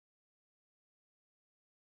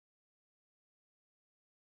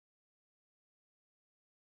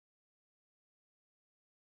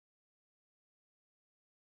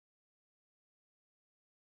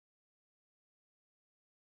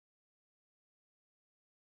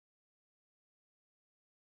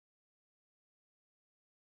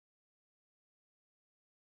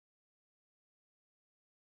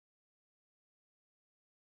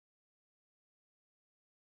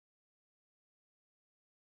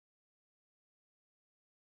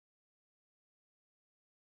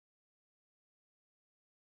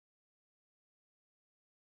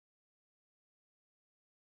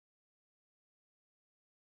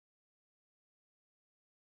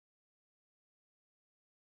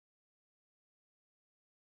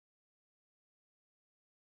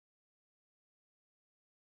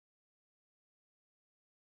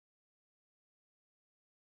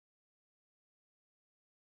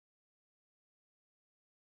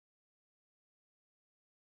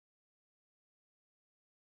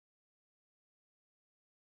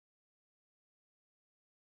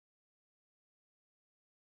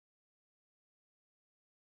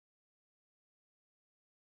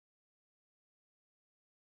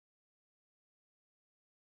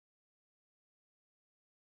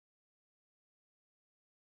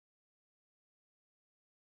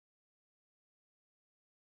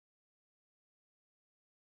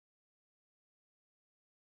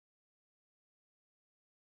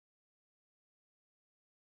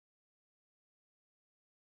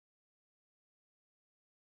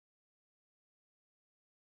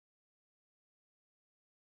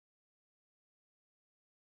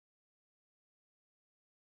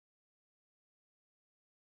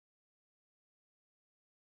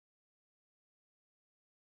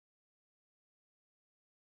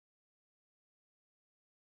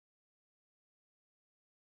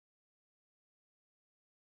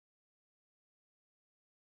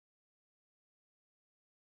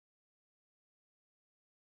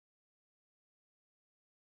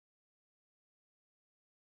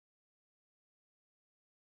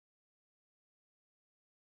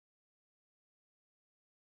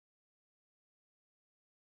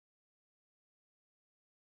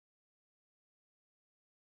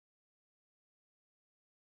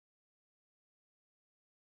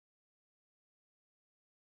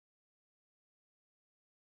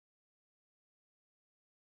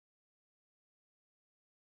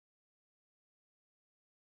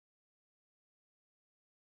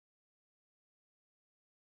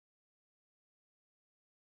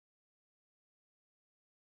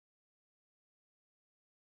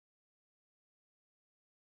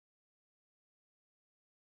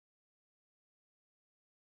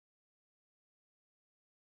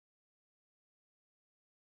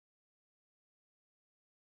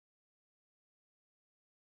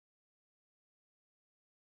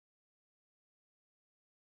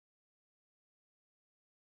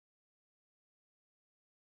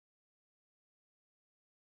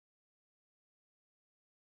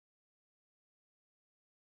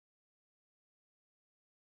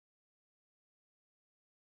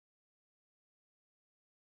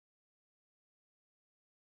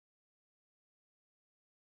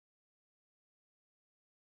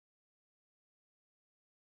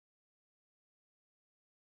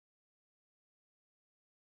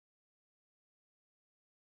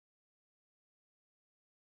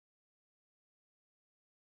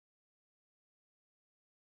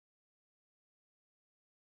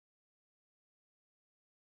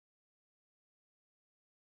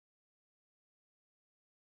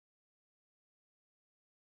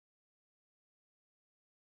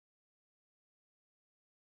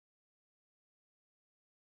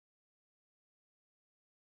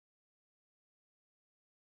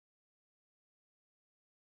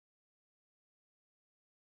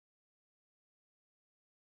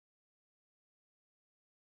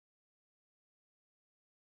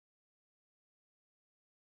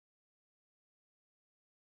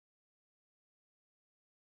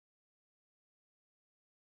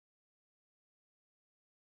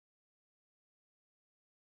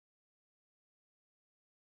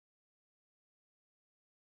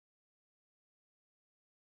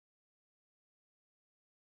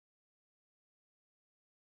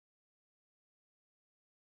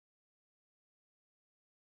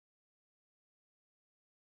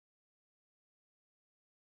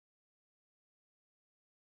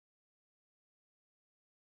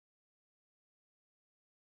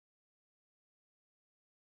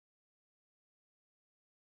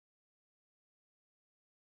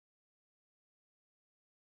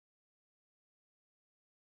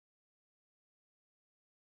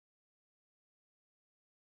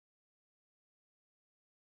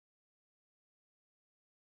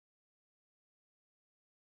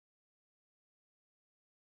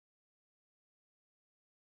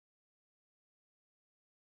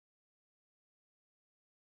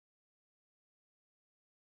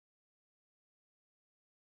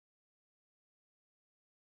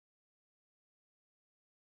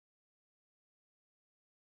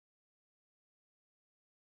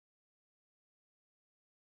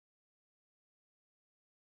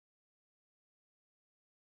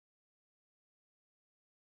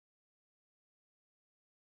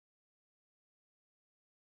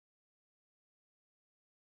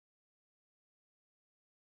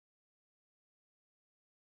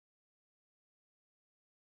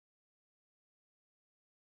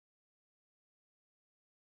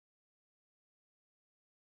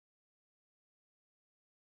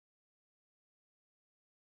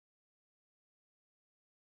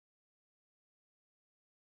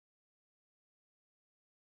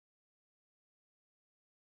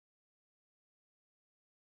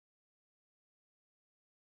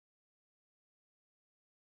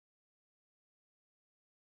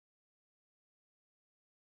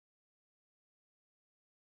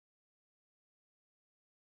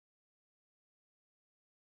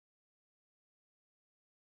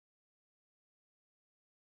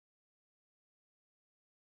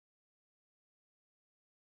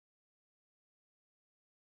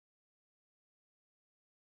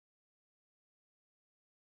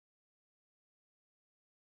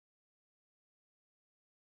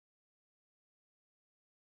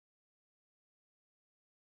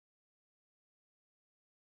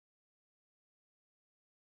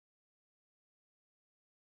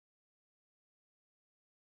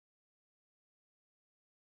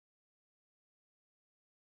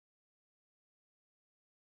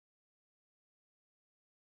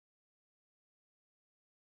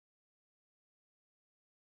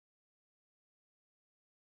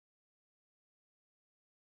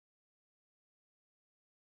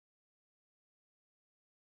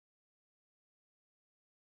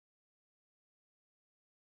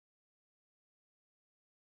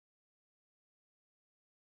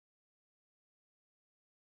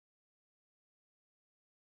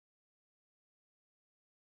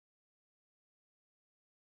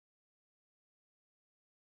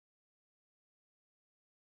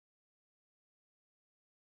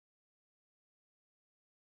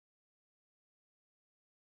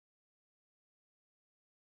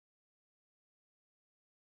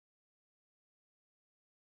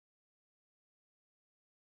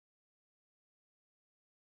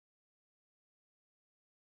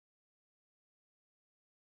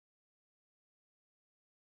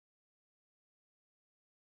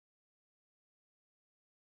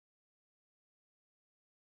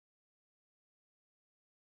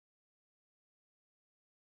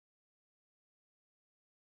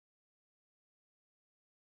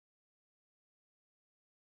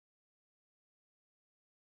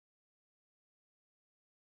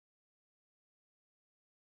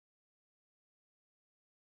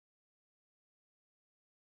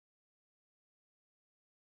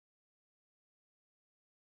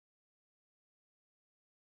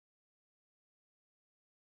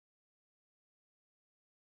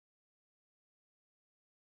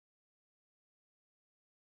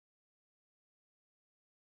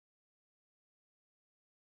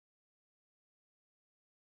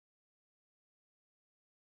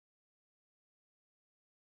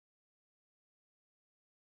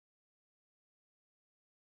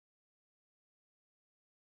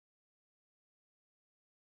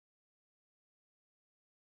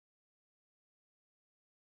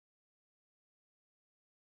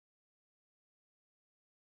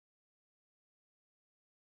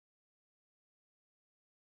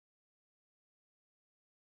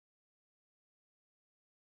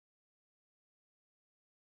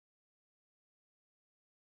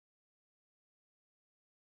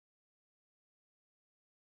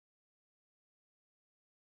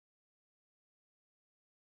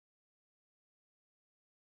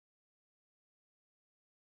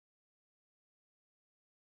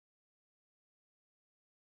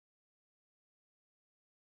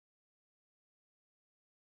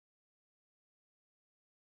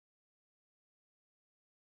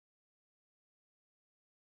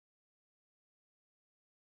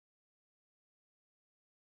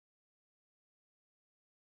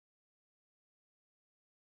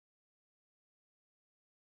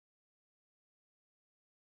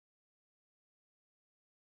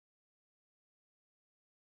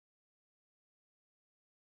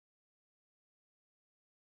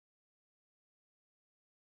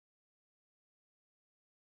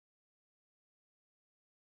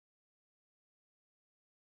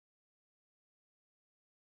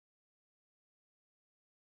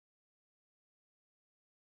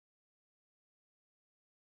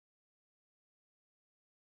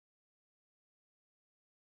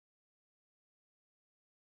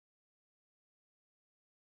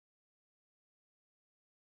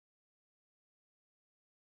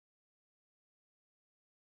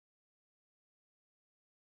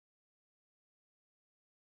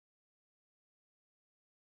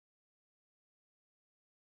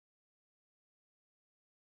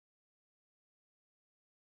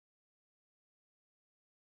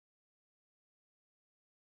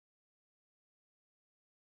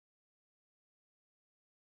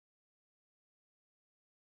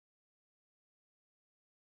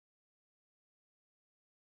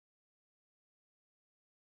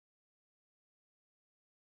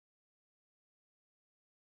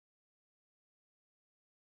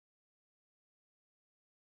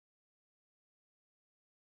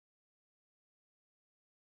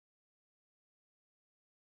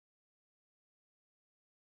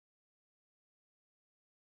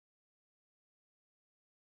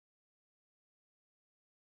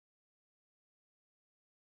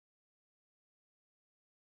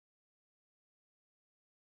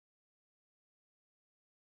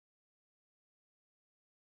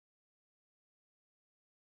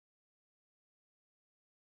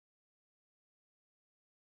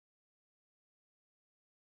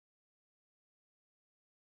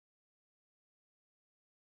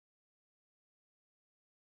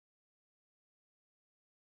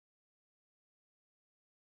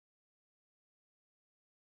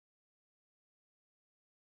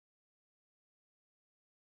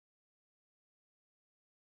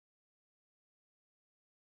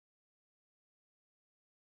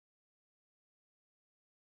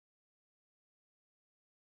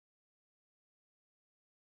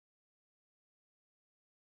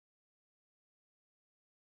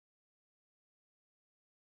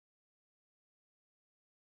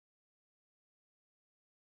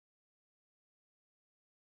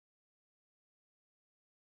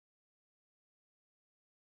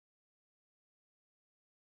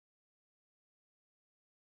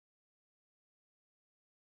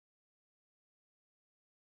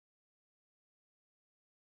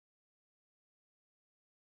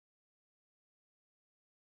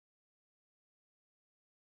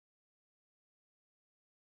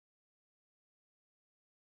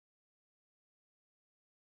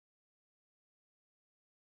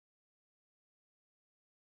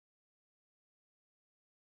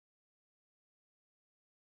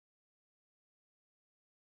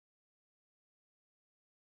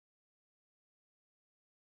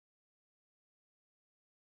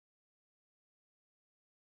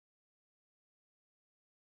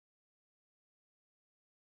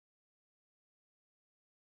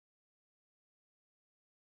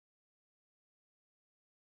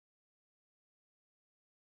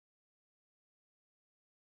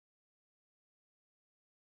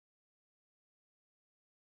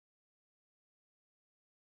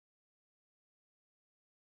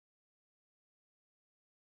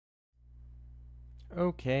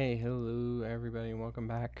Okay, hello everybody, and welcome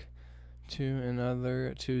back to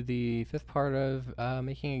the fifth part of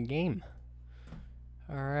making a game.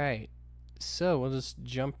 Alright, so we'll just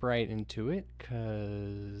jump right into it,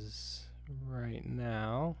 cause right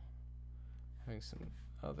now having some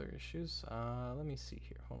other issues. Let me see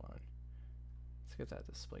here, hold on. Let's get that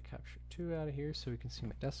display capture 2 out of here so we can see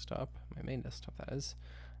my desktop, my main desktop that is.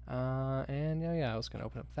 And yeah, I was gonna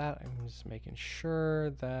open up that. I'm just making sure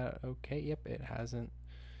that, okay, yep, it hasn't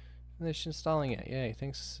finished installing it. Yay,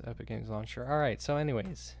 thanks Epic Games Launcher. Alright, so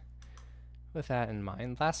anyways, with that in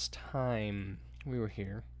mind, last time we were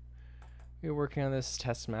here, we were working on this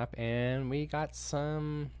test map and we got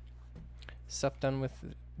some stuff done with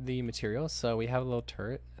the material. So we have a little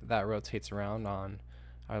turret that rotates around on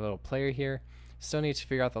our little player here. Still need to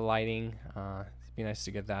figure out the lighting. It'd be nice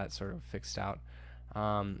to get that sort of fixed out.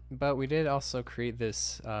 But we did also create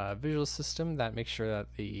this visual system that makes sure that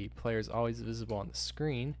the player is always visible on the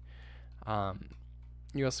screen.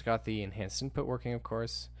 You also got the enhanced input working, of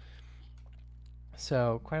course.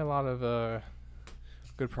 So quite a lot of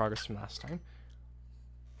good progress from last time.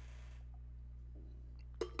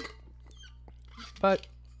 But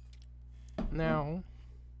now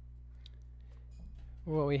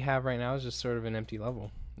what we have right now is just sort of an empty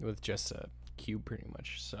level with just a cube pretty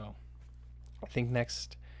much. So I think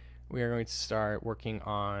next we are going to start working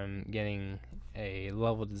on getting a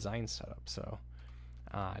level design set up. So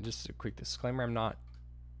just a quick disclaimer,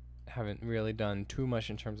 haven't really done too much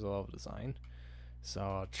in terms of level design, so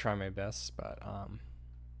I'll try my best, but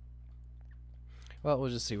well, we'll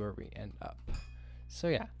just see where we end up. So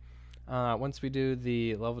yeah, once we do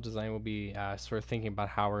the level design, we'll be sort of thinking about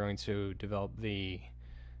how we're going to develop the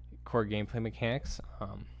core gameplay mechanics.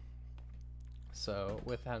 So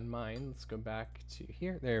with that in mind, let's go back to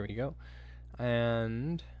here. There we go.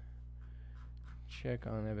 And check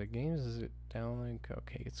on Epic Games. Is it downlink?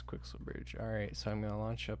 Okay, it's Quixel Bridge. Alright, so I'm going to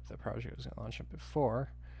launch up the project I was going to launch up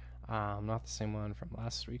before. Not the same one from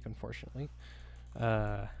last week, unfortunately.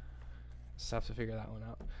 Just have to figure that one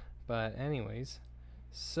out. But anyways,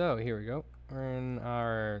 so here we go. We're in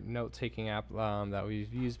our note-taking app that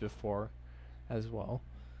we've used before as well.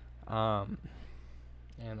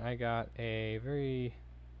 And I got a very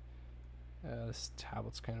this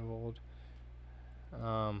tablet's kind of old,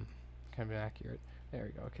 kind of inaccurate. There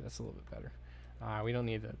we go. Okay, that's a little bit better. We don't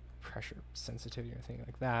need the pressure sensitivity or anything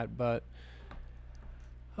like that, but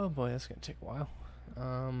oh boy, that's gonna take a while.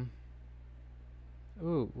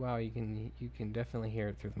 Ooh, wow, you can definitely hear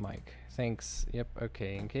it through the mic. Thanks. Yep.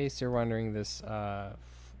 Okay. In case you're wondering, this where's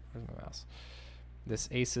my mouse? This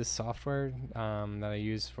Asus software that I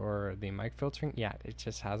use for the mic filtering, yeah, it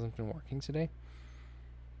just hasn't been working today.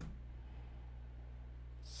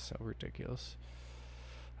 So ridiculous.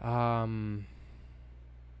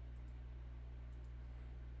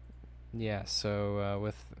 Yeah,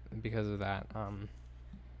 so because of that,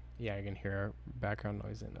 yeah, I can hear background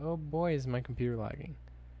noise, and oh boy, is my computer lagging.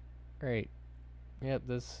 Great. Yep,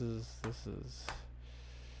 this is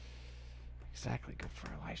exactly good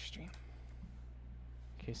for a live stream.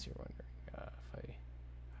 In case you're wondering, if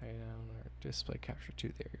I hide down or display capture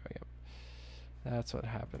 2, there you go, yep. That's what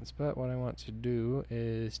happens. But what I want to do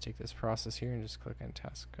is take this process here and just click on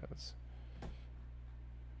task because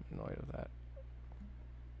I'm annoyed of that.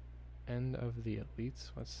 End of the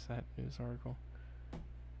elites. What's that news article?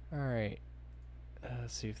 Alright.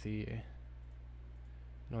 Let's see if the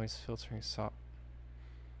noise filtering stop.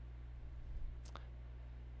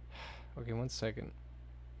 Okay, 1 second.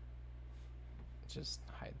 Just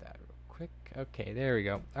hide that real quick. Okay, there we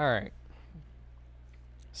go. Alright.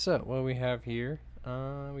 So, what we have here,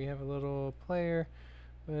 we have a little player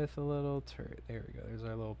with a little turret. There we go. There's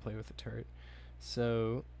our little player with a turret.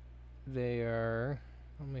 So, they are,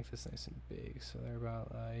 I'll make this nice and big. So, they're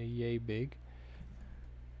about yay big.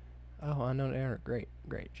 Oh, unknown error. Great,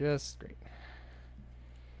 great. Just great.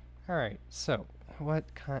 Alright, so,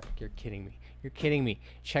 what kind, you're kidding me. You're kidding me.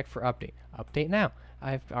 Check for update. Update now.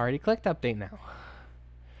 I've already clicked update now.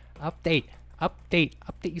 Update, update,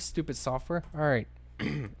 update, you stupid software. Alright.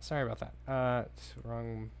 Sorry about that. It's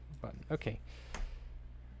wrong button. Okay.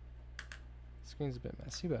 Screen's a bit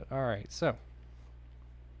messy, but alright, so.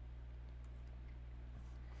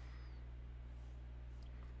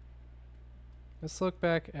 Let's look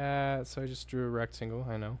back at, so I just drew a rectangle,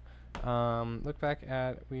 I know. Look back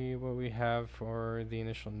at what we have for the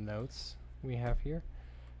initial notes we have here.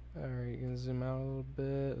 Alright, you can zoom out a little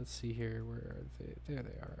bit. Let's see here, where are they? There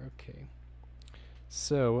they are, okay.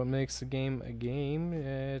 So, what makes a game a game?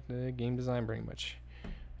 Game design, pretty much.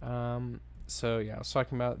 So, yeah, I was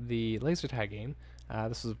talking about the laser tag game.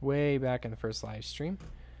 This was way back in the first live stream.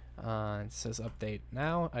 It says update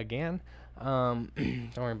now again. Don't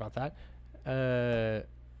worry about that.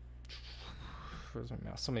 Where's my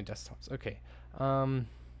mouse? So many desktops. Okay.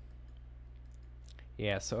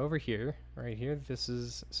 Yeah, so over here, right here, this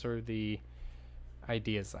is sort of the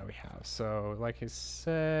ideas that we have. So like I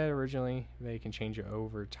said originally, they can change it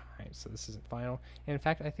over time. So this isn't final. And in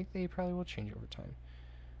fact, I think they probably will change over time,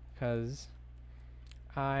 because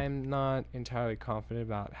I'm not entirely confident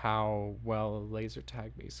about how well a laser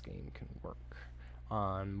tag based game can work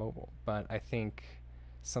on mobile. But I think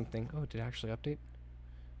something... Oh, did it actually update?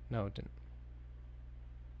 No, it didn't.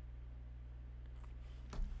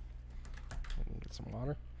 Get some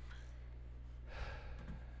water.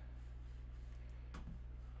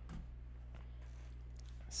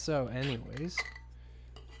 So anyways,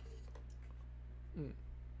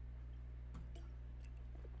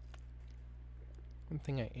 one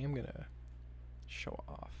thing I am gonna show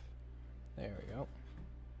off. There we go.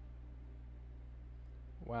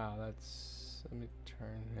 Wow, that's... Let me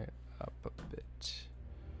turn it up a bit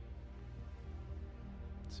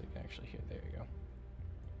so you can actually hear. There you go.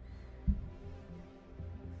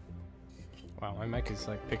 Wow, my mic is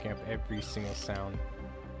like picking up every single sound.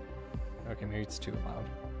 Okay, maybe it's too loud.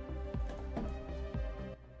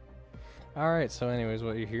 Alright, so anyways,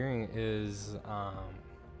 what you're hearing is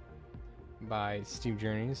by Steve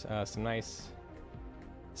Journeys, some nice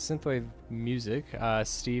synthwave music.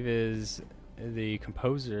 Steve is the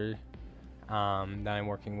composer that I'm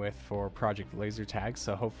working with for Project Laser Tag,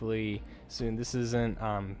 so hopefully soon. This isn't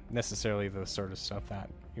necessarily the sort of stuff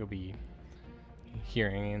that you'll be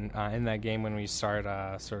hearing in that game when we start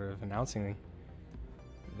sort of announcing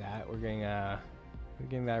that. We're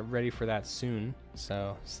getting that ready for that soon,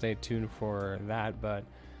 so stay tuned for that. But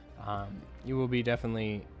you will be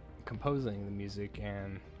definitely composing the music,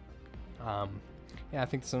 and yeah, I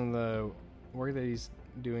think some of the work that he's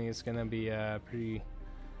doing is gonna be pretty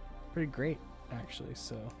great actually.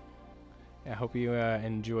 So yeah, I hope you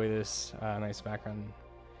enjoy this nice background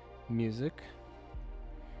music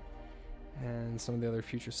and some of the other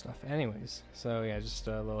future stuff. Anyways, so yeah, just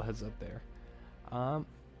a little heads up there.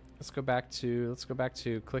 Let's go back to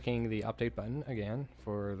clicking the update button again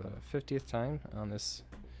for the 50th time on this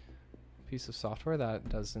piece of software that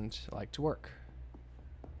doesn't like to work.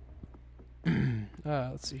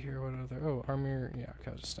 Let's see here, what other... Oh, Armor... Yeah,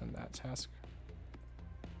 okay, I'll just end that task.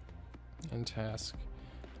 End task.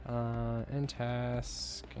 End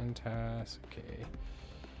task. Okay.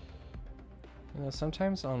 You know,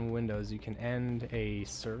 sometimes on Windows you can end a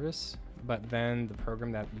service, but then the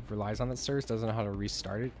program that relies on that service doesn't know how to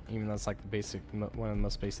restart it, even though it's like the basic, one of the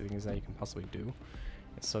most basic things that you can possibly do.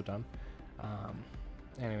 It's so dumb.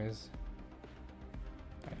 Anyways,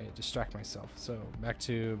 I distract myself. So back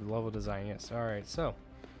to the level design. Yes. All right. So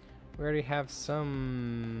we already have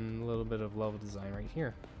some little bit of level design right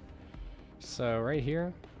here. So right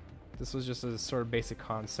here, this was just a sort of basic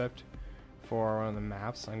concept for one of the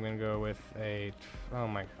maps. I'm gonna go with a... Oh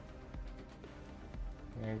my... I'm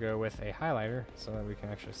gonna go with a highlighter so that we can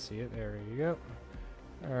actually see it. There you go.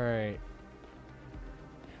 Alright.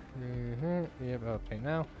 Yep, update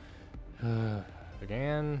now.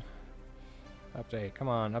 Again. Update. Come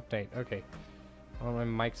on, update. Okay. I want my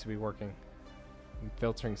mic to be working. I'm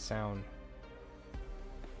filtering sound.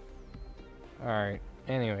 Alright.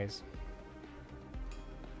 Anyways.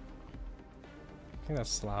 I think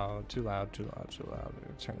that's loud. Too loud, too loud, too loud.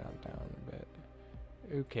 Turn that down a bit.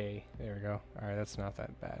 Okay, there we go. Alright, that's not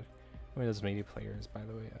that bad. Windows Media Player is, by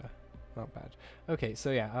the way, not bad. Okay,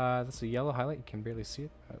 so yeah, that's a yellow highlight. You can barely see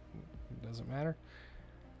it, but it doesn't matter.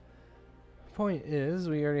 Point is,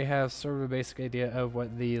 we already have sort of a basic idea of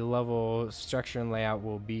what the level structure and layout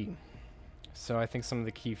will be. So I think some of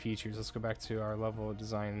the key features, let's go back to our level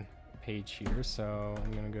design page here. So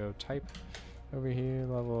I'm going to go type over here,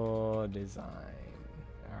 level design.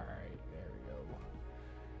 Alright, there we go.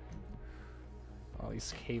 All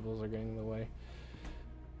these cables are getting in the way.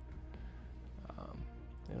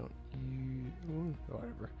 They don't use...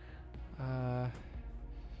 whatever. I'm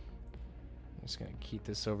just going to keep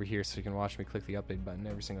this over here so you can watch me click the update button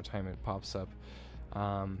every single time it pops up.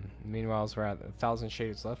 Meanwhile, we're at 1,000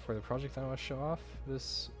 shaders left for the project that I want to show off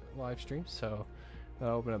this live stream, so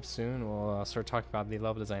that'll open up soon. We'll start talking about the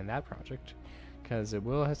level design of that project, because we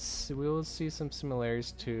will see some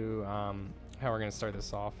similarities to how we're going to start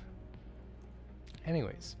this off.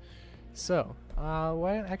 Anyways, so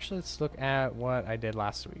let's look at what I did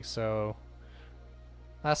last week. So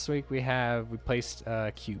last week we placed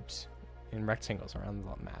cubes in rectangles around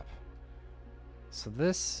the map. So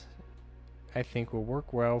this, I think, will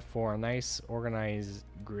work well for a nice organized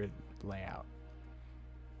grid layout.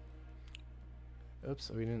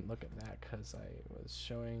 Oops, we didn't look at that because I was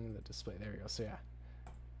showing the display. There we go. So yeah,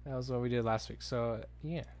 that was what we did last week. So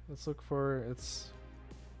yeah, let's look for let's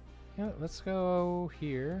go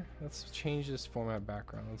here. Let's change this format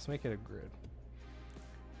background. Let's make it a grid.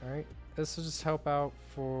 All right, this will just help out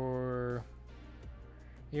for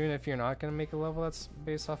even if you're not gonna make a level that's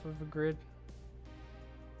based off of a grid.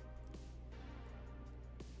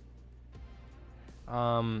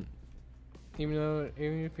 Even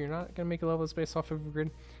if you're not gonna make a level that's based off of a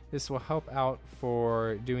grid, this will help out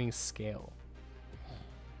for doing scale.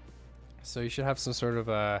 So you should have some sort of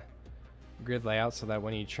a grid layout so that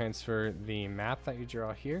when you transfer the map that you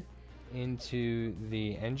draw here into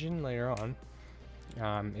the engine later on,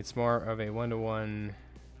 it's more of a one-to-one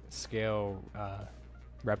scale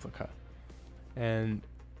replica. And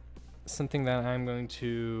something that I'm going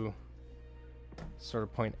to sort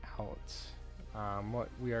of point out what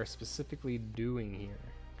we are specifically doing here,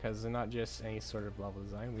 because they're not just any sort of level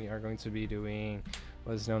design. We are going to be doing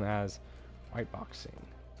what is known as whiteboxing.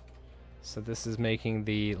 So this is making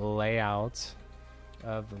the layout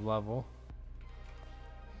of the level,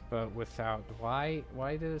 but without why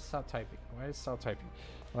did it stop typing? Why did it stop typing?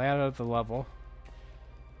 Layout of the level.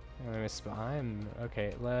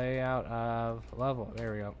 Okay, layout of level.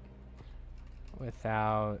 There we go.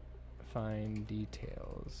 Without fine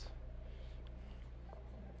details.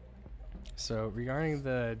 So regarding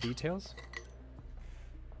the details,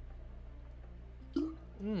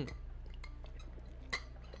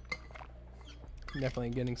 definitely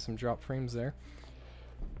getting some drop frames there.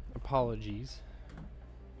 Apologies.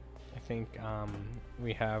 I think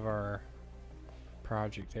we have our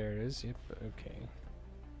project. There it is. Yep. Okay.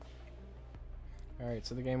 All right.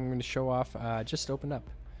 So the game I'm going to show off just opened up,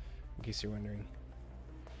 in case you're wondering,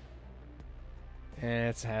 and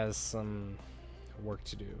it has some work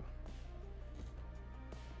to do.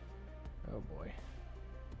 Oh boy.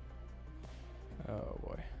 Oh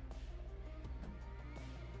boy.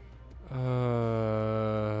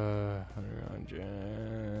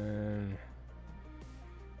 100.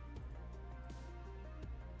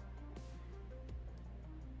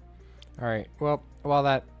 Alright, well, while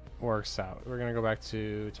that works out, we're gonna go back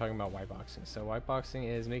to talking about whiteboxing. So whiteboxing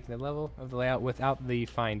is making the level of the layout without the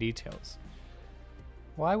fine details.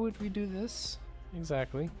 Why would we do this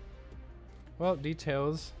exactly? Well,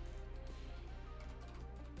 details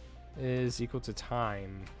is equal to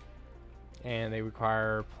time, and they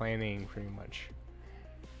require planning pretty much.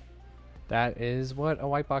 That is what a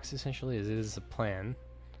white box essentially is. It is a plan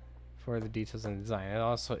for the details and design. It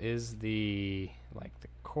also is the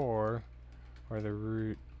core or the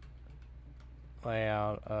root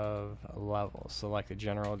layout of a level, so like the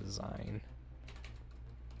general design.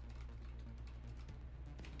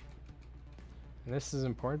 And this is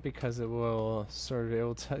important because it will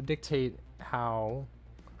dictate how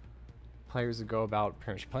players would go about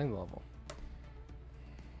pretty much playing the level.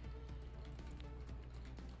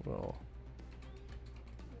 Will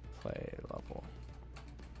play level.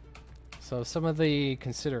 So some of the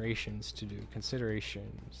considerations to do.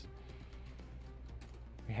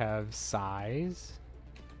 We have size.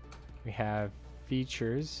 We have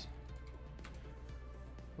features.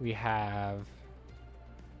 We have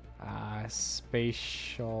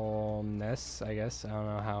spatialness, I guess. I don't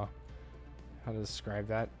know how to describe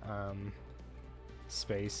that.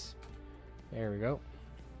 Space. There we go.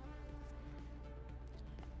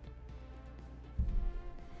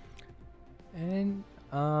 And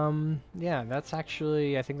yeah, that's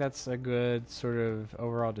actually, I think that's a good sort of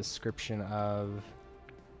overall description of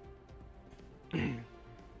the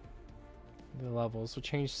levels. We'll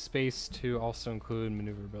change space to also include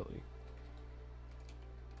maneuverability.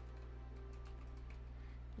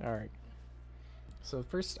 Alright. So the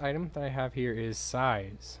first item that I have here is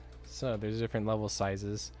size. So there's different level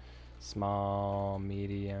sizes. Small,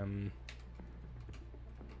 medium,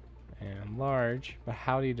 and large. But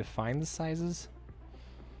how do you define the sizes?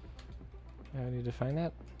 How do you define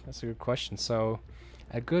that? That's a good question. So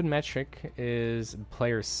a good metric is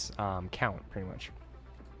players count, pretty much.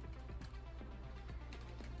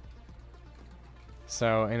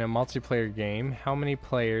 So in a multiplayer game, how many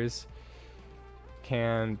players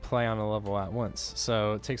can play on a level at once?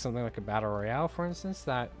 So take something like a battle royale, for instance,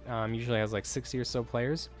 that usually has like 60 or so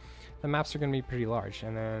players. The maps are going to be pretty large,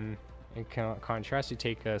 and then in contrast, you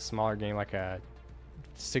take a smaller game like a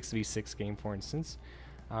 6v6 game, for instance,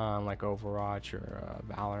 like Overwatch or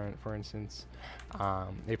Valorant, for instance,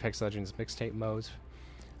 Apex Legends mixtape modes.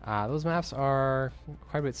 Those maps are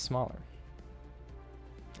quite a bit smaller.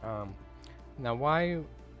 Now, why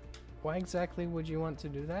exactly would you want to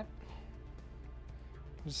do that?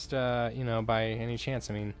 Just, you know, by any chance,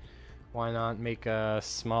 I mean, Why not make a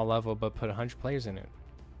small level but put 100 players in it?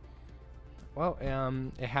 Well,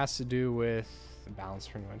 it has to do with balance,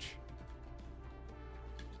 pretty much.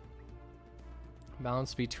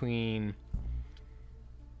 Balance between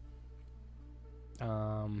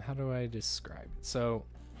how do I describe it? So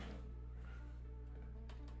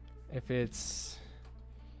if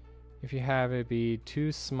you have it be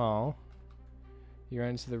too small, you run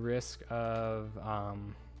into the risk of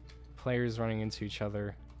players running into each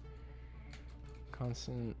other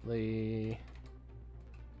constantly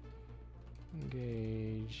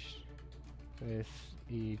engaged with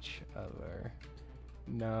each other.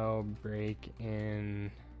 No break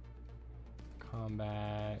in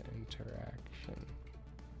combat interaction.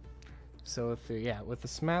 So with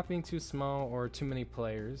the map being too small or too many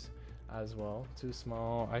players as well. Too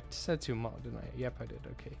small. I said too small, didn't I? Yep, I did.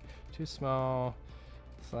 Okay. Too small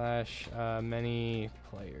 / many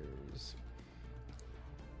players.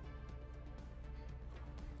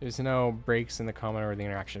 There's no breaks in the comment or the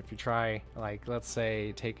interaction. If you try, like, let's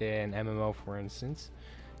say, take an MMO for instance,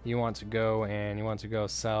 you want to go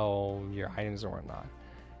sell your items or whatnot.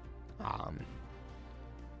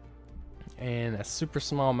 And a super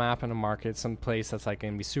small map in a market, some place that's like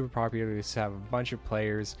gonna be super popular, just have a bunch of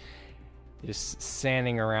players just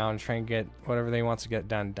standing around trying to get whatever they want to get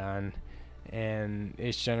done, and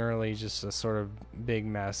it's generally just a sort of big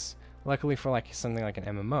mess. Luckily for like something like an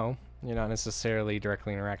MMO, you're not necessarily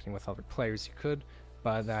directly interacting with other players. You could,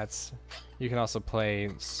 but you can also play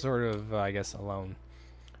sort of I guess alone,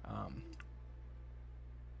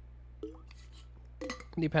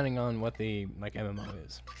 depending on what the MMO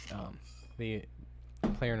is. The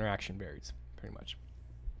player interaction varies pretty much.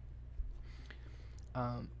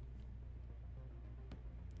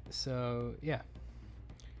 So yeah.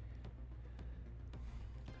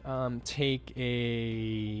 Take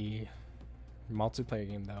a multiplayer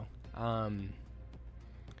game though. I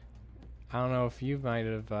don't know if you might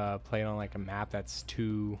have played on like a map that's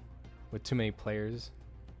with too many players.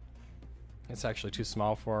 It's actually too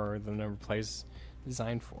small for the number of players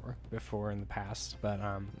designed for before in the past, but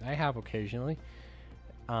I have occasionally.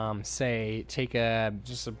 Say take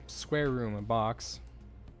just a square room, a box.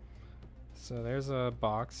 So there's a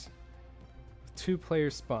box with 2 player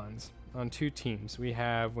spawns on 2 teams.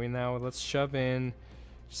 Let's shove in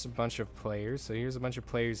just a bunch of players. So here's a bunch of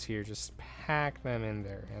players here, just pack them in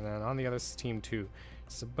there. And then on the other team too,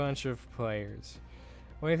 just a bunch of players.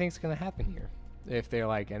 What do you think's gonna happen here? If they're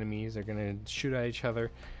like enemies, they're gonna shoot at each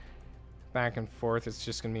other back and forth. It's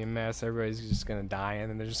just gonna be a mess. Everybody's just gonna die, and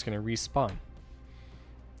then they're just gonna respawn.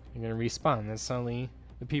 You're gonna respawn, and suddenly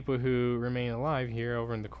the people who remain alive here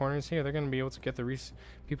over in the corners here, they're gonna be able to get the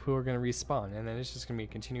people who are gonna respawn, and then it's just gonna be a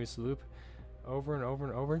continuous loop over and over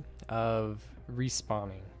and over of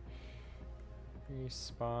respawning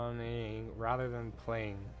rather than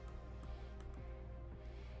playing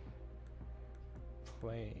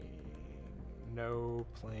play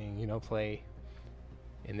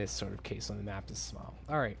in this sort of case when the map is small.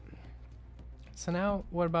 Alright, so now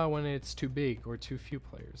what about when it's too big or too few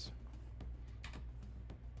players?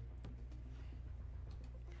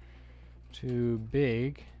 Too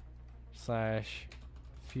big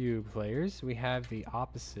 / few players, we have the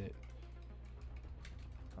opposite.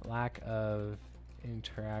 Lack of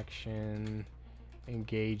interaction,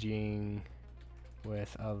 engaging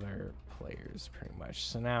with other players, pretty much.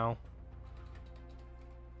 So now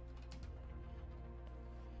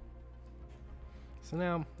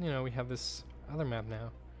we have this other map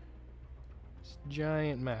now. This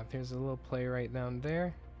giant map. There's a little play right down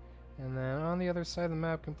there, and then on the other side of the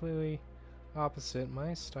map, completely opposite.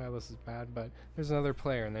 My stylus is bad, but there's another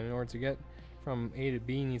player, and then in order to get from A to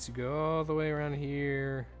B, you need to go all the way around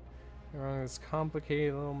here, around this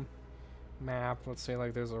complicated little map. Let's say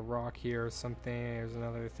like there's a rock here or something, there's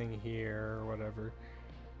another thing here or whatever.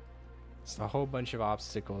 It's a whole bunch of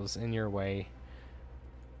obstacles in your way.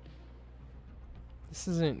 This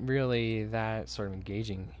isn't really that sort of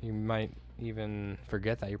engaging. You might even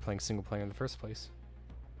forget that you're playing single player in the first place.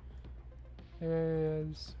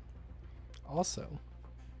 There's also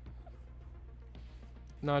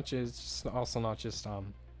not just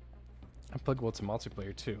applicable to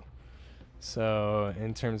multiplayer too. So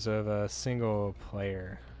in terms of a single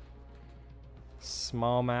player,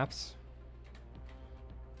 small maps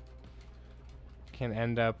can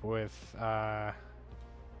end up with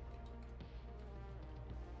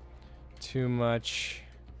too much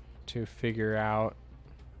to figure out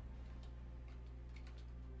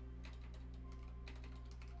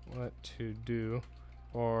what to do,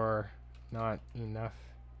 or not enough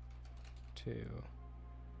to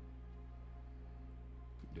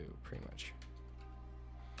do, pretty much.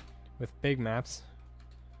 with big maps,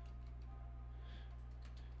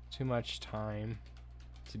 too much time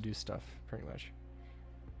to do stuff, pretty much.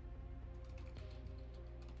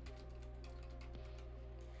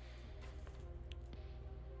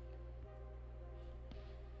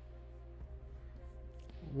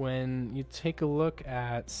 When you take a look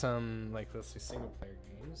at some, like, let's say single player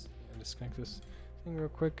games, I'll disconnect this thing real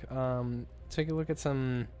quick. Take a look at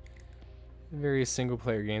some various single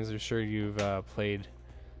player games. I'm sure you've played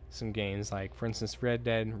some games, like for instance Red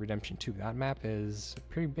Dead Redemption 2. That map is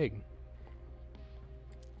pretty big.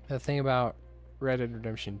 The thing about Red Dead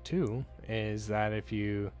Redemption 2 is that if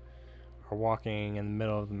you are walking in the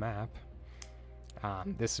middle of the map,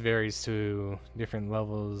 this varies to different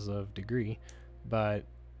levels of degree, but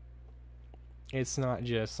it's not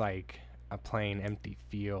just like a plain empty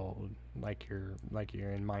field like you're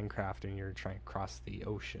in Minecraft and you're trying to cross the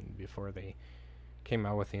ocean before they came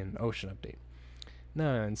out with an ocean update.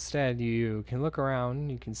 No, instead you can look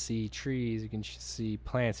around, you can see trees, you can see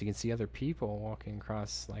plants, you can see other people walking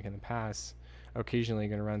across. Like in the past, occasionally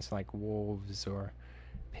you're gonna run into like wolves or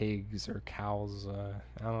pigs or cows.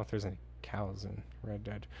 I don't know if there's any cows in Red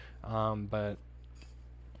Dead, but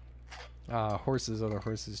horses, other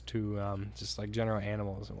horses too, just like general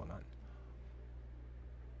animals and whatnot.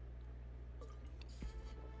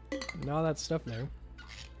 And all that stuff there,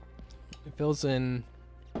 it fills in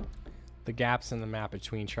the gaps in the map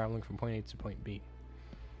between traveling from point A to point B.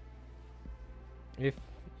 If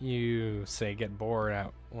you say get bored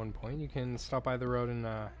at one point, you can stop by the road and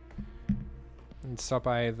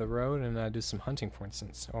do some hunting, for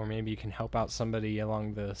instance, or maybe you can help out somebody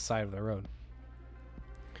along the side of the road.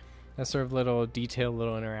 That sort of little detail,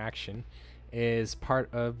 little interaction is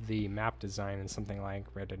part of the map design in something like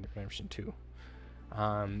Red Dead Redemption 2.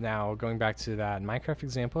 Now, going back to that Minecraft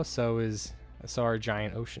example, so are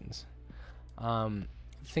giant oceans. The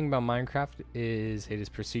thing about Minecraft is it is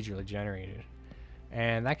procedurally generated,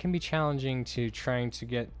 and that can be challenging to trying to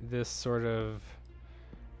get this sort of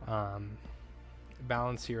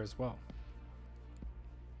balance here as well.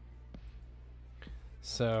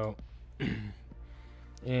 So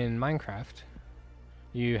in Minecraft,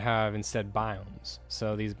 you have instead biomes.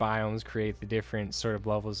 So these biomes create the different sort of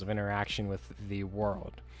levels of interaction with the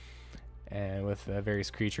world and with the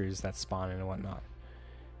various creatures that spawn and whatnot.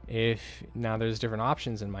 If now there's different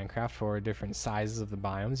options in Minecraft for different sizes of the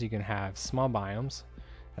biomes. You can have small biomes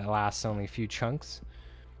that last only a few chunks,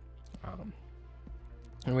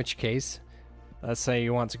 in which case, let's say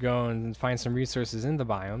you want to go and find some resources in the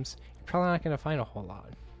biomes, you're probably not going to find a whole lot.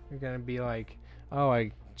 You're going to be like, oh,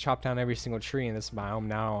 I chopped down every single tree in this biome,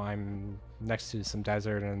 now I'm next to some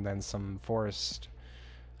desert and then some forest,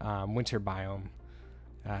 winter biome.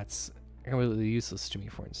 That's completely useless to me,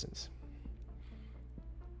 for instance.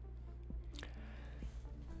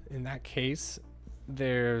 In that case,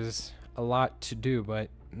 there's a lot to do, but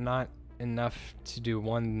not enough to do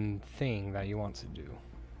one thing that you want to do.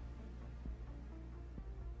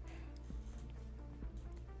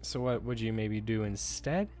 So what would you maybe do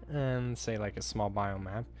instead? Say like a small biome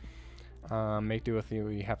map. Make do with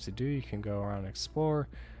what you have to do. You can go around and explore,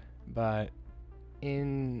 but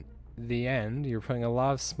in the end, you're putting a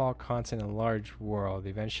lot of small content in a large world.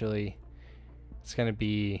 Eventually, it's going to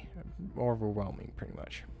be overwhelming, pretty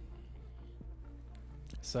much.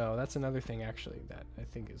 So that's another thing actually that I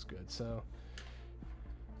think is good. So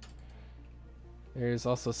there's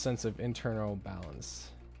also a sense of internal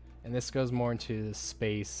balance, and this goes more into the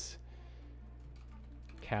space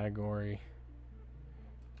category.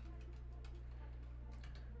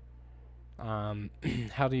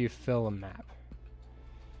 How do you fill a map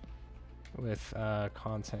with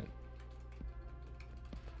content?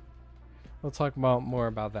 We'll talk more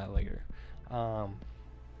about that later.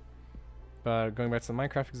 But going back to the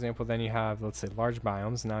Minecraft example, then you have, let's say, large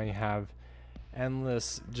biomes. Now you have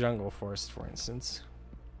endless jungle forest, for instance,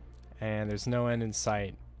 and there's no end in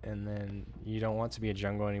sight, and then you don't want to be a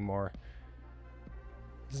jungle anymore.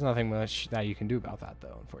 There's nothing much that you can do about that,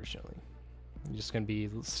 though, unfortunately. You're just going to be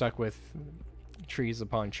stuck with trees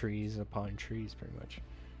upon trees upon trees, pretty much.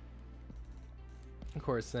 Of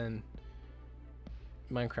course, then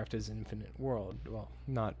Minecraft is an infinite world. Well,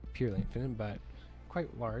 not purely infinite, but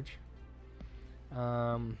quite large.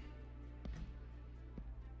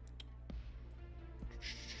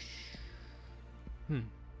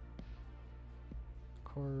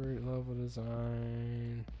 Core level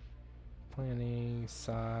design, planning,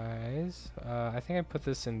 size. I think I put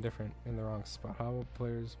this in the wrong spot. How will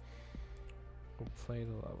players will play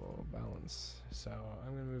the level balance? So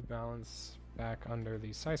I'm gonna move balance back under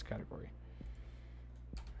the size category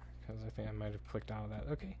because I think I might have clicked out of that.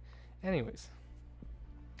 Okay. Anyways.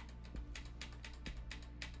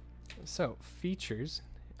 So features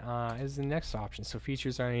is the next option. So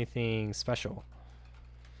features are anything special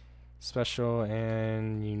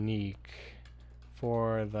and unique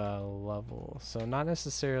for the level. So not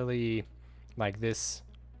necessarily like this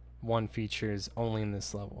one feature is only in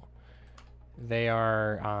this level. They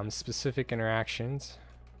are specific interactions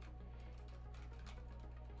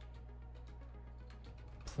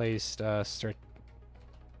placed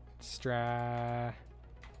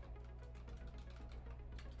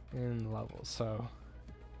in levels. So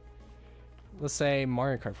let's say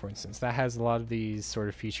Mario Kart, for instance, that has a lot of these sort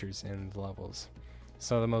of features in the levels.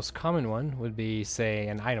 So the most common one would be, say,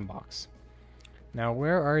 an item box. Now,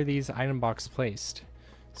 where are these item boxes placed?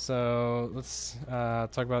 So let's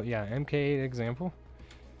talk about, MK example.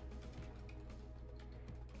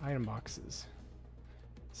 Item boxes.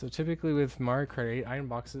 So typically with Mario Kart 8, item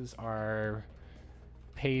boxes are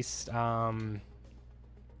paced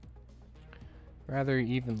rather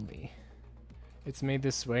evenly. It's made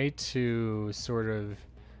this way to sort of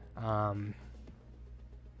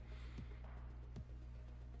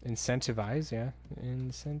incentivize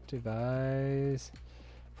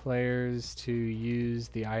players to use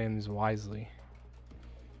the items wisely.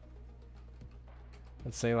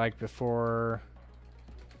 Let's say like before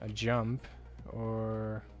a jump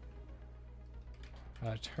or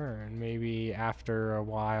a turn, maybe after a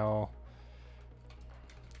while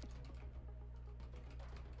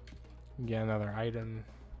get another item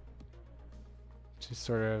to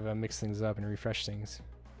sort of mix things up and refresh things.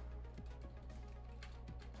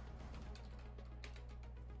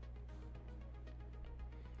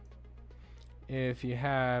 If you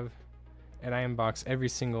have an item box every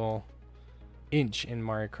single inch in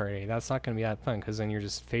Mario Kart 8, that's not going to be that fun, because then you're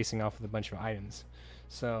just facing off with a bunch of items.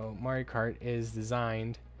 So Mario Kart is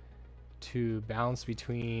designed to balance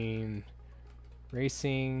between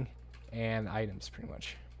racing and items, pretty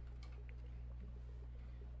much.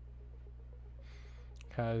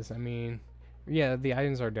 Because, I mean, yeah, the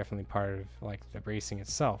items are definitely part of like the racing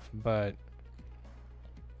itself, but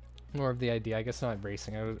more of the idea, I guess not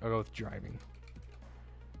racing, I'll go with driving.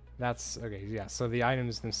 That's okay, yeah, so the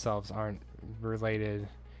items themselves aren't related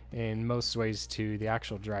in most ways to the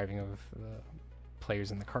actual driving of the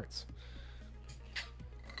players in the carts.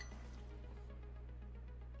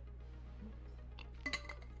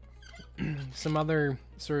 Some other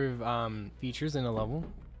sort of features in a level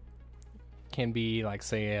can be like,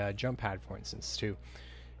 say, a jump pad, for instance, to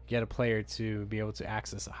get a player to be able to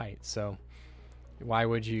access a height. So why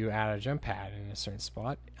would you add a jump pad in a certain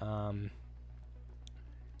spot?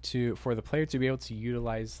 For the player to be able to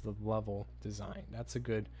utilize the level design. That's a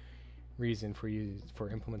good reason for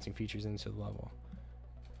implementing features into the level.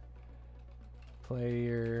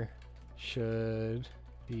 Player should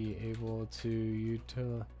be able to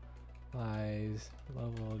utilize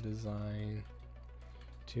level design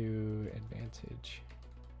to advantage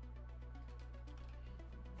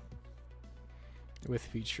with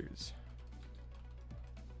features.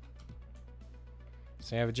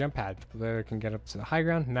 So you have a jump pad. The player can get up to the high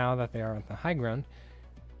ground. Now that they are on the high ground,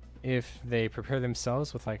 if they prepare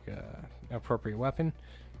themselves with like an appropriate weapon,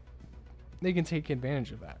 they can take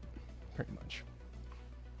advantage of that, pretty much.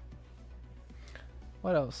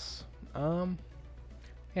 What else?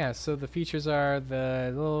 Yeah, so the features are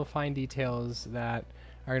the little fine details that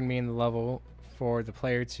are going to be in the level for the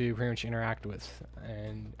player to pretty much interact with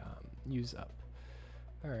and use up.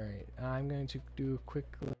 Alright, I'm going to do a quick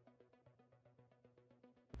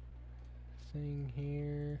thing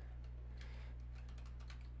here.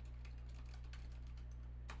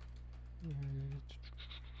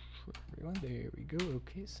 Everyone, there we go.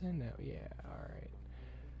 Okay, so now, yeah, alright.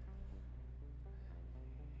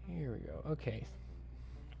 Here we go. Okay.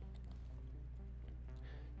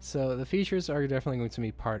 So the features are definitely going to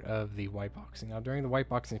be part of the whiteboxing. Now during the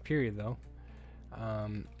whiteboxing period though,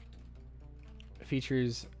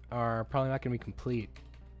 features are probably not going to be complete.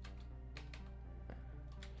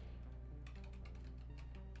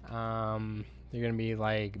 They're going to be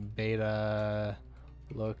like beta,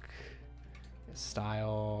 look,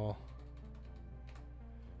 style,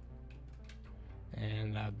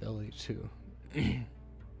 and ability too.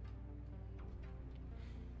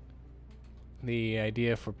 The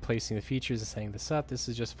idea for placing the features and setting this up, this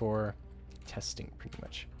is just for testing pretty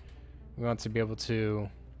much. We want to be able to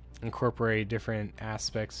incorporate different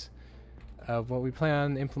aspects of what we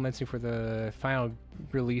plan on implementing for the final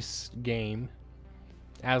release game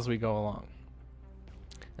as we go along.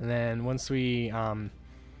 And then once we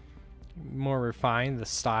more refine the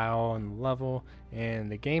style and the level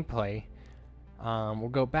and the gameplay, We'll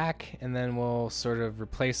go back and then we'll sort of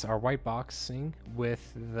replace our whiteboxing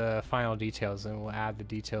with the final details, and we'll add the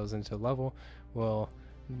details into the level. We'll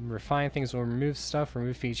refine things, we'll remove stuff,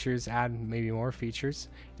 remove features, add maybe more features,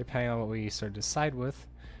 depending on what we sort of decide with,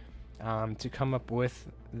 to come up with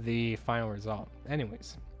the final result.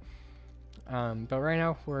 Anyways, but right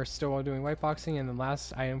now we're still doing whiteboxing, and the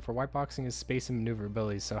last item for whiteboxing is space and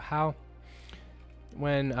maneuverability. So how,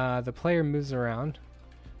 when the player moves around,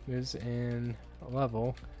 moves in a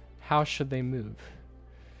level, how should they move?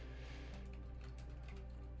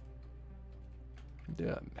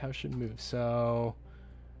 Yeah, how should move? So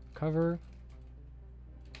cover,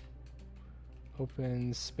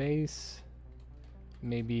 open space,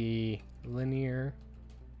 maybe linear,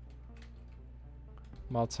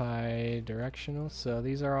 multi-directional. So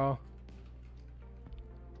these are all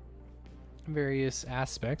various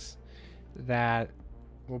aspects that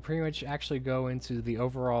will pretty much actually go into the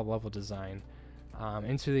overall level design.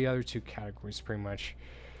 Into the other two categories pretty much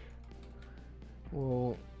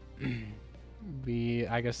will be,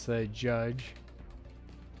 I guess, the judge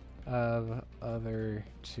of other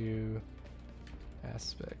two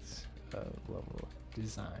aspects of level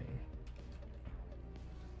design.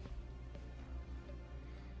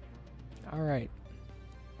 Alright,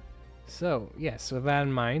 so yes, with that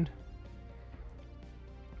in mind,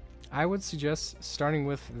 I would suggest starting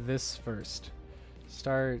with this first.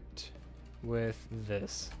 Start with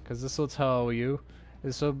this, because this will tell you,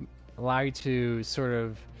 this will allow you to sort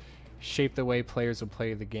of shape the way players will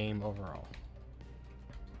play the game overall.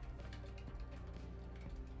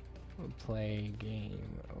 Play game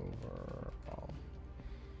overall.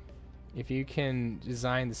 If you can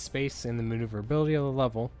design the space and the maneuverability of the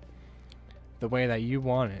level the way that you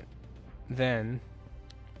want it, then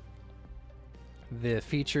the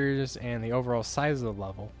features and the overall size of the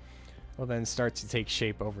level will then start to take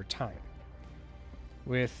shape over time.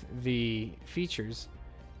 With the features,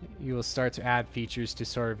 you will start to add features to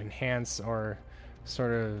sort of enhance or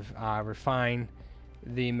sort of refine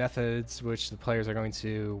the methods which the players are going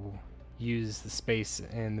to use the space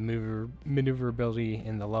and the maneuverability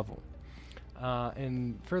in the level.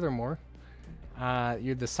 And furthermore,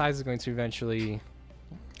 the size is going to eventually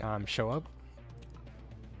show up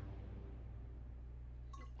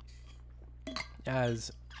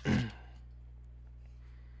as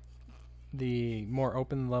the more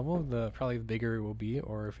open the level, probably the bigger it will be,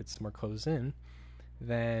 or if it's more closed in,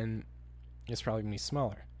 then it's probably going to be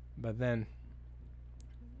smaller. But then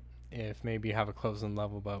if maybe you have a closed-in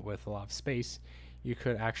level but with a lot of space, you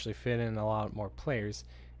could actually fit in a lot more players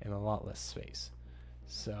in a lot less space.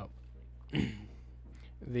 So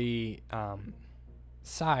the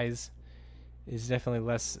size is definitely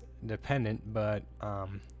less dependent, but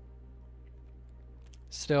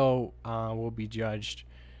still will be judged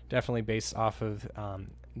definitely based off of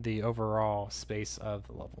the overall space of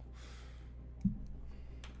the level.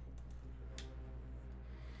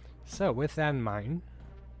 So with that in mind,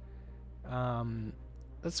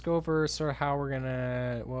 let's go over sort of how we're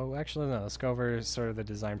gonna, well actually no, let's go over sort of the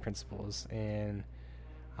design principles in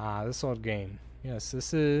this old game. Yes,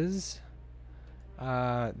 this is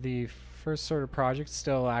the first sort of project,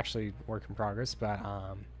 still actually work in progress, but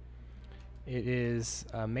it is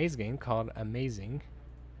a maze game called Amazing.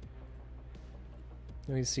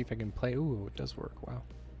 Let me see if I can play. Ooh, it does work. Wow.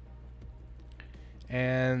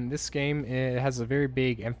 And this game, it has a very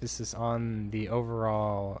big emphasis on the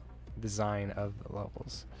overall design of the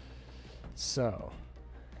levels. So,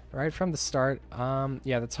 right from the start,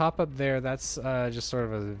 yeah, the top up there, that's just sort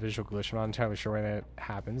of a visual glitch. I'm not entirely sure why that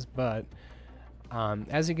happens, but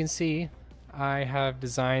as you can see, I have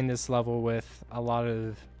designed this level with a lot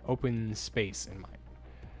of open space in mind.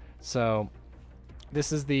 So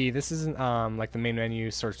this is like the main menu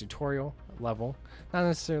sort of tutorial level. Not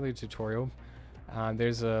necessarily a tutorial.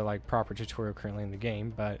 There's a like proper tutorial currently in the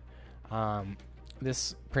game, but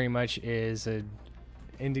this pretty much is a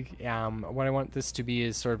what I want this to be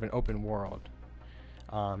is sort of an open world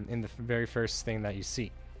in the very first thing that you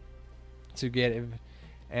see, to get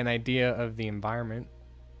an idea of the environment.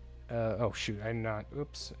 Oh shoot, I'm not,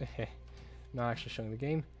 oops, not actually showing the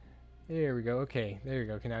game. There we go. Okay, there we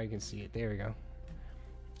go. Okay, now you can see it. There we go.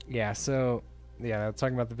 Yeah, so yeah, I'm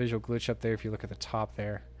talking about the visual glitch up there if you look at the top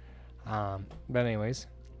there. But anyways,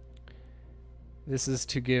 this is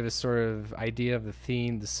to give a sort of idea of the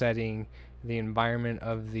theme, the setting, the environment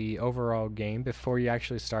of the overall game before you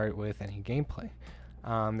actually start with any gameplay.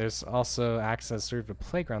 There's also acts as sort of a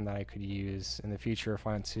playground that I could use in the future if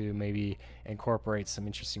I want to maybe incorporate some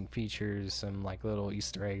interesting features, some like little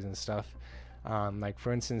Easter eggs and stuff. Like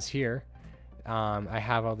for instance here, I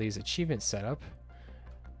have all these achievements set up.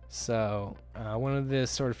 So one of the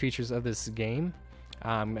sort of features of this game,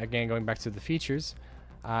 again going back to the features,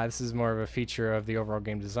 this is more of a feature of the overall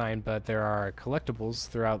game design, but there are collectibles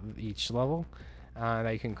throughout each level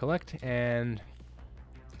that you can collect, and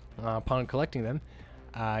upon collecting them,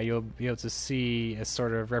 you'll be able to see a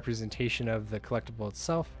sort of representation of the collectible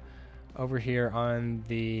itself over here on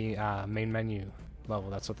the main menu level.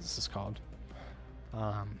 That's what this is called.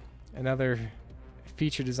 Another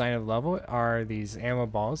feature design of the level are these ammo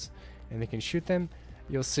balls, and they can shoot them.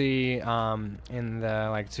 You'll see in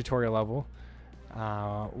the tutorial level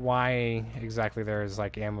why exactly there's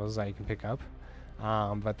ammos that you can pick up.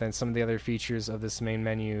 But then some of the other features of this main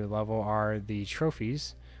menu level are the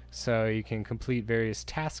trophies. So you can complete various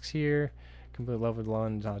tasks here, complete level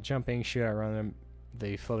 1 jumping, shoot out around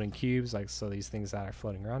the floating cubes, so these things that are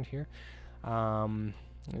floating around here.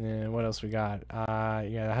 And what else we got?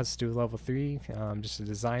 Yeah, that has to do with level 3, just the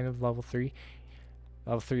design of level 3.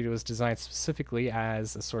 Level 3 was designed specifically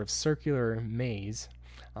as a sort of circular maze.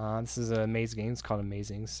 This is a maze game, it's called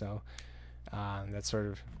Amazing, so that sort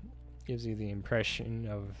of gives you the impression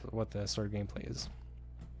of what the sort of gameplay is.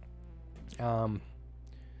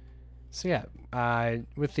 So yeah,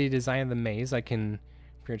 with the design of the maze, I can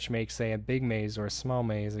pretty much make, say, a big maze or a small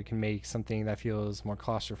maze. I can make something that feels more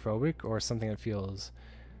claustrophobic or something that feels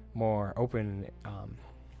more open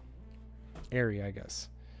area, I guess.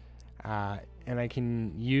 And I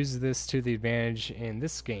can use this to the advantage in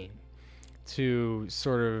this game to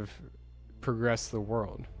sort of progress the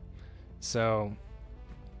world. So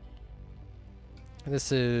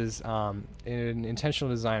this is an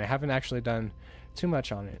intentional design. I haven't actually done too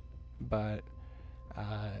much on it, but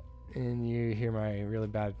and you hear my really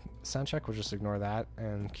bad sound check, we'll just ignore that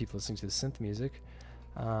and keep listening to the synth music.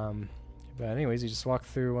 But anyways, you just walk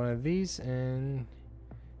through one of these and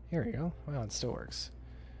here we go. Wow, it still works.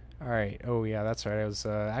 Alright, oh yeah, that's right, I was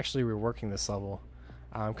actually reworking this level.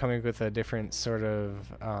 I'm coming up with a different sort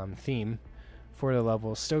of theme for the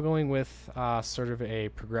level, still going with sort of a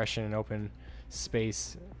progression and open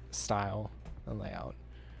space style and layout.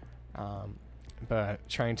 But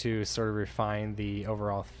trying to sort of refine the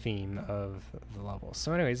overall theme of the level.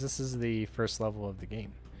 So anyways, this is the first level of the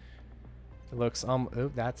game. It looks,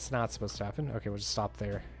 oh, that's not supposed to happen. Okay, we'll just stop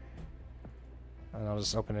there. And I'll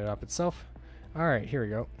just open it up itself. Alright, here we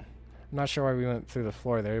go. I'm not sure why we went through the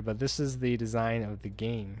floor there, but this is the design of the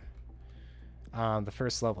game. The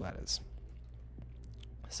first level, that is.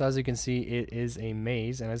 So as you can see, it is a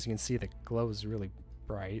maze, and as you can see, the glow is really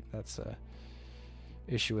bright. That's a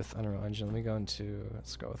issue with Unreal Engine. Let me go into,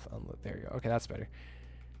 let's go with unload. There you go. Okay, that's better.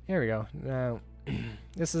 Here we go. Now,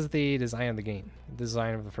 this is the design of the game, the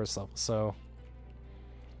design of the first level. So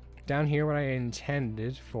down here, what I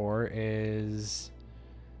intended for is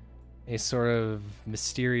a sort of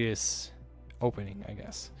mysterious opening, I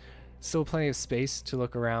guess. Still plenty of space to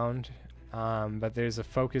look around, but there's a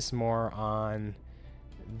focus more on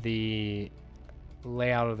the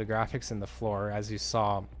layout of the graphics and the floor, as you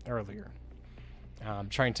saw earlier.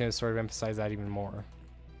 Trying to sort of emphasize that even more.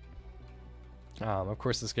 Of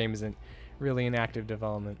course, this game isn't really in active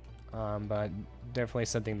development, but definitely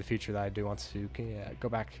something in the future that I do want to go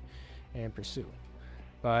back and pursue.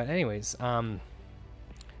 But anyways,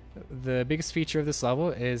 the biggest feature of this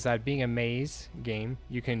level is that being a maze game,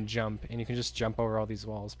 you can jump, and you can just jump over all these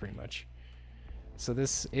walls pretty much. So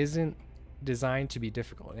this isn't designed to be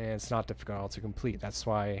difficult, and it's not difficult at all to complete. That's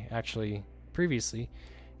why actually previously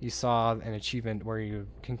you saw an achievement where you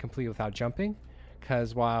can complete without jumping,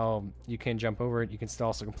 because while you can jump over it, you can still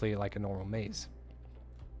also complete it like a normal maze.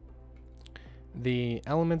 The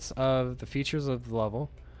elements of the features of the level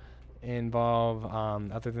involve,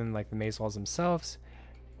 other than like the maze walls themselves,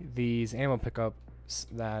 these ammo pickups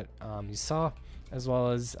that you saw, as well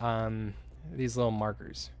as these little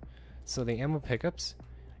markers. So the ammo pickups,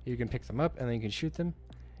 you can pick them up and then you can shoot them,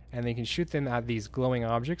 and they can shoot them at these glowing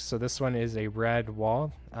objects. So this one is a red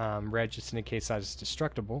wall. Red just indicates that it's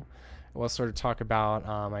destructible. We'll sort of talk about,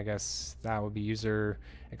 I guess that would be user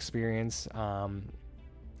experience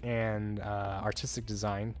and artistic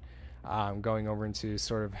design, going over into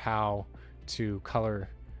sort of how to color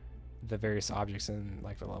the various objects in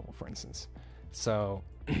like the level, for instance. So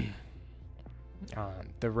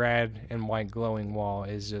the red and white glowing wall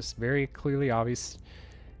is just very clearly obvious.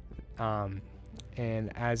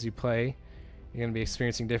 And as you play, you're going to be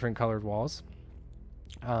experiencing different colored walls.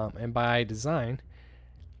 And by design,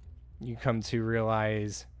 you come to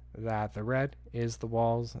realize that the red is the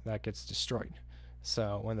walls that gets destroyed.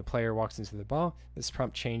 So when the player walks into the ball, this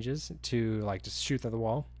prompt changes to like just shoot at the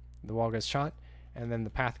wall gets shot, and then the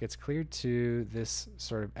path gets cleared to this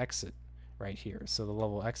sort of exit right here. So the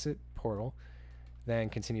level exit portal then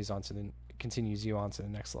continues you on to the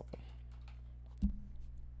next level.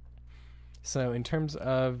 So in terms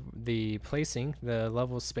of the placing, the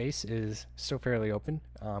level space is still fairly open.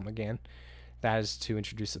 Again, that is to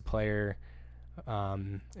introduce a player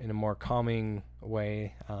in a more calming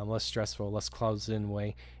way, less stressful, less closed-in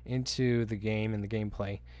way into the game and the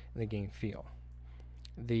gameplay and the game feel.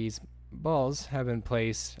 These balls have been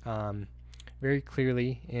placed very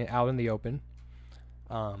clearly out in the open,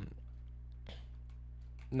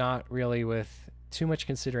 not really with too much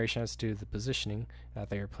consideration as to the positioning that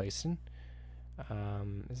they are placed in.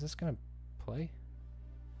 Is this gonna play?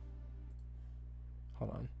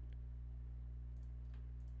 Hold on.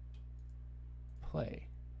 Play.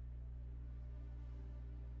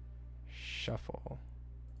 Shuffle.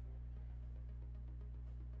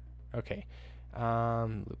 Okay.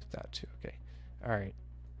 Loop that too. Okay. Alright.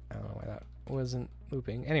 I don't know why that wasn't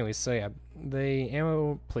looping. Anyways, so yeah, the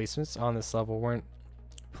ammo placements on this level weren't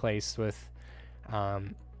placed with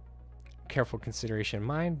careful consideration in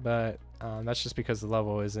mind, but that's just because the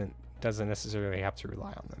level doesn't necessarily have to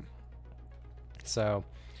rely on them. So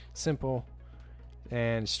simple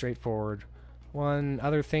and straightforward. One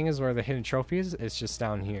other thing is where the hidden trophies is just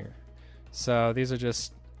down here. So these are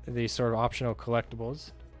just the sort of optional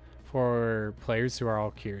collectibles for players who are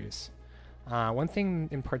all curious. One thing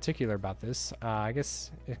in particular about this, I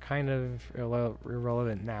guess it's kind of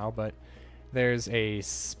irrelevant now, but there's a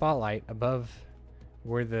spotlight above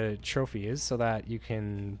where the trophy is so that you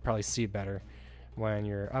can probably see better when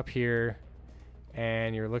you're up here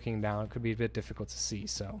and you're looking down. It could be a bit difficult to see,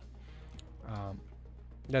 so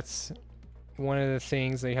that's one of the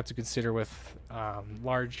things that you have to consider with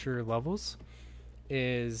larger levels,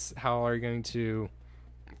 is how are you going to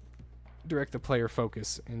direct the player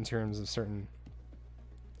focus in terms of certain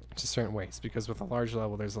ways, because with a large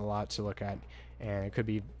level there's a lot to look at and it could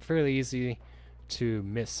be fairly easy to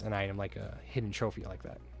miss an item like a hidden trophy like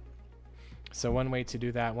that. So one way to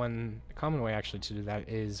do that, one common way actually to do that,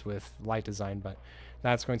 is with light design, but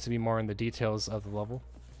that's going to be more in the details of the level.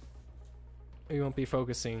 We won't be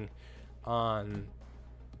focusing on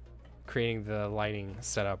creating the lighting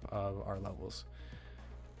setup of our levels,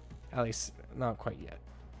 at least not quite yet.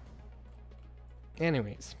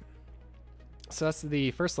 Anyways, so that's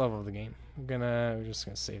the first level of the game. We're just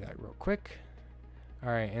gonna save that real quick.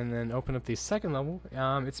 Alright, and then open up the second level.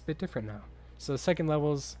 It's a bit different now. So the second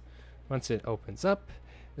level's, once it opens up,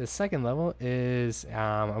 the second level is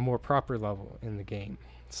a more proper level in the game.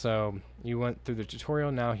 So you went through the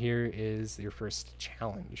tutorial, now here is your first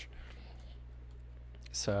challenge.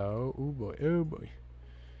 So, oh boy,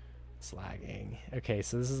 it's lagging. Okay,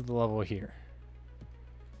 so this is the level here.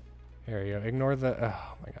 There you go, ignore the,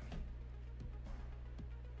 oh my god.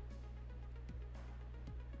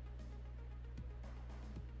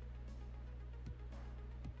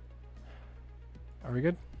 Are we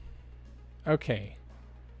good? Okay.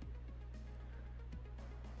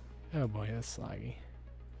 Oh boy, that's laggy.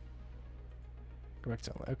 Go back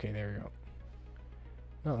to, okay, there we go.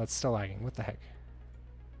 No, that's still lagging. What the heck?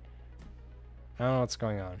 I don't know what's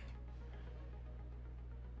going on.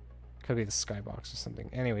 Could be the skybox or something.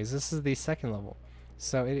 Anyways, this is the second level.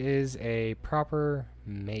 So it is a proper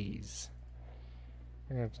maze.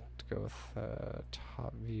 We're gonna have to go with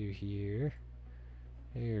top view here.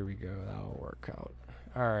 Here we go, that'll work out.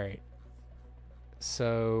 Alright.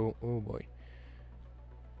 So, oh boy.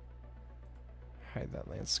 Hide that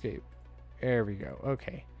landscape. There we go,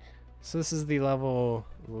 okay. So this is the level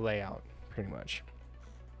layout, pretty much.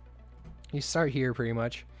 You start here, pretty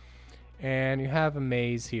much, and you have a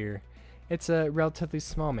maze here. It's a relatively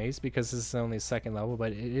small maze because this is only the second level,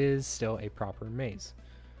 but it is still a proper maze.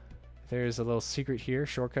 There's a little secret here,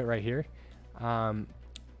 shortcut right here.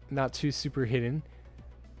 Not too super hidden.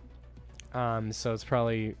 So it's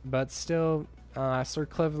probably, but still sort of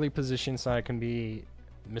cleverly positioned so it can be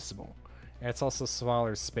missable. And it's also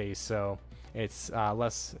smaller space, so it's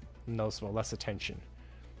less noticeable, less attention.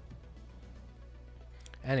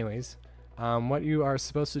 Anyways, what you are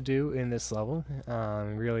supposed to do in this level,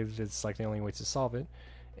 really it's like the only way to solve it,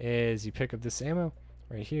 is you pick up this ammo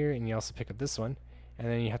right here, and you also pick up this one, and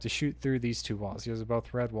then you have to shoot through these two walls. These are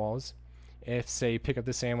both red walls. If, say, you pick up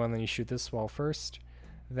this ammo and then you shoot this wall first,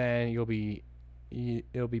 then it'll be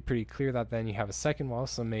pretty clear that then you have a second wall,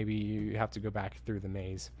 so maybe you have to go back through the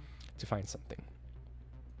maze to find something.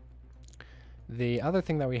 The other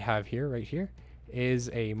thing that we have here, right here, is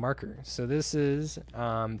a marker. So this is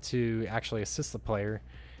to actually assist the player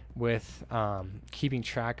with keeping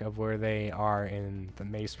track of where they are in the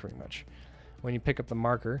maze, pretty much. When you pick up the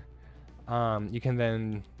marker, you can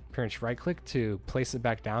then pretty much right click to place it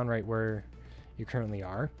back down right where you currently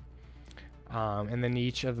are. And then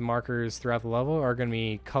each of the markers throughout the level are going to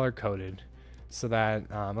be color coded, so that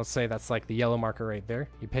let's say that's like the yellow marker right there.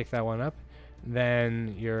 You pick that one up,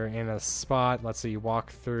 then you're in a spot. Let's say you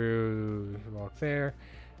walk there,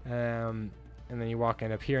 and then you walk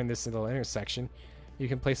in up here in this little intersection. You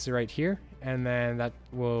can place it right here, and then that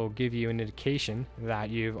will give you an indication that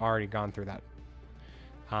you've already gone through that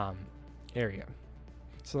area.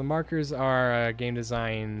 So the markers are a game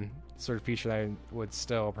design sort of feature that I would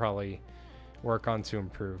still probably work on to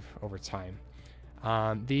improve over time.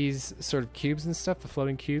 These sort of cubes and stuff, the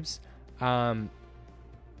floating cubes, are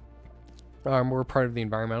more part of the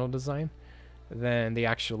environmental design than the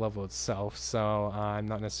actual level itself, so I'm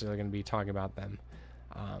not necessarily going to be talking about them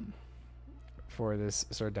for this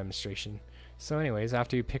sort of demonstration. So anyways,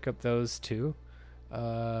 after you pick up those two,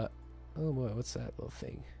 oh boy, what's that little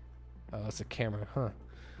thing? Oh, it's a camera, huh?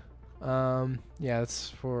 Yeah, it's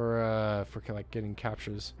for like getting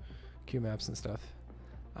captures, cube maps and stuff.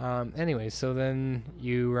 Anyway, so then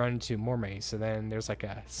you run into more maze. So then there's like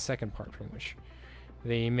a second part, pretty much.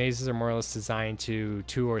 The mazes are more or less designed to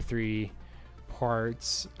 2 or 3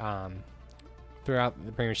 parts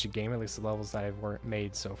throughout pretty much the game, at least the levels that I've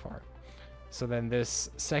made so far. So then this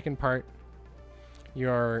second part,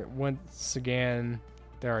 once again,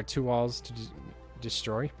 there are 2 walls to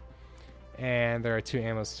destroy, and there are 2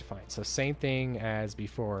 ammos to find. So same thing as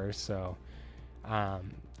before. So a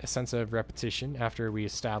sense of repetition after we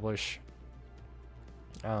establish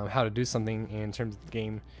how to do something in terms of the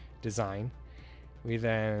game design. We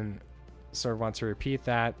then sort of want to repeat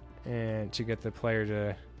that and to get the player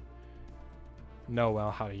to know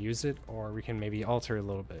well how to use it, or we can maybe alter it a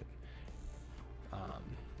little bit.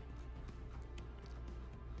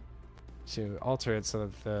 To alter it so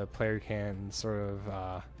that the player can sort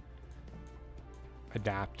of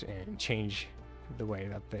adapt and change the way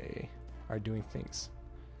that they are doing things.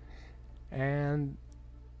 And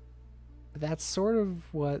that's sort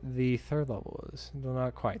of what the third level is. No,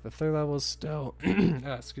 not quite. The third level is still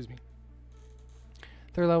excuse me.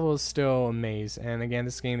 Third level is still a maze, and again,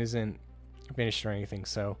 this game isn't finished or anything,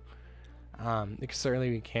 so certainly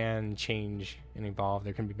we can change and evolve.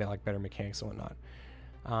 There can be like better mechanics and whatnot.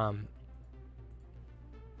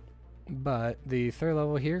 But the third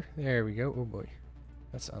level here, there we go. Oh boy,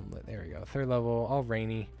 that's unlit. There we go. Third level, all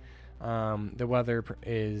rainy. The weather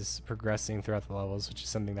is progressing throughout the levels, which is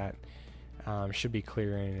something that should be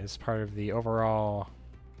clear and is part of the overall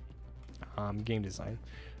game design.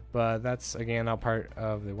 But that's again all part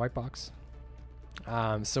of the white box.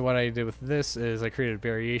 So what I did with this is I created a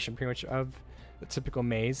variation pretty much of the typical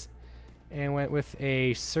maze and went with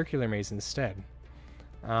a circular maze instead.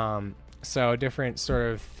 So a different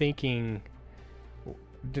sort of thinking,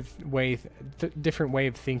 different way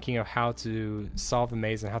of thinking of how to solve the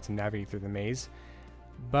maze and how to navigate through the maze,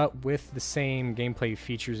 but with the same gameplay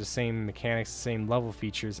features, the same mechanics, the same level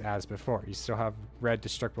features as before. You still have red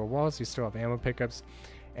destructible walls, you still have ammo pickups,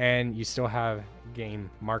 and you still have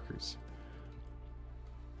game markers.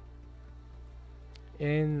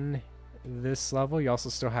 In this level, you also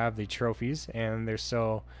still have the trophies, and they're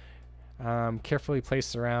still carefully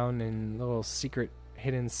placed around in little secret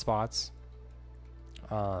hidden spots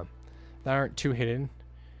that aren't too hidden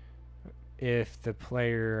if the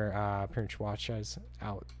player pretty much watches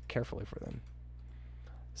out carefully for them.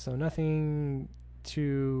 So nothing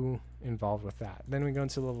too involved with that. Then we go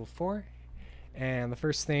into level 4, and the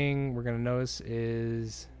first thing we're going to notice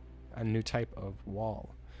is a new type of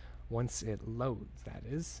wall. Once it loads, that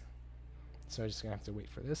is. So I'm just going to have to wait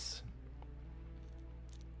for this.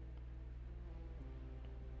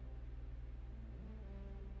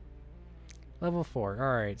 Level 4.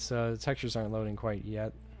 Alright, so the textures aren't loading quite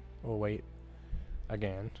yet. We'll wait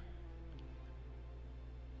again.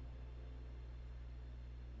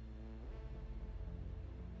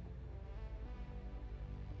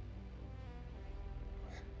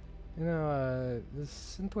 You know,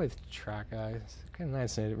 this synthwave track is kind of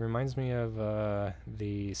nice. It reminds me of the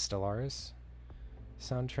Stellaris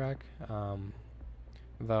soundtrack.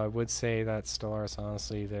 Though I would say that Stellaris,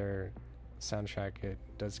 honestly, their soundtrack, it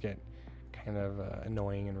does get kind of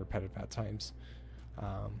annoying and repetitive at times.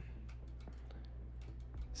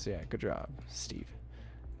 So yeah, good job, Steve.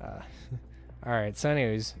 Alright, so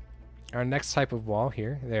anyways, our next type of wall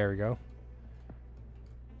here, there we go.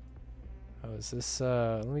 Oh, is this,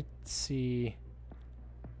 let me see.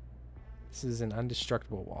 This is an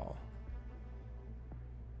indestructible wall.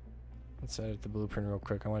 Let's edit the blueprint real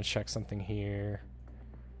quick. I want to check something here.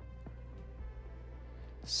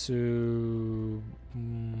 So,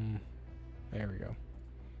 there we go.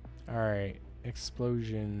 Alright,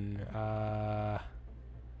 explosion,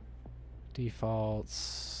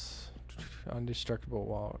 defaults. Undestructible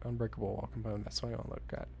wall, unbreakable wall component. That's what I want to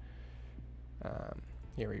look at.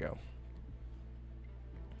 Here we go.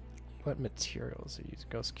 What materials are used?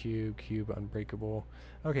 Ghost cube, cube, unbreakable.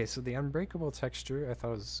 Okay, so the unbreakable texture, I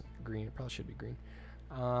thought was green. It probably should be green.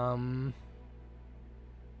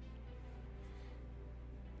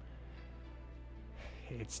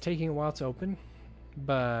 It's taking a while to open,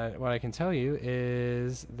 but what I can tell you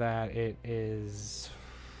is that it is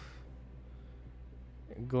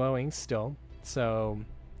glowing still. So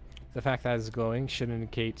the fact that it's glowing should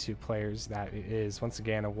indicate to players that it is once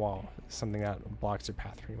again a wall, something that blocks their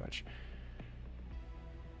path pretty much.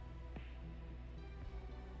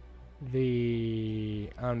 The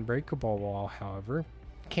unbreakable wall, however,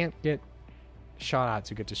 can't get shot at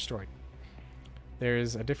to get destroyed.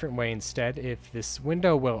 There's a different way instead. If this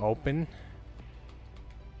window will open,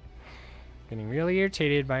 getting really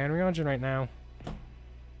irritated by Unreal Engine right now.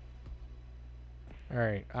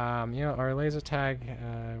 Alright, you know, our laser tag,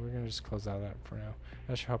 we're gonna just close out of that for now.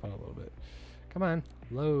 That should help out a little bit. Come on,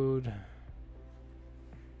 load.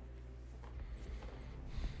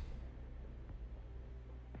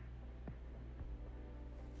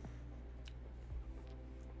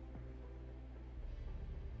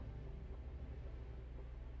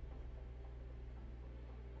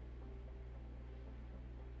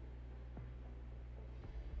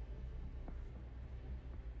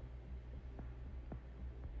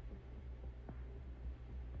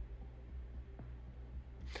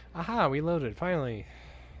 Aha, we loaded, finally.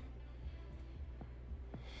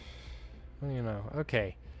 Well, you know,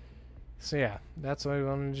 okay. So yeah, that's what I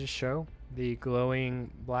wanted to show. The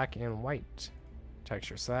glowing black and white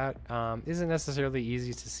texture. So that isn't necessarily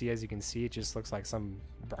easy to see. As you can see, it just looks like some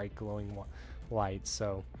bright glowing light.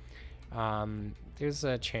 So there's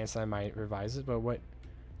a chance I might revise it, but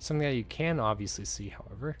something that you can obviously see,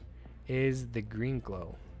 however, is the green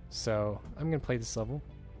glow. So I'm gonna play this level.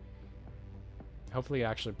 Hopefully it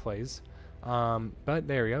actually plays. But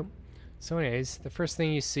there we go. So anyways, the first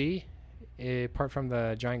thing you see, apart from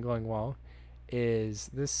the giant glowing wall, is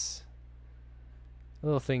this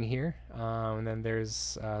little thing here. And then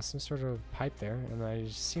there's some sort of pipe there. And I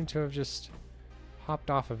seem to have just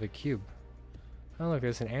hopped off of a cube. Oh look,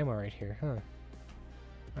 there's an ammo right here. Huh.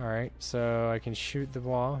 Alright, so I can shoot the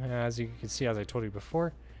wall. And as you can see, as I told you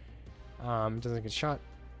before, it doesn't get shot.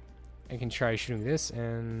 I can try shooting this,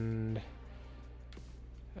 and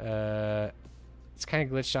it's kind of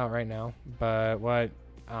glitched out right now, but what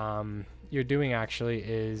you're doing actually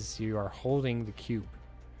is you are holding the cube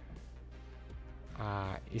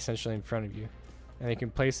essentially in front of you, and you can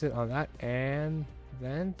place it on that, and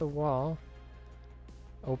then the wall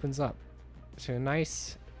opens up to a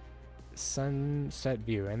nice sunset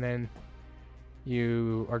view, and then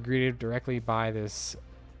you are greeted directly by this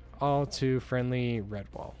all too friendly red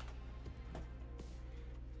wall.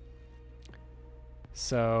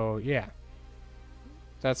 So yeah,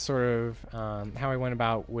 that's sort of how I went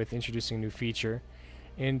about with introducing a new feature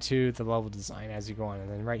into the level design as you go on. And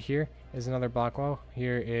then right here is another block wall.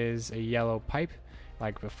 Here is a yellow pipe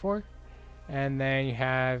like before, and then you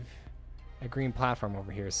have a green platform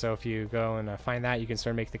over here. So if you go and find that, you can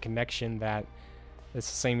sort of make the connection that it's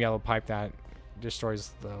the same yellow pipe that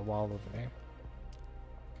destroys the wall over there.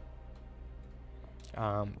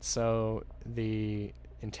 So the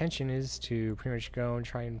intention is to pretty much go and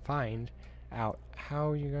try and find out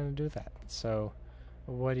how you're going to do that. So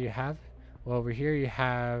what do you have? Well, over here you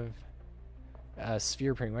have a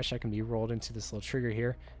sphere pretty much that can be rolled into this little trigger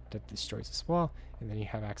here that destroys this wall, and then you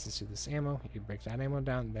have access to this ammo. You break that ammo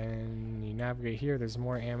down, then you navigate here, there's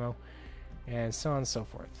more ammo, and so on and so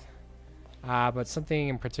forth. But something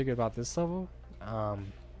in particular about this level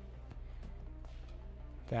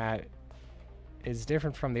that is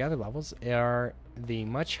different from the other levels are the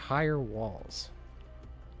much higher walls.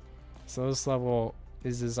 So this level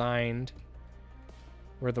is designed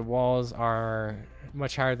where the walls are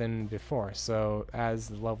much higher than before. So as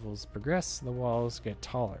the levels progress, the walls get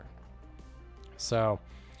taller. So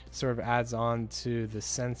it sort of adds on to the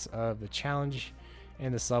sense of the challenge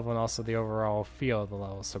in this level, and also the overall feel of the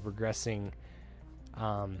level. So progressing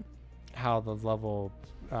how the level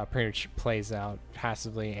pretty much plays out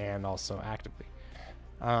passively and also actively.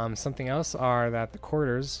 Something else are that the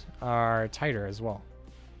corridors are tighter as well.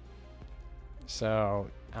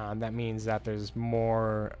 So that means that there's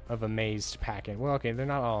more of a maze to pack in. Well, okay, they're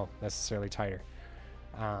not all necessarily tighter.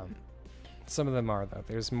 Some of them are, though.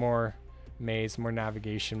 There's more maze, more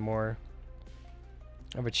navigation, more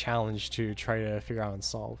of a challenge to try to figure out and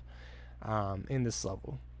solve in this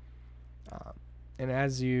level. And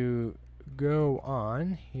as you go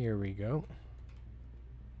on, here we go.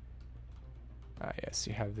 Yes,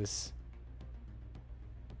 you have this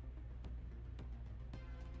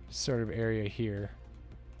sort of area here.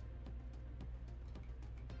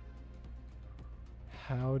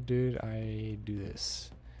 How did I do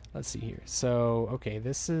this? Let's see here. So, okay,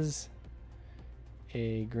 this is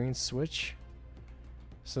a green switch.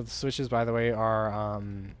 So the switches, by the way, are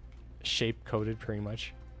shape coded pretty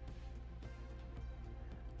much.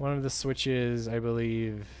 One of the switches, I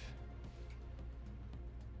believe,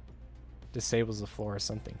 disables the floor or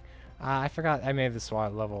something. I forgot. I made this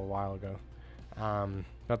level a while ago.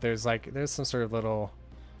 But there's some sort of little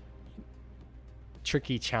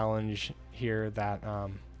tricky challenge here that a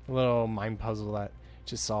little mind puzzle that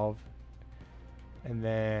to solve, and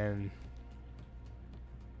then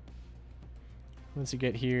once you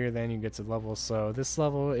get here, then you get to the level. So this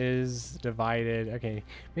level is divided. Okay,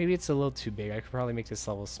 maybe it's a little too big. I could probably make this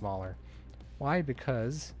level smaller. Why?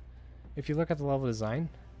 Because if you look at the level design,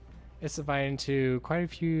 it's divided into quite a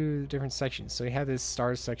few different sections. So you have this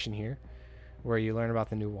stars section here where you learn about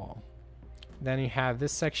the new wall. Then you have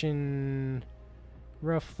this section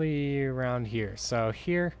roughly around here. So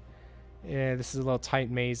here, this is a little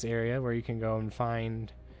tight maze area where you can go and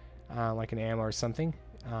find like an ammo or something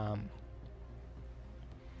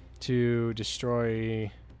to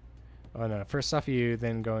destroy. Oh no, first off you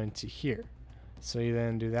then go into here. So you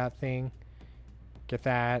then do that thing, get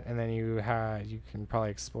that, and then you can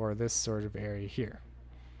probably explore this sort of area here.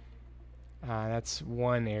 That's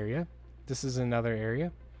one area. This is another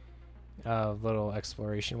area of little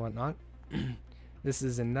exploration and whatnot. This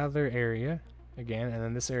is another area again, and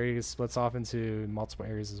then this area splits off into multiple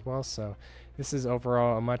areas as well. So this is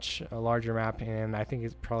overall a much larger map, and I think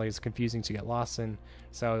it probably is confusing to get lost in.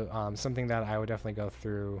 So something that I would definitely go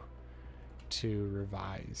through to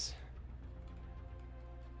revise.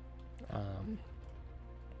 And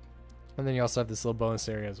then you also have this little bonus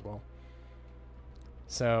area as well.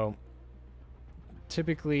 So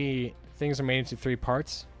typically things are made into 3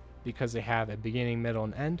 parts because they have a beginning, middle,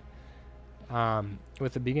 and end.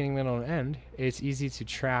 With the beginning, middle, and end, it's easy to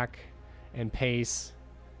track and pace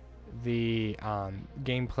the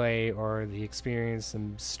gameplay or the experience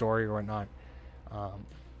and story or whatnot.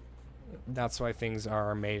 That's why things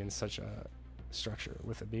are made in such a structure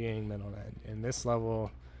with a beginning, middle, and end. And this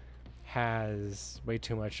level has way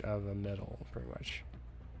too much of a middle, pretty much.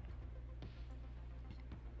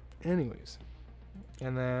 Anyways,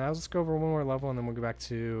 and then I'll just go over one more level and then we'll go back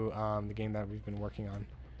to the game that we've been working on.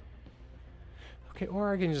 Okay,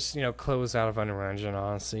 or I can just, close out of Unreal Engine,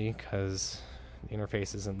 honestly, because the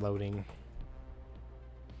interface isn't loading.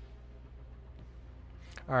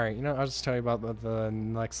 Alright, I'll just tell you about what the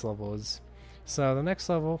next level is. So the next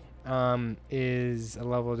level is a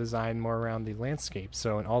level designed more around the landscape,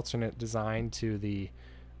 so an alternate design to the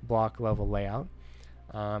block level layout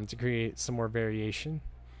to create some more variation.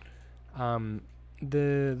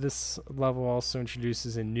 This level also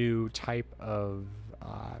introduces a new type of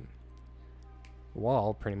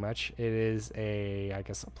wall, pretty much. It is I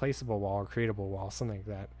guess a placeable wall or creatable wall, something like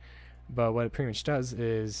that. But what it pretty much does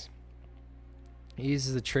is it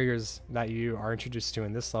uses the triggers that you are introduced to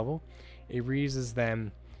in this level. It reuses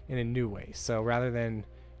them in a new way. So rather than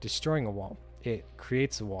destroying a wall, it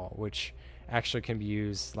creates a wall, which actually can be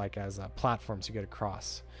used like as a platform to get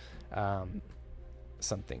across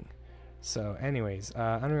something. So anyways,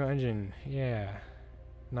 Unreal Engine, yeah,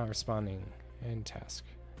 not responding, end task.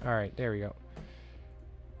 Alright, there we go.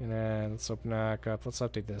 And then let's open back up. Let's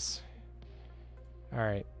update this.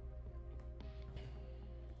 Alright.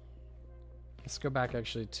 Let's go back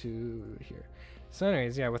actually to here. So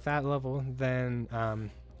anyways, yeah, with that level, then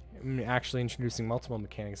I'm actually introducing multiple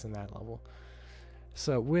mechanics in that level.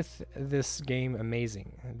 So with this game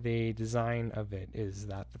amazing, the design of it is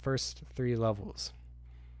that the first 3 levels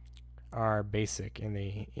are basic and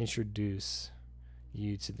they introduce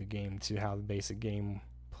you to the game, to how the basic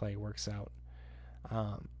gameplay works out.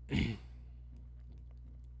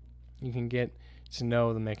 You can get to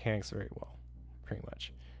know the mechanics very well, pretty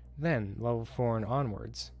much. Then level 4 and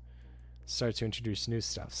onwards start to introduce new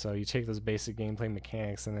stuff. So you take those basic gameplay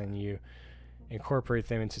mechanics and then you incorporate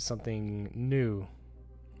them into something new,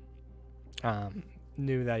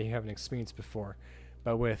 new that you haven't experienced before.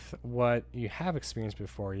 But with what you have experienced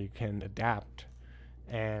before, you can adapt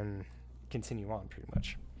and continue on, pretty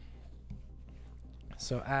much.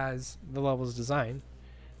 So as the levels design,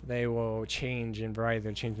 they will change in variety.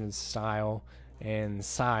 They'll change in style and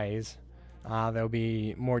size. They'll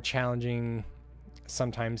be more challenging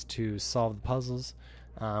sometimes to solve the puzzles.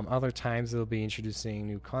 Other times they'll be introducing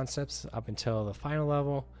new concepts up until the final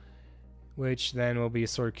level, which then will be a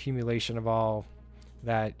sort of accumulation of all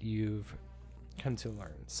that you've come to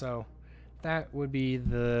learn. So that would be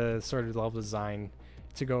the sort of level design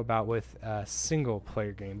to go about with a single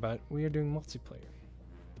player game, but we are doing multiplayer.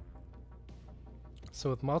 So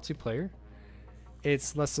with multiplayer,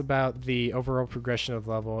 it's less about the overall progression of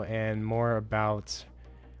the level and more about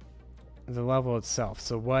the level itself.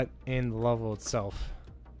 So what in the level itself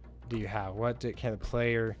do you have? What can the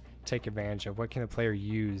player take advantage of? What can the player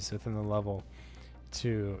use within the level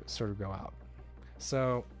to sort of go out?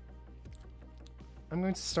 So I'm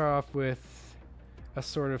going to start off with a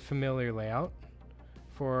sort of familiar layout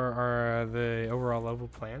for the overall level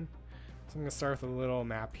plan. So I'm going to start with a little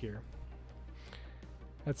map here.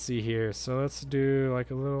 Let's see here. So let's do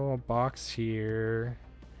like a little box here.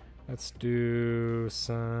 Let's do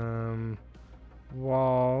some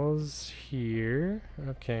walls here.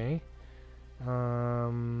 Okay.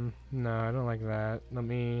 No, I don't like that.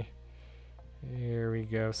 Here we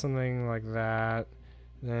go. Something like that.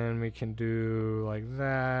 Then we can do like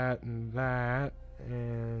that and that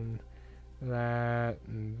and that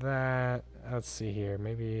and that. Let's see here.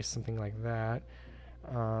 Maybe something like that.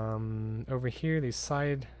 Over here, these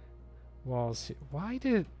side walls. Why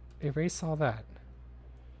did it erase all that?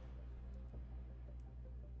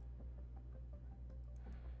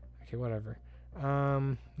 Okay, whatever.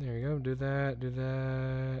 There we go. Do that.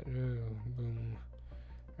 Ooh, boom.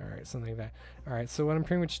 Alright, something like that. Alright, so what I'm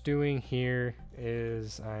pretty much doing here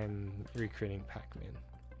is I'm recreating Pac-Man.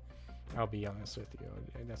 I'll be honest with you.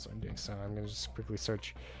 That's what I'm doing. So I'm going to just quickly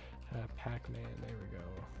search Pac-Man. There we go.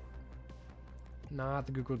 Not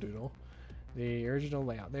the Google Doodle. The original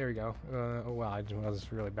layout. There we go. Oh, wow, I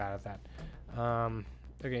was really bad at that.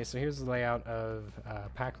 Okay, so here's the layout of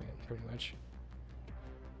Pac-Man, pretty much.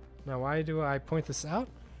 Now, why do I point this out?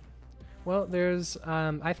 Well, there's,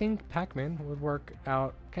 I think Pac-Man would work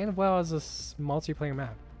out kind of well as a multiplayer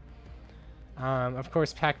map. Of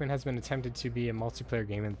course, Pac-Man has been attempted to be a multiplayer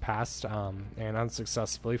game in the past, and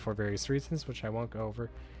unsuccessfully for various reasons, which I won't go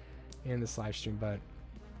over in this live stream, but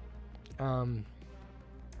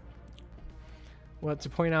what to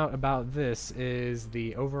point out about this is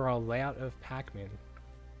the overall layout of Pac-Man.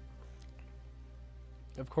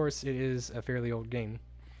 Of course, it is a fairly old game,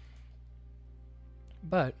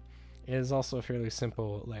 but it is also a fairly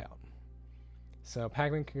simple layout. So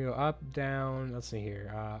Pac-Man can go up, down, let's see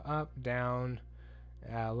here, up, down,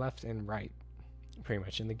 left, and right, pretty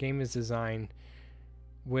much. And the game is designed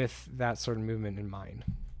with that sort of movement in mind.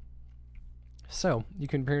 So you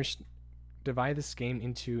can pretty much divide this game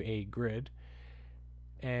into a grid,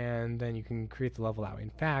 and then you can create the level out. In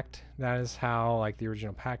fact, that is how like the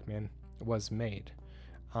original Pac-Man was made.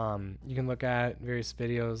 You can look at various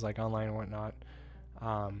videos like online and whatnot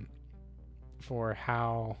for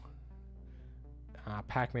how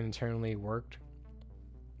Pac-Man internally worked,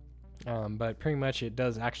 but pretty much it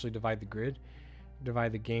does actually divide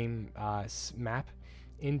the game map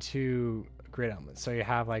into grid elements. So you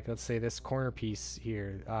have, like, let's say this corner piece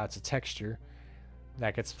here, it's a texture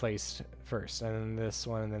that gets placed first, and then this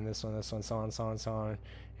one, and then this one, so on, so on, so on,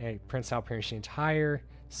 and it prints out pretty much the entire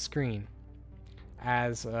screen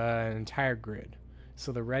as an entire grid.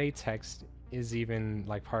 So the ready text is even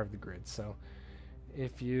like part of the grid. So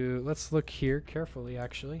if you, let's look here carefully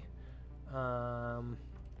actually. If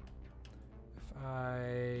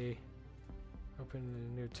I open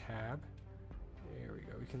a new tab, there we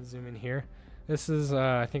go, we can zoom in here. This is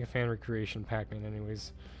I think a fan recreation Pac-Man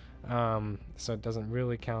anyways, so it doesn't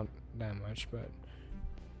really count that much, but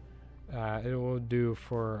it will do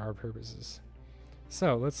for our purposes.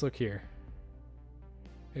 So let's look here.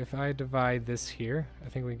 If I divide this here, I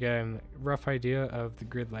think we get a rough idea of the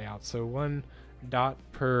grid layout. So 1 dot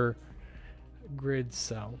per grid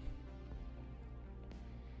cell.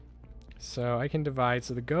 So I can divide,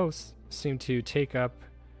 so the ghosts seem to take up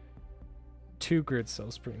 2 grid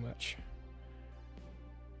cells pretty much.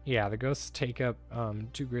 Yeah, the ghosts take up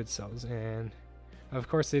 2 grid cells, and of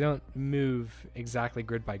course they don't move exactly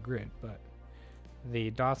grid by grid, but the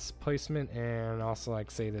dots placement and also, like,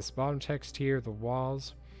 say this bottom text here, the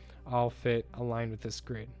walls, all fit aligned with this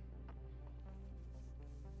grid.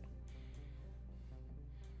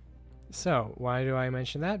 So why do I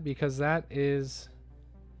mention that? Because that is,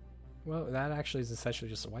 well, that actually is essentially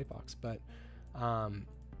just a white box, but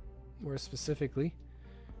more specifically,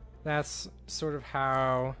 that's sort of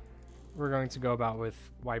how we're going to go about with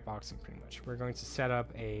whiteboxing pretty much. We're going to set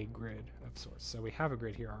up a grid of sorts. So we have a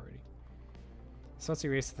grid here already. So let's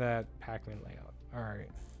erase that Pac-Man layout. Alright.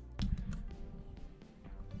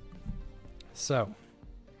 So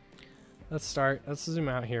let's start. Let's zoom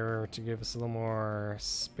out here to give us a little more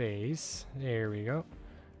space. There we go.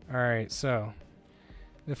 Alright, so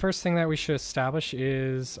the first thing that we should establish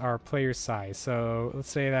is our player size. So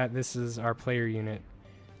let's say that this is our player unit.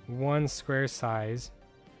 1 square size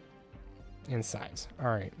in size.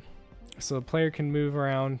 Alright, so the player can move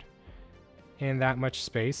around in that much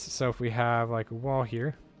space. So if we have like a wall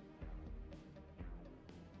here,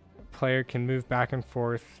 player can move back and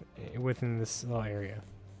forth within this little area.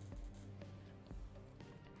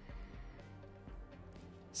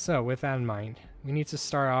 So with that in mind, we need to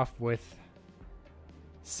start off with,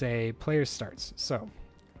 say, player starts. So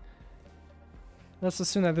let's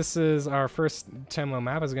assume that this is our first Temlo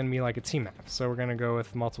map is going to be like a team map. So we're going to go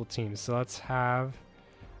with multiple teams. So let's have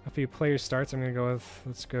a few player starts. I'm going to go with,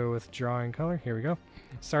 let's go with drawing color. Here we go.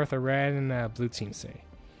 Start with a red and a blue team, say.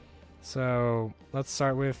 So let's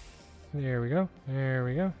start with, there we go, there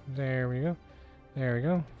we go, there we go, there we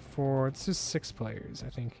go. For, it's just 6 players, I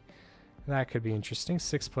think. That could be interesting.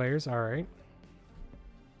 6 players, alright.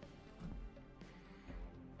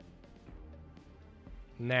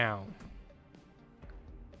 Now,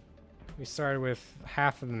 we started with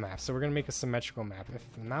half of the map, so we're going to make a symmetrical map.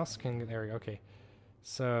 If the mouse can, there we go, okay.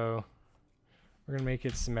 So, we're going to make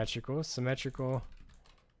it symmetrical. Symmetrical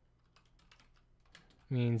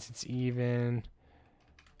means it's even,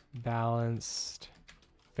 balanced,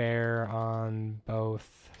 fair on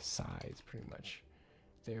both sides, pretty much.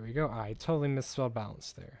 There we go. I totally misspelled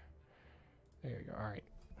balance there. There we go. All right.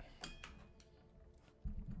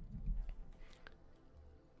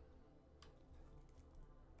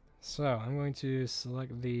 So I'm going to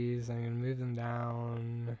select these. I'm going to move them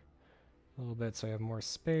down a little bit so I have more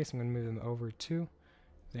space. I'm going to move them over too.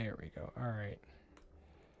 There we go. All right.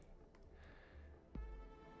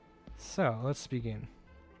 So let's begin.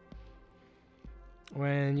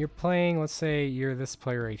 When you're playing, let's say you're this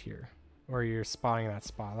player right here, or you're spotting that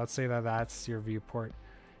spot. Let's say that that's your viewport.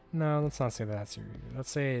 No, let's not say that that's your view. Let's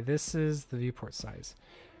say this is the viewport size.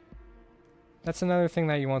 That's another thing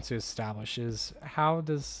that you want to establish is how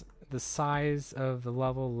does the size of the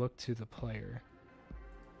level look to the player.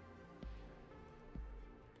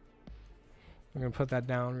 I'm going to put that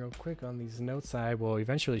down real quick on these notes I will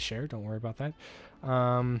eventually share. Don't worry about that.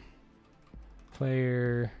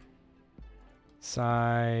 Player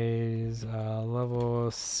size, level,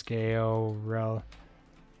 scale,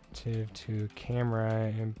 relative to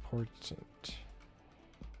camera, important.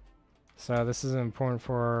 So this is important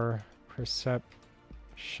for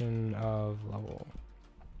perception of level.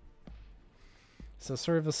 So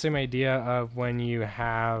sort of the same idea of when you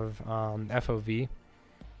have FOV.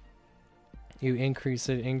 You increase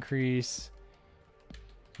it, increase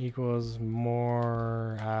equals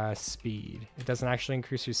more speed. It doesn't actually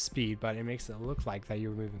increase your speed, but it makes it look like that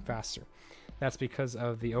you're moving faster. That's because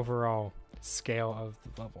of the overall scale of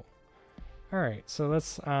the level. Alright, so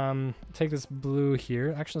let's take this blue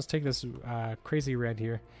here. Actually, let's take this crazy red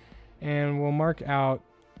here. And we'll mark out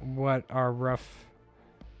what our rough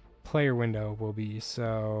player window will be.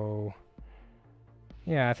 So,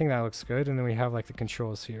 yeah, I think that looks good. And then we have like the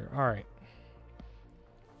controls here. Alright.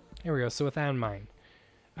 Here we go. So with that in mind,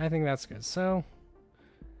 I think that's good. So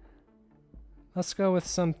let's go with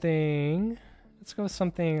something.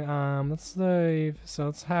 Let's leave. So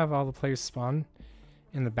let's have all the players spawn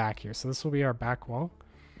in the back here. So this will be our back wall,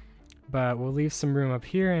 but we'll leave some room up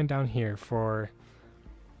here and down here for,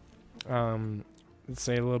 let's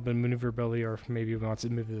say a little bit of maneuverability, or maybe we want to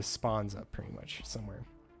move the spawns up pretty much somewhere.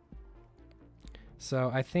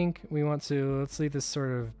 So I think we want to, let's leave this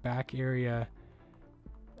sort of back area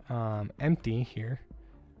empty here,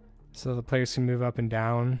 so the players can move up and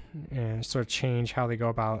down and sort of change how they go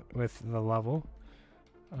about with the level.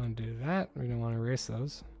 Undo that. We don't want to erase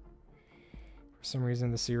those. For some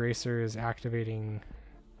reason this eraser is activating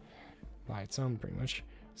by its own pretty much.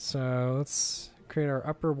 So let's create our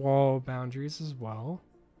upper wall boundaries as well.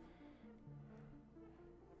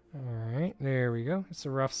 Alright, there we go. It's a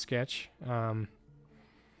rough sketch.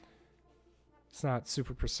 It's not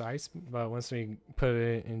super precise, but once we put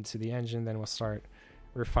it into the engine, then we'll start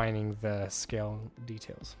refining the scale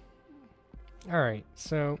details. Alright,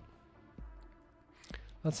 so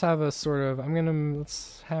let's have a sort of,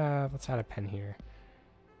 let's add a pen here.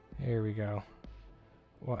 There we go.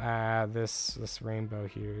 We'll add this rainbow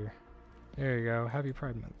here. There you go. Happy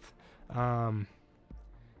Pride Month.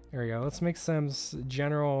 There we go. Let's make some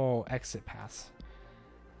general exit paths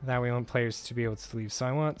that we want players to be able to leave. So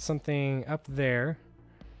I want something up there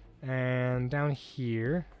and down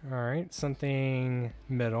here. Alright, something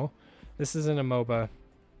middle. This isn't a MOBA.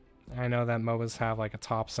 I know that MOBAs have like a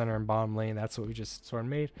top, center, and bottom lane. That's what we just sort of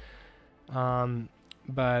made.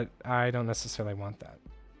 But I don't necessarily want that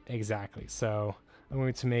exactly. So I'm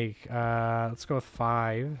going to make, let's go with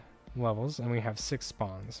 5 levels, and we have 6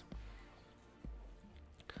 spawns.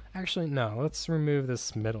 Actually, no, let's remove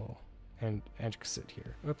this middle and exit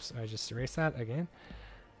here. Oops, I just erased that again.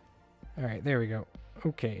 Alright, there we go.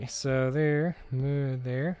 Okay, so there, move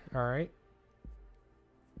there. Alright.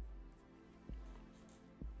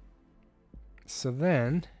 So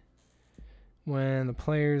then, when the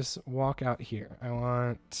players walk out here, I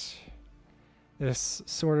want this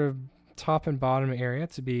sort of top and bottom area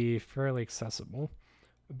to be fairly accessible,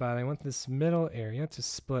 but I want this middle area to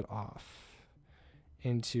split off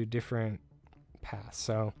into different paths.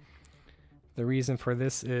 So the reason for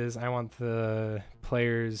this is I want the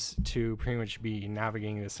players to pretty much be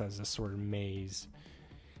navigating this as a sort of maze.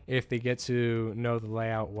 If they get to know the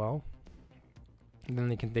layout well, then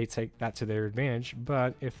they take that to their advantage.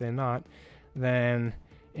 But if they're not, then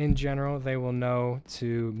in general they will know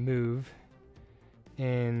to move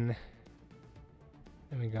in.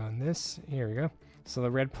 Let me go on this. Here we go. So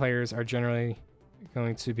the red players are generally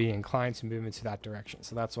going to be inclined to move into that direction.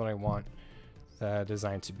 So that's what I want the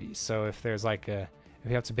design to be. So if there's like if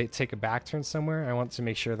you have to take a back turn somewhere, I want to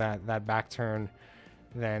make sure that that back turn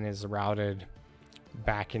then is routed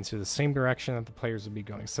back into the same direction that the players will be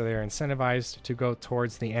going. So they're incentivized to go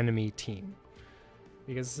towards the enemy team.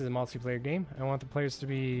 Because this is a multiplayer game, I want the players to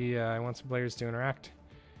be I want some players to interact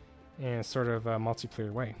in a sort of a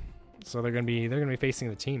multiplayer way. So they're gonna be facing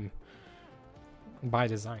the team by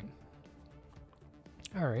design.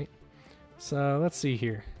 Alright. So let's see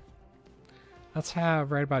here. Let's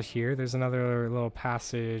have right about here, there's another little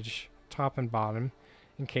passage, top and bottom,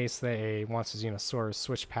 in case they want to, you know, sort of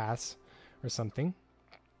switch paths or something.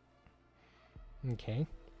 Okay.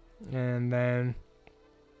 And then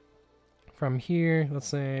from here, let's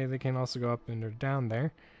say they can also go up and or down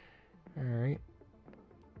there. Alright.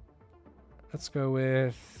 Let's go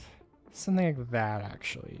with something like that,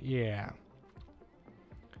 actually. Yeah.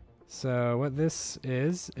 So what this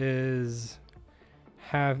is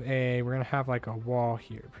we're gonna have like a wall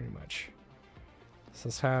here, pretty much. So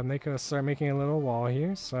let's start making a little wall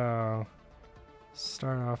here. So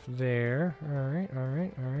start off there.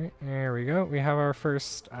 Alright. There we go. We have our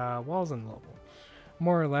first walls in the level,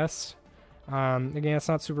 more or less. Again, it's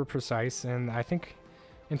not super precise, and I think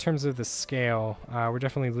in terms of the scale, we're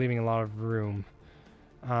definitely leaving a lot of room.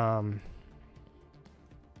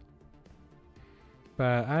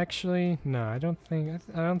 But actually, no, I don't think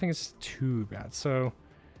it's too bad. So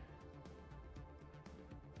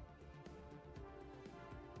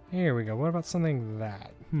here we go. What about something like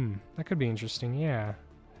that? That could be interesting. Yeah.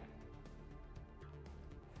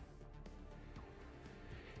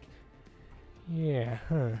 Yeah.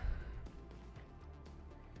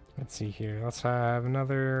 Let's see here. Let's have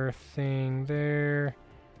another thing there.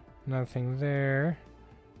 Another thing there.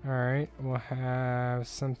 All right. We'll have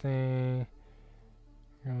something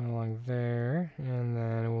going along there, and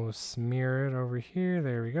then we'll smear it over here.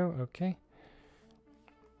 There we go. Okay.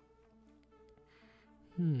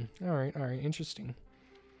 All right. Interesting.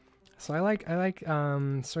 So I like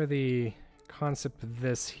sort of the concept of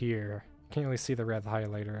this here. Can't really see the red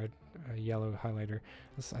highlighter, a yellow highlighter.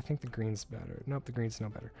 I think the green's better. Nope, the green's no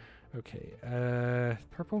better. Okay.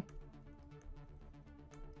 Purple.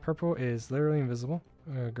 Purple is literally invisible.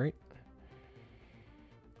 Great.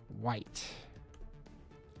 White.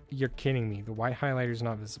 You're kidding me. The white highlighter is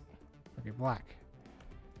not visible. Okay, black.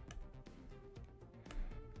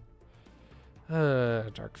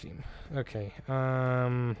 Dark theme. Okay.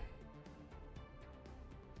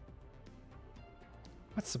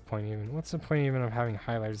 What's the point even? What's the point even of having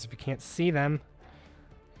highlighters if you can't see them?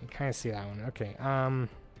 You kind of see that one. Okay.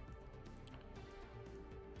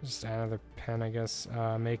 Just add another pen, I guess.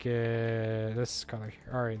 Make it this color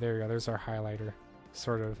here. All right, there we go. There's our highlighter,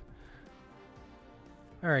 sort of.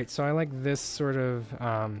 All right, so I like this sort of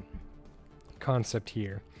concept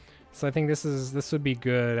here. So I think this would be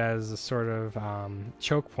good as a sort of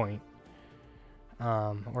choke point,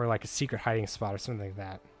 or like a secret hiding spot or something like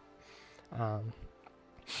that.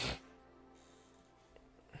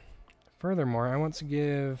 Furthermore, I want to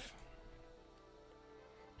give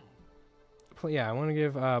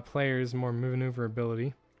players more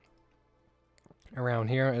maneuverability around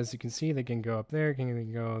here. As you can see, they can go up there,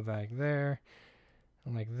 can go like there,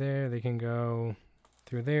 and like there. They can go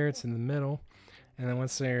through there. It's in the middle, and then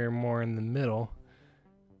once they're more in the middle,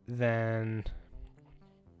 then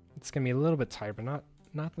it's gonna be a little bit tight, but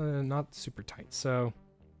not super tight. So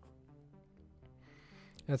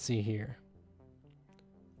let's see here.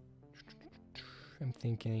 I'm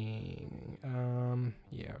thinking,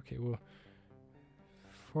 yeah, okay, we'll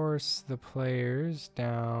force the players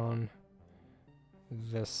down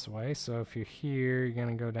this way. So if you're here, you're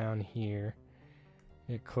gonna go down here,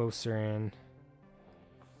 get closer in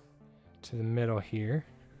to the middle here.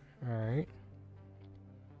 All right.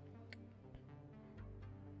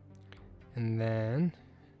 And then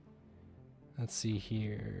Let's see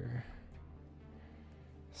here.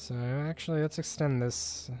 So actually, let's extend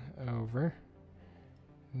this over.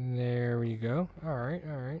 There we go. Alright,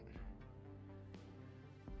 alright.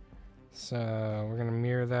 So we're gonna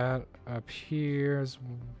mirror that up here as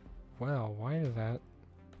well. Why did that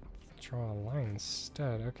draw a line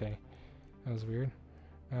instead? Okay. That was weird.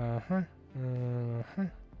 Uh-huh. Uh-huh.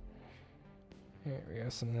 There we go,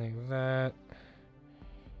 something like that.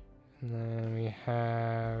 And then we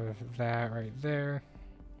have that right there.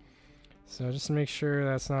 So just to make sure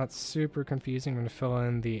that's not super confusing, I'm going to fill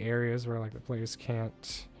in the areas where like the players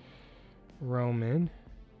can't roam in.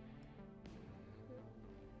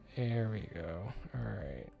 There we go.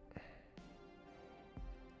 Alright.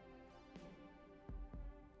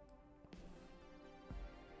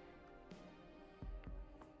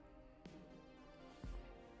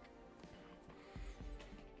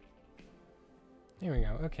 There we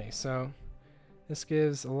go. Okay, so this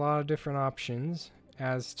gives a lot of different options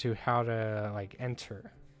as to how to like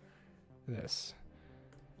enter this.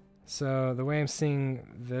 So the way I'm seeing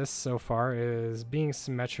this so far is being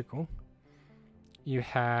symmetrical. We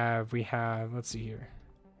have, let's see here.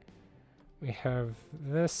 We have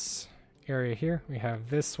this area here, we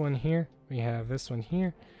have this one here, we have this one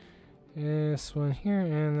here, this one here,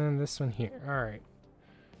 and then this one here. Alright.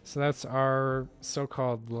 So that's our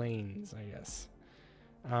so-called lanes, I guess.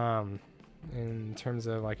 In terms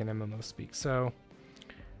of like an MMO speak. So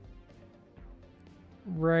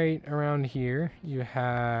right around here you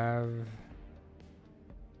have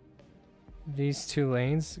these two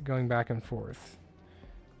lanes going back and forth.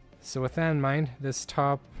 So with that in mind, this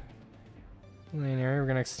top lane area, we're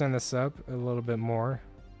going to extend this up a little bit more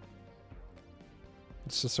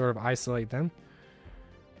just to sort of isolate them.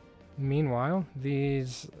 Meanwhile,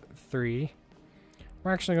 these three,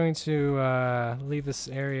 we're actually going to leave this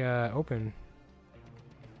area open.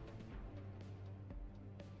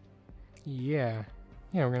 Yeah,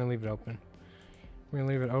 we're going to leave it open. We're going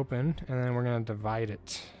to leave it open, and then we're going to divide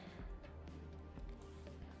it.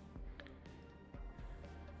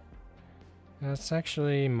 Let's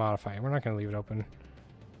actually modify it. We're not going to leave it open.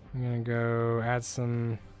 I'm going to go add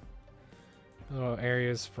some little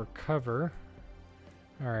areas for cover.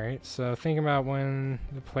 Alright, so think about when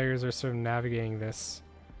the players are sort of navigating this.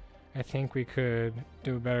 I think we could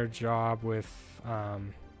do a better job with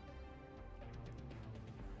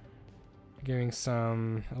giving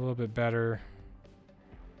a little bit better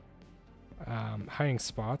hiding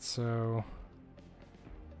spots. So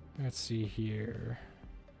let's see here.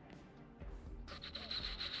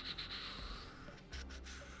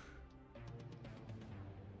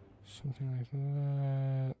 Something like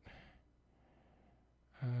that.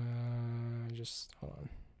 Just hold on.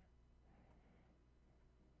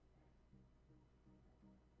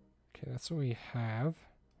 Okay, that's what we have.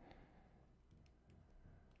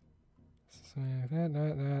 So that,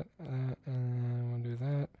 and then we'll do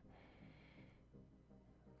that.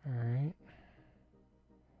 All right.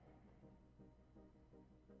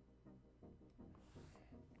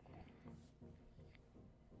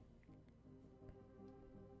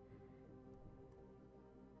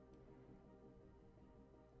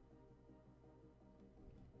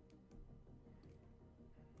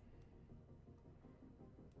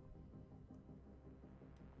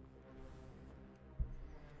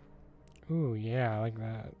 Ooh, yeah, I like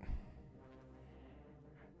that.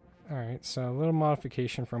 Alright, so a little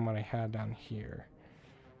modification from what I had down here.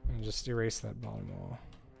 And just erase that bottom wall.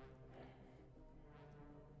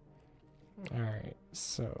 Alright,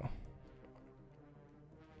 so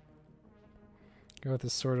go with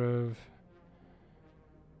this sort of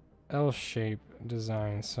L-shape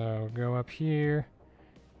design. So go up here,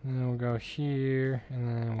 and then we'll go here, and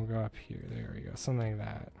then we'll go up here. There we go, something like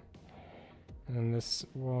that. And this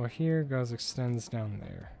wall here extends down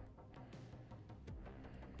there.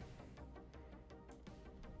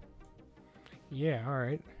 Yeah,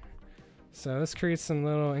 alright. So this creates some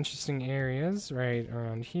little interesting areas right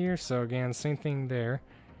around here. So again, same thing there.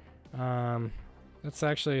 That's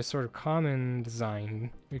actually a sort of common design.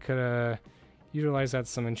 We could utilize that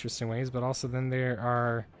some interesting ways, but also then there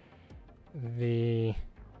are the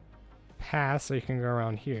paths so you can go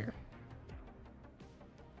around here.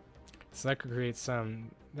 So that could create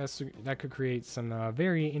some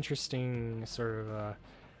very interesting sort of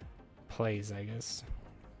plays, I guess.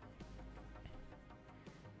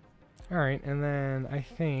 All right, and then I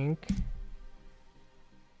think,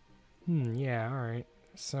 yeah, all right.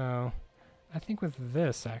 So I think with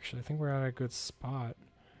this, actually, I think we're at a good spot.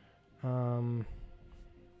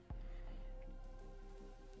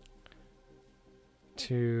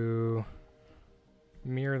 To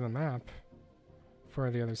mirror the map for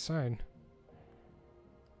the other side.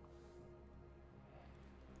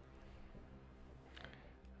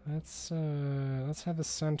 Let's have the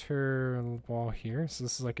center wall here. So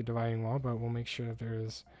this is like a dividing wall, but we'll make sure that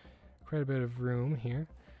there's quite a bit of room here.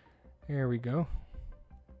 There we go.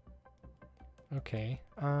 Okay.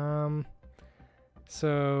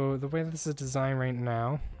 So the way this is designed right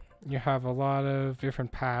now, you have a lot of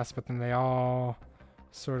different paths, but then they all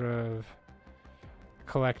sort of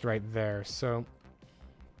collect right there. So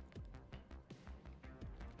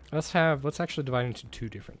let's actually divide into two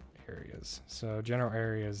different areas. So general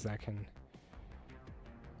areas that can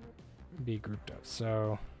be grouped up.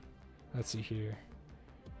 So let's see here.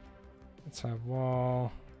 Let's have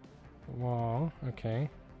wall, wall, okay.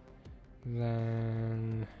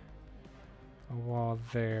 Then a wall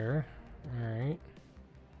there, alright.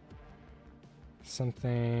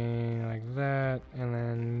 Something like that, and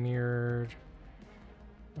then mirrored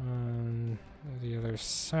on the other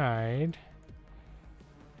side.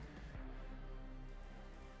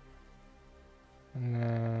 And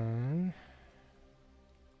then,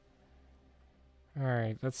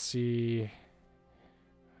 alright, let's see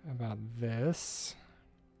about this.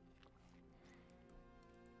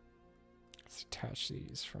 Let's attach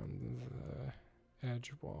these from the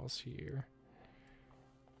edge walls here.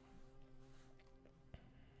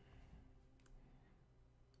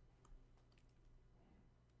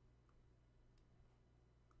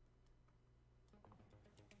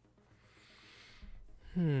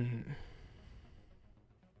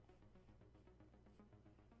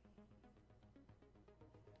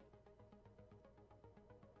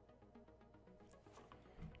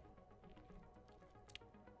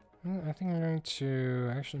 Well, I think I'm going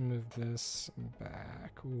to actually move this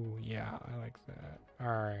back. Ooh, yeah, I like that.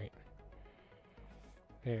 Alright.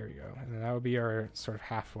 There we go. And then that would be our sort of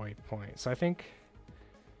halfway point. So I think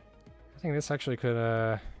this actually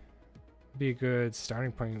could be a good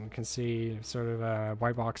starting point. We can see sort of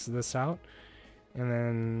white box this out. And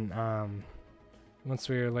then once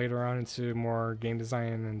we're later on into more game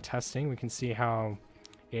design and testing, we can see how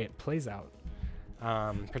it plays out.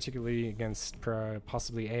 Particularly against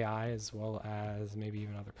possibly AI as well as maybe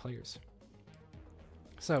even other players.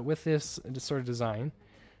 So with this sort of design,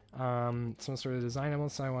 some sort of design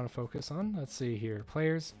elements I want to focus on. Let's see here.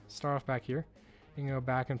 Players, start off back here. You can go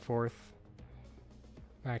back and forth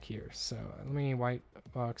back here. So let me white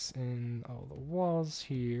box in all the walls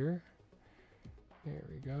here. There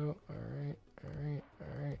we go. Alright, alright,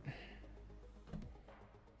 alright.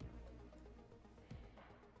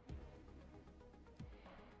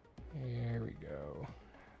 There we go.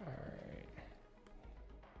 Alright.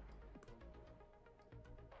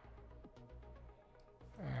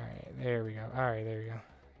 Alright, there we go. Alright, there we go.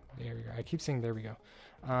 There we go. I keep saying there we go.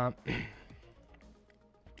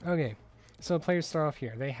 Okay, so players start off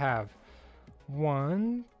here. They have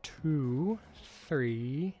 1, 2,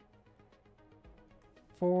 3,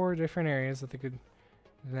 4 different areas that they could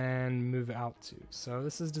then move out to. So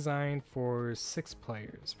this is designed for 6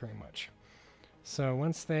 players, pretty much. So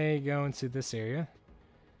once they go into this area,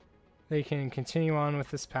 they can continue on with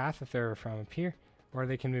this path if they're from up here, or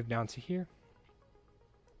they can move down to here.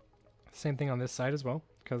 Same thing on this side as well,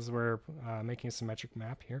 because we're making a symmetric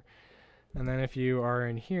map here. And then if you are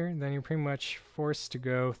in here, then you're pretty much forced to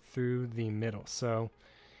go through the middle. So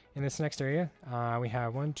in this next area, we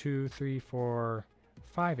have 1, 2, 3, 4,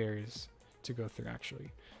 5 areas to go through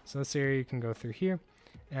actually. So this area you can go through here,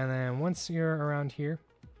 and then once you're around here,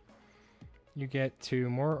 you get to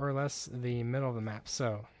more or less the middle of the map.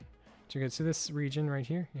 So to get to this region right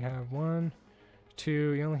here, you have 1, 2,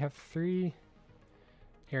 you only have 3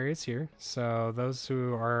 areas here. So those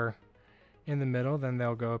who are in the middle, then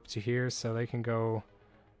they'll go up to here, so they can go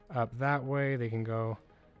up that way. They can go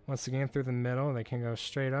once again through the middle. They can go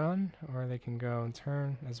straight on, or they can go and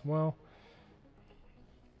turn as well.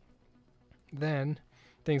 Then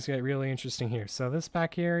things get really interesting here. So this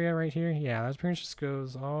back area right here, yeah, that pretty much just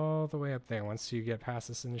goes all the way up there. Once you get past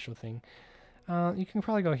this initial thing, you can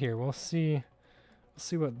probably go here. We'll see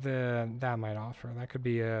what that might offer. That could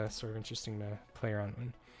be sort of interesting to play around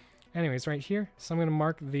with. Anyways, right here, so I'm going to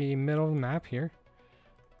mark the middle of the map here.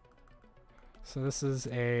 So this is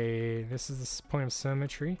this point of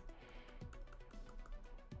symmetry.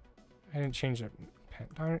 I didn't change the pen.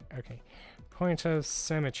 Darn it. Okay, point of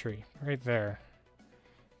symmetry right there.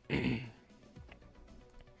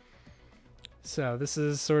 So this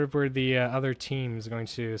is sort of where the other team is going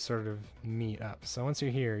to sort of meet up. So once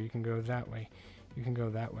you're here, you can go that way. You can go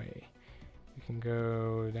that way. You can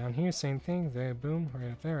go down here, same thing. There, boom,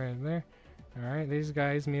 right up there, right there. Alright, these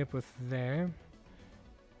guys meet up with there.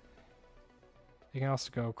 You can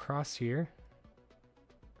also go across here.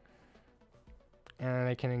 and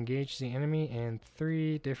I can engage the enemy in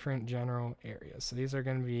 3 different general areas. So these are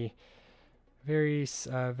going to be very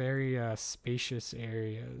spacious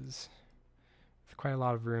areas with quite a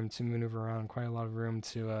lot of room to maneuver around, quite a lot of room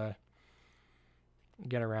to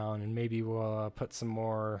get around, and maybe we'll put some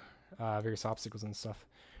more various obstacles and stuff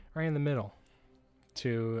right in the middle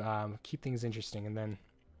to keep things interesting, and then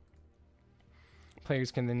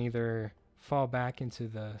players can then either fall back into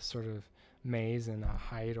the sort of maze and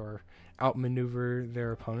hide or outmaneuver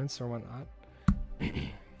their opponents or whatnot.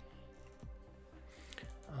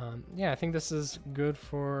 Yeah, I think this is good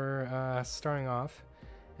for starting off,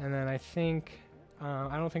 and then I think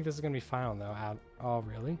I don't think this is gonna be final though at all,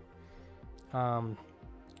 really.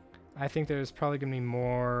 I think there's probably gonna be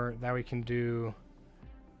more that we can do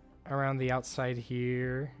around the outside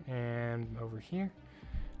here and over here.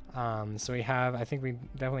 So we have, I think we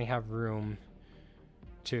definitely have room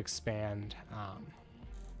to expand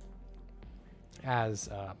as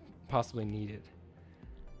possibly needed.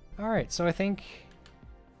 Alright, so I think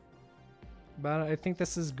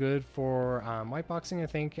this is good for whiteboxing. I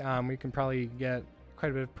think we can probably get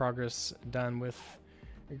quite a bit of progress done with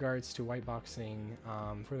regards to whiteboxing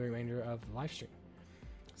for the remainder of the live stream.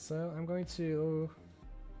 So I'm going to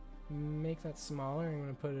make that smaller. I'm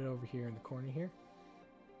going to put it over here in the corner here.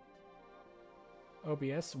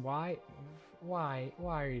 OBS, why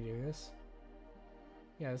are you doing this?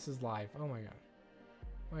 Yeah, this is live. Oh my god.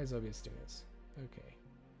 Why is OBS doing this? Okay.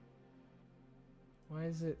 Why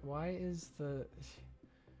is the...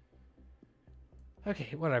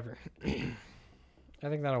 Okay, whatever. I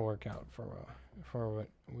think that'll work out for what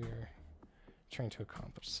we're trying to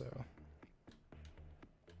accomplish, so...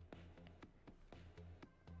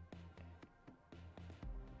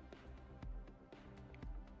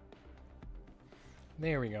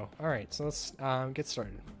 There we go. Alright, so let's get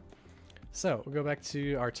started. So, we'll go back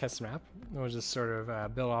to our test map. We'll just sort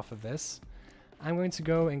of build off of this. I'm going to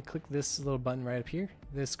go and click this little button right up here.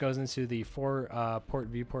 This goes into the port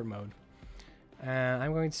viewport mode. And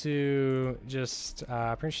I'm going to just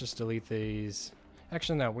pretty much just delete these.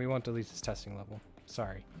 Actually, no, we won't delete this testing level.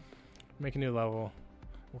 Sorry. Make a new level.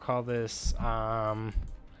 We'll call this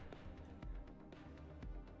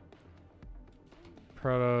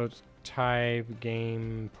prototype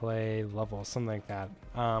gameplay level, something like that.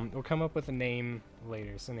 We'll come up with a name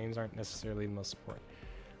later, so names aren't necessarily the most important.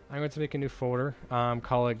 I'm going to make a new folder,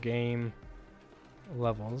 call it game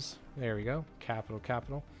levels. There we go,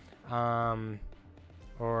 capital.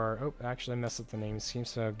 Or, oh, actually I messed up the name scheme,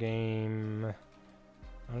 so game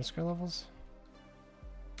underscore levels.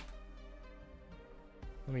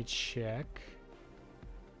 Let me check.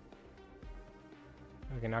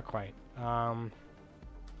 Okay, not quite.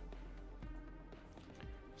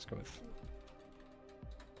 Let's go with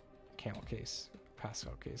camel case,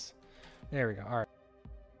 Pascal case. There we go. All right.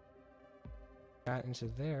 That into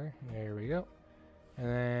there. There we go. And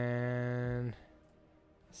then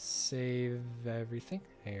save everything.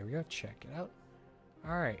 There we go. Check it out.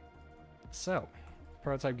 All right. So,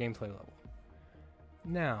 prototype gameplay level.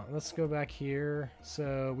 Now, let's go back here.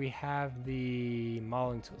 So, we have the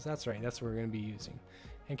modeling tools. That's right. That's what we're going to be using.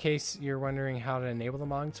 In case you're wondering how to enable the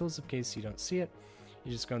modeling tools, in case you don't see it,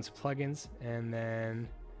 you just go into plugins, and then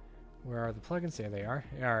where are the plugins? There they are.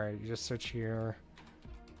 All right. You just search here.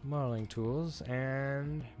 Modeling tools,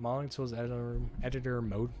 and modeling tools editor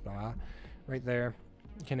mode, right there.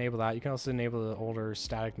 You can enable that. You can also enable the older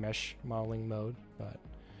static mesh modeling mode, but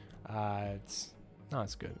it's not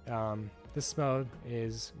as good. This mode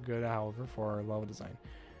is good, however, for level design.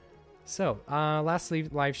 So last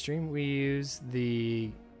live stream we used the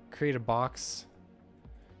create a box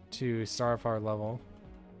to start off our level.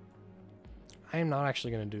 I am not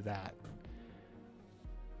actually going to do that.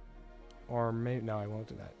 Or maybe, no, I won't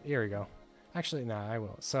do that. Here we go. Actually, no, I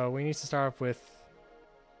will. So we need to start off with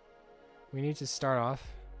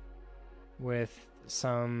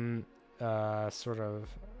some sort of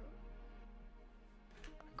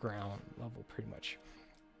ground level, pretty much.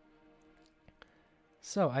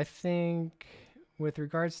 So I think with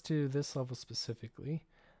regards to this level specifically,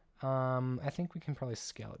 I think we can probably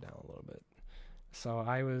scale it down a little bit. So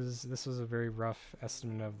this was a very rough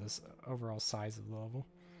estimate of this overall size of the level.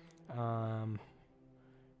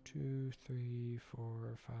 2, 3,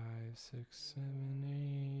 4, 5, 6, 7,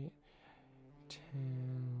 8, 10,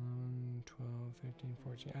 11, 12, 13,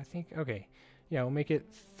 14. I think, okay. Yeah, we'll make it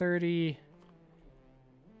 30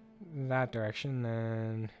 that direction,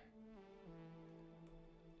 then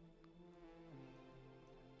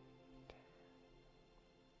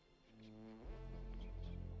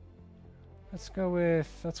let's go with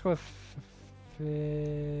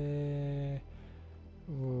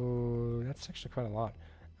ooh, that's That's actually quite a lot.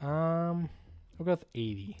 We'll go with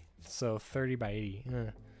 80. So 30 by 80.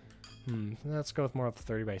 Let's go with more of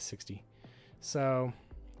 30 by 60. So,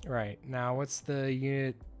 right, now what's the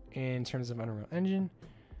unit in terms of Unreal Engine?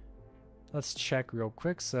 Let's check real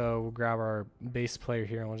quick. So we'll grab our base player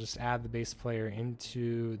here and we'll just add the base player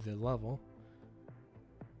into the level.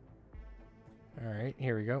 Alright,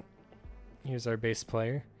 here we go. Here's our base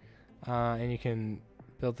player. And you can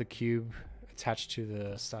build the cube attached to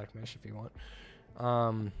the static mesh if you want.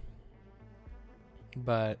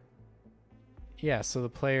 But yeah, so the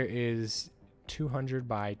player is 200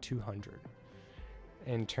 by 200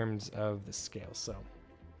 in terms of the scale. So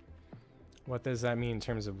what does that mean in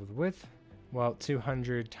terms of width? Well,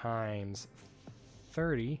 200 times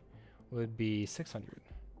 30 would be 600.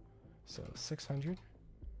 So 600.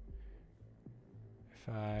 If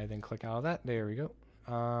I then click out of that, there we go.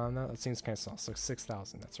 No, that seems kind of small. So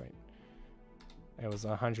 6,000, that's right. It was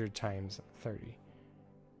 100 times 30.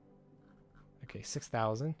 Okay,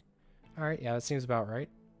 6,000. All right, yeah, that seems about right.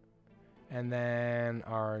 And then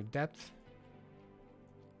our depth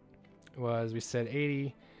was, we said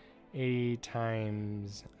 80. 80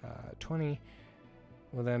 times 20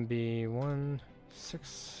 will then be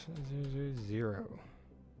 1600.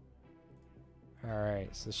 All right,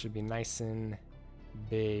 so this should be nice and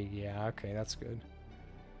big. Yeah, okay, that's good.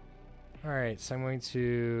 All right, so I'm going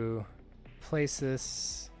to place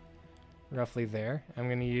this roughly there. I'm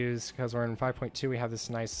going to use, because we're in 5.2, we have this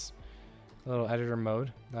nice little editor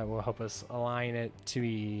mode that will help us align it to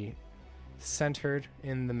be centered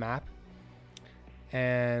in the map.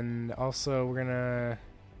 And also we're gonna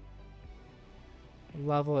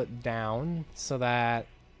level it down so that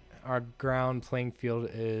our ground playing field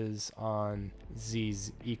is on z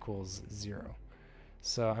equals 0.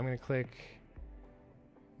 So I'm gonna click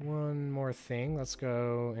one more thing. Let's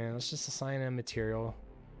go and let's just assign a material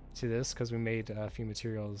to this because we made a few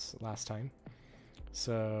materials last time.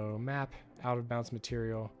 So map, out of bounds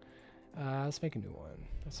material. Let's make a new one.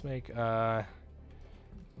 Let's make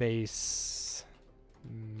base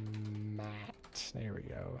matte. There we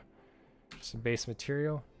go. Just a base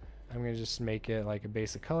material. I'm gonna just make it like a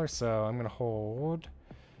basic color. So I'm gonna hold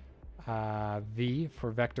V for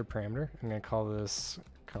vector parameter. I'm gonna call this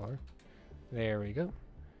color. There we go.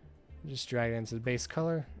 Just drag it into the base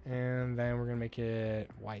color, and then we're gonna make it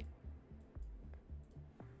white.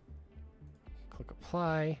 Click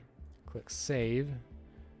apply. Click save.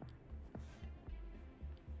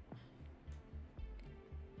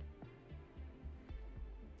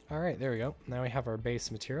 Alright, there we go. Now we have our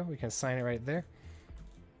base material. We can assign it right there.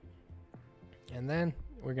 And then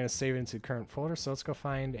we're going to save it into the current folder. So let's go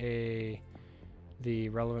find the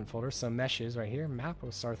relevant folder. So meshes right here. Map.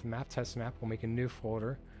 We'll start with map, test map. We'll make a new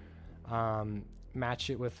folder. Match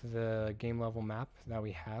it with the game level map that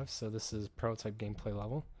we have. So this is prototype gameplay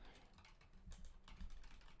level.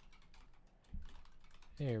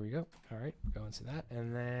 There we go. Alright, go into that.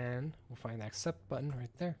 And then we'll find the accept button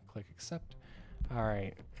right there. Click accept.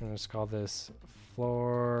 Alright, and let's call this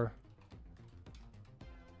floor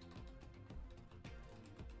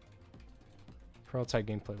prototype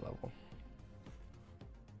gameplay level.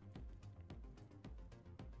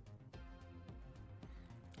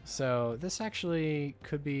 So this actually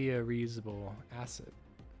could be a reusable asset.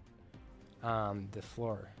 The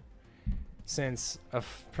floor. Since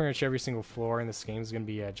pretty much every single floor in this game is going to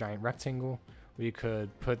be a giant rectangle, we could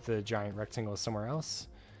put the giant rectangle somewhere else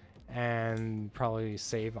and probably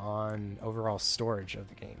save on overall storage of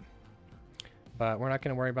the game. But we're not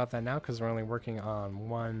going to worry about that now because we're only working on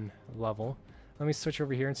one level. Let me switch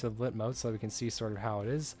over here into the lit mode so we can see sort of how it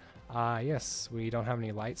is. Yes, we don't have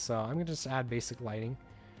any lights, so I'm going to just add basic lighting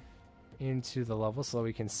into the level so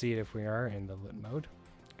we can see it if we are in the lit mode.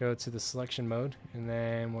 Go to the selection mode, and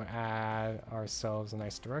then we'll add ourselves a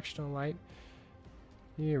nice directional light.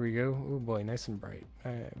 Here we go. Oh boy, nice and bright.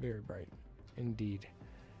 Very bright indeed.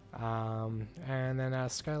 And then a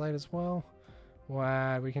skylight as well.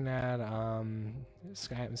 We can add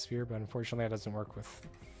sky atmosphere, but unfortunately that doesn't work with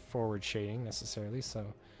forward shading necessarily, so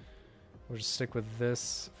we'll just stick with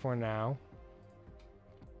this for now.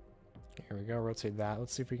 Here we go, rotate that.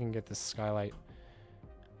 Let's see if we can get this skylight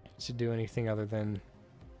to do anything other than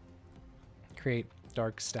create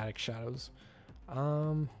dark static shadows.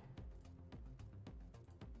 Modify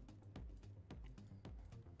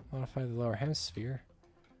the lower hemisphere.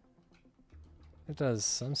 It does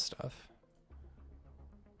some stuff.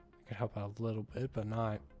 It could help out a little bit, but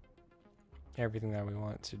not everything that we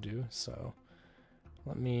want to do. So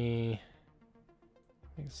let me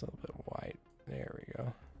make this a little bit white. There we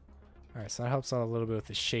go. Alright, so that helps out a little bit with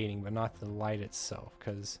the shading, but not the light itself,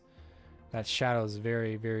 because that shadow is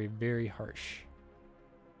very, very, very harsh.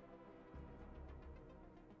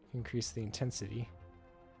 Increase the intensity.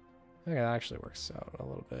 Okay, that actually works out a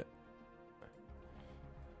little bit.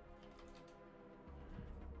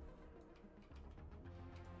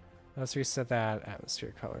 Let's reset that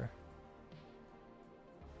atmosphere color.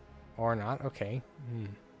 Or not, okay.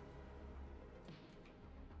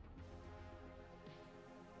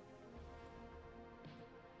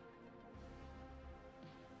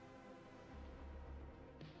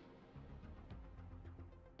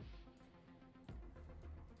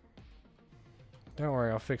 Don't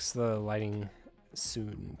worry, I'll fix the lighting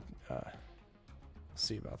soon. We'll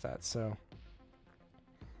see about that. So,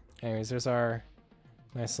 anyways, there's our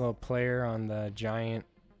nice little player on the giant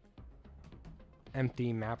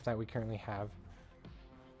empty map that we currently have.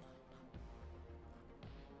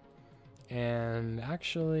 And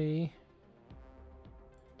actually,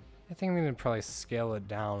 I think I'm going to probably scale it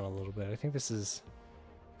down a little bit. I think this is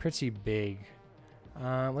pretty big.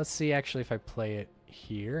 Let's see actually if I play it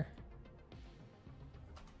here.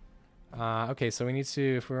 Okay, so we need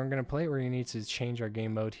to, if we're going to play it, we're going to need to change our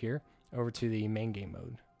game mode here over to the main game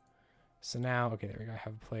mode. So now, okay, there we go. I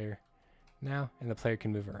have a player now, and the player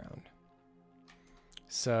can move around.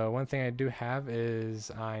 So one thing I do have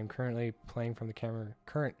is I'm currently playing from the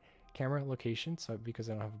current camera location, so because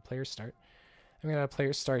I don't have a player start. I'm going to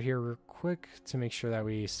player start here real quick to make sure that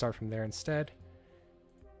we start from there instead.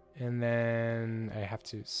 And then I have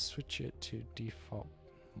to switch it to default.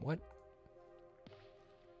 What?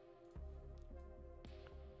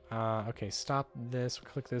 Okay, stop this.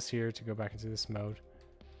 Click this here to go back into this mode.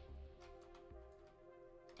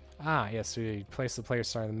 Yes, we place the player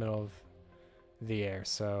start in the middle of the air.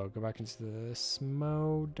 So go back into this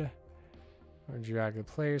mode. Or drag the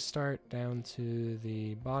player start down to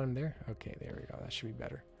the bottom there. Okay, there we go. That should be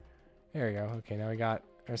better. There we go. Okay, now we got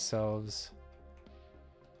ourselves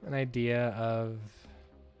an idea of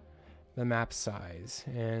the map size.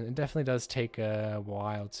 And it definitely does take a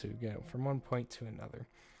while to get from one point to another.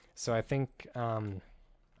 So I think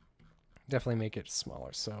definitely make it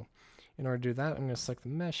smaller. So in order to do that, I'm going to select the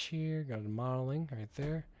mesh here, go to modeling right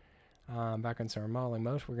there. Back into our modeling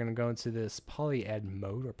mode, we're going to go into this polyed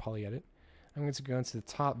mode or polyedit. I'm going to go into the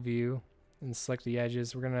top view and select the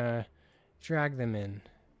edges. We're going to drag them in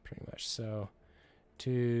pretty much. So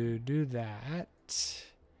to do that,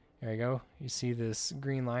 there you go. You see this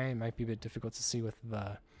green line. It might be a bit difficult to see with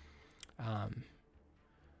the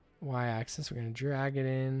y-axis. We're going to drag it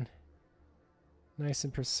in nice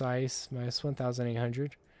and precise, minus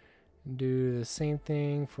 1800. And do the same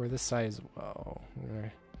thing for this side as well. We're going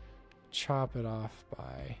to chop it off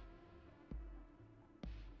by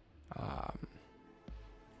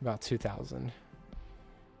about 2000.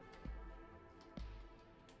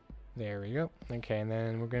 There we go. Okay, and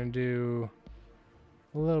then we're going to do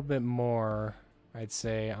a little bit more, I'd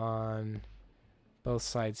say, on both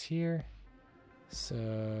sides here.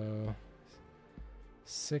 So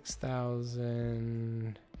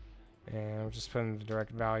 6,000, and we'll just put in the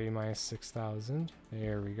direct value minus 6,000.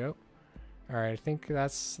 There we go. All right, I think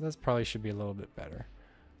that's probably should be a little bit better.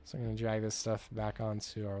 So I'm going to drag this stuff back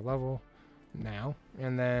onto our level now,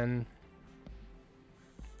 and then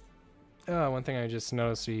one thing I just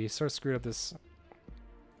noticed, we sort of screwed up this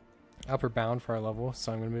upper bound for our level,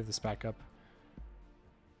 so I'm going to move this back up.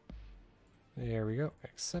 There we go.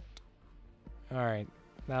 Accept. Alright,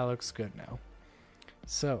 that looks good now.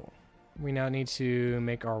 So, we now need to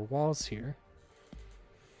make our walls here.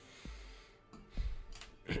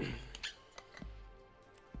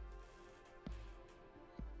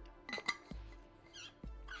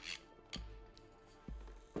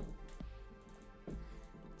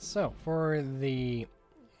 So, for the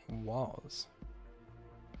walls,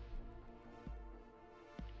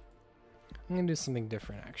 I'm going to do something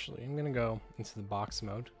different actually. I'm going to go into the box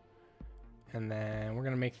mode. And then we're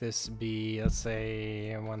going to make this be, let's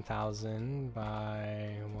say, 1000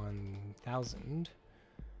 by 1000.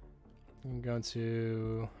 We can go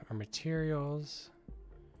into our materials.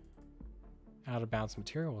 Out of bounds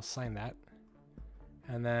material, we'll assign that.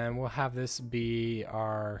 And then we'll have this be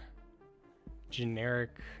our generic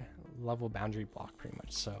level boundary block pretty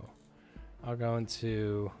much. So I'll go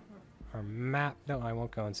into our map. No, I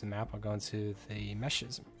won't go into map. I'll go into the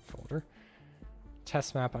meshes folder.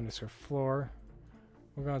 Test map underscore floor.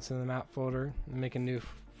 We'll go into the map folder and make a new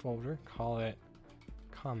folder. Call it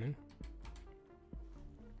common.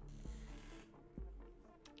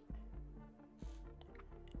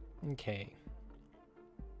 Okay.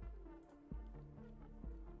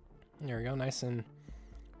 There we go. Nice and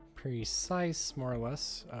precise, more or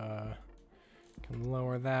less. Can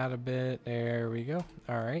lower that a bit. There we go.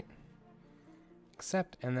 All right.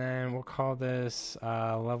 accept, and then we'll call this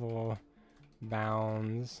level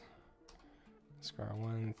bounds square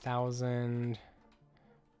 1000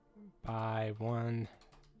 by 1000.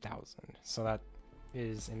 So that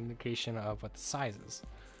is an indication of what the size is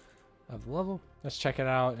of the level. Let's check it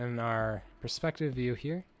out in our perspective view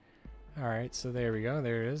here. Alright, so there we go,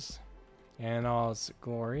 there it is. And all its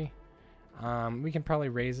glory. We can probably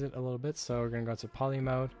raise it a little bit, so we're going to go to poly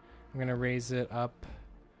mode. I'm going to raise it up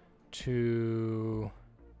to,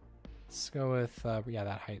 let's go with, yeah,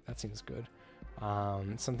 that height, that seems good.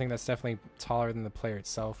 Something that's definitely taller than the player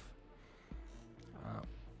itself.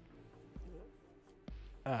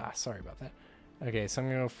 Sorry about that. Okay, so I'm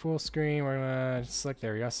going to go full screen. We're going to select,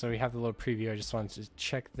 there we go. So we have the little preview. I just wanted to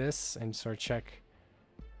check this and sort of check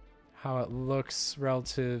how it looks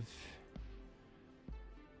relative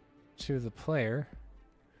to the player.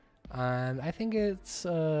 And I think it's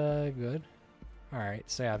good. Alright,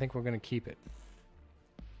 so yeah, I think we're going to keep it.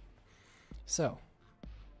 So,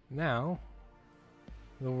 now,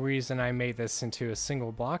 the reason I made this into a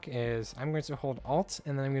single block is I'm going to hold Alt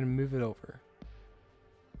and then I'm going to move it over.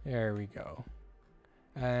 There we go.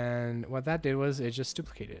 And what that did was it just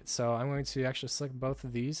duplicated it. So I'm going to actually select both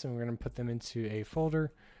of these and we're going to put them into a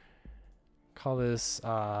folder. Call this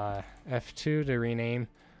F2 to rename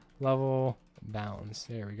level bounds.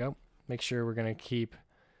 There we go. Make sure we're going to keep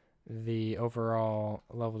the overall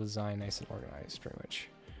level design nice and organized pretty much.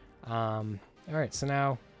 Alright, so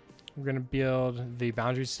now we're going to build the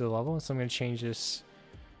boundaries to the level. So I'm going to change this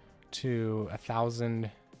to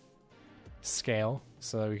 1000 scale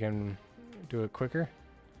so that we can do it quicker.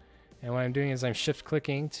 And what I'm doing is I'm shift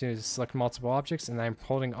clicking to select multiple objects and I'm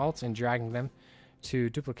holding Alt and dragging them to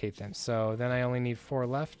duplicate them. So then I only need 4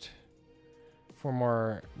 left. 4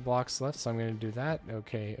 more blocks left, so I'm going to do that.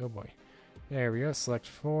 Okay, oh boy. There we go, select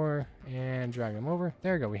 4 and drag them over.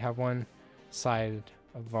 There we go, we have one side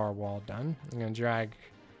of our wall done. I'm going to drag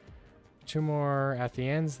 2 more at the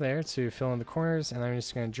ends there to fill in the corners, and I'm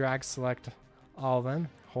just going to drag select all of them,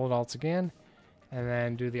 hold Alt again, and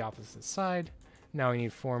then do the opposite side. Now we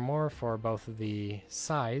need 4 more for both of the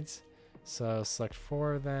sides. So select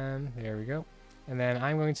 4 of them, there we go. And then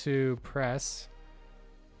I'm going to press,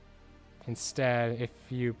 instead, if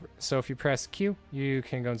you press Q, you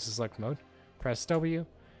can go into select mode. Press W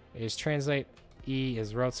is translate, E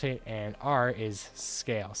is rotate, and R is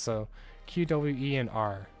scale. So Q, W, E, and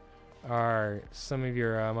R are some of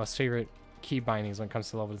your most favorite key bindings when it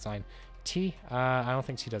comes to level design. T, I don't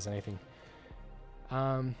think T does anything.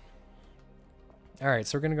 Alright,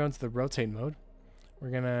 so we're going to go into the rotate mode.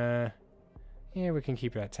 We're going to, yeah, we can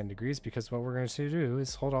keep it at 10 degrees because what we're going to do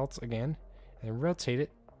is hold Alt again and rotate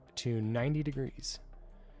it to 90 degrees.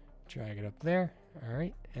 Drag it up there.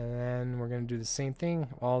 Alright, and then we're going to do the same thing,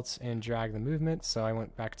 Alt and drag the movement. So I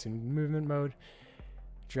went back to movement mode,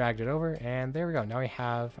 dragged it over, and there we go. Now we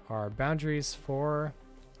have our boundaries for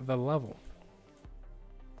the level.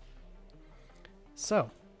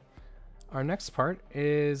 So, our next part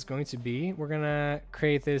is going to be, we're going to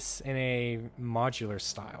create this in a modular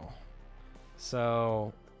style.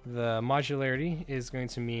 So, the modularity is going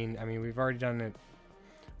to mean, I mean, we've already done it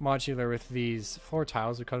modular with these floor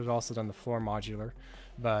tiles. We could have also done the floor modular,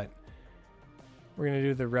 but we're going to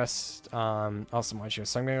do the rest also modular.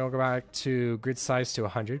 So I'm going to go back to grid size to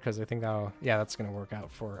 100 because I think that'll, yeah, that's going to work out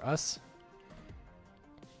for us.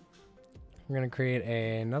 We're going to create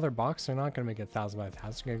another box. We're not going to make it 1000 by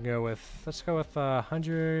 1000. We're going to go with, let's go with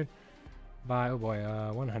 100 by, oh boy,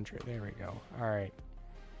 100. There we go. All right.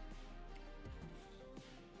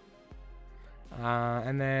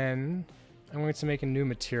 And then I'm going to make a new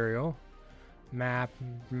material map,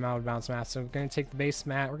 bounce map. So we're going to take the base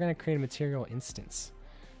mat. We're going to create a material instance.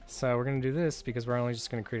 So we're going to do this because we're only just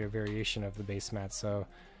going to create a variation of the base mat. So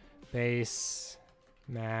base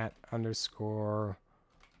mat underscore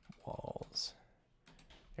walls.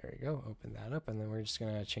 There we go. Open that up, and then we're just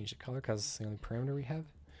going to change the color because it's the only parameter we have.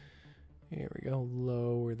 Here we go.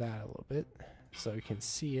 Lower that a little bit so you can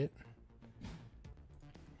see it.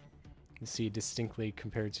 You see it distinctly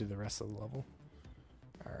compared to the rest of the level.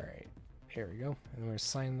 Alright, here we go. And we're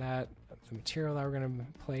assigning that the material that we're going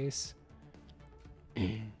to place.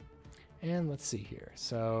 And let's see here.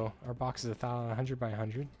 So our box is 100 by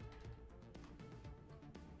 100.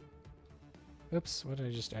 Oops, what did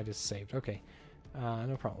I just saved? Okay,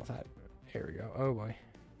 no problem with that. Here we go. Oh boy.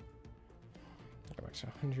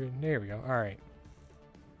 100. There we go. Alright.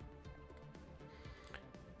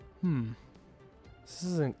 This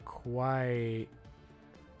isn't quite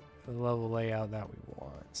the level layout that we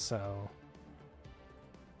want, so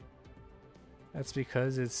that's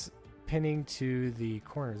because it's pinning to the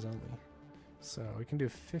corners only. So we can do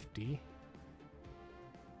 50,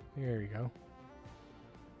 There we go.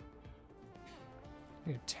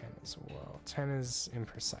 Do 10 as well. 10 is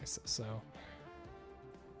imprecise, so.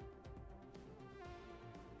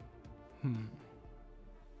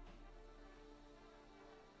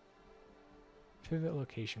 Pivot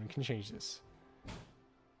location. We can change this.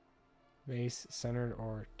 Base, centered,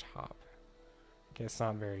 or top. Okay, it's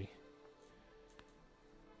not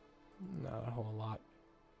a whole lot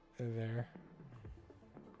there.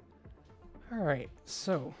 Alright,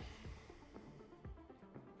 so.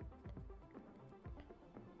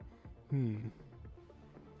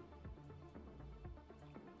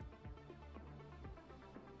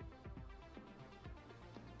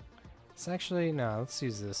 It's actually, no, let's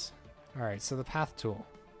use this. Alright, so the path tool.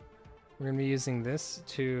 We're going to be using this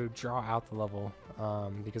to draw out the level,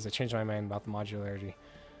 because I changed my mind about the modularity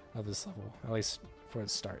of this level, at least for the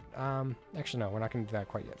start. Actually, no, we're not going to do that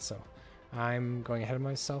quite yet, so I'm going ahead of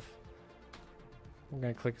myself. We're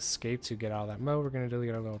going to click escape to get out of that mode. We're going to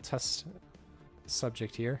delete our little test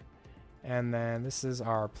subject here. And then this is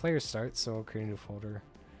our player start, so we'll create a new folder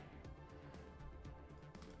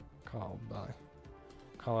called,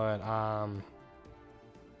 call it,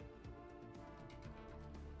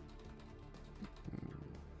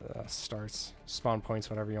 starts, spawn points,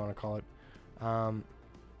 whatever you want to call it.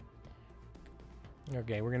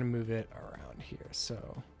 Okay, we're going to move it around here,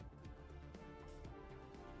 so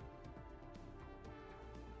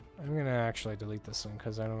I'm going to actually delete this one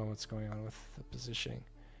because I don't know what's going on with the positioning.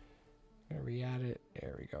 I'm going to re-add it.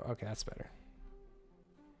 There we go. Okay, that's better.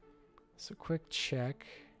 So quick check.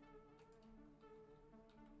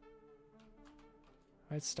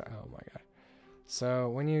 Oh my god. So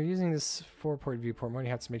when you're using this 4-port viewport mode,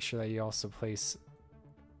 you have to make sure that you also place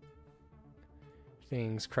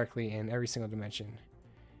things correctly in every single dimension.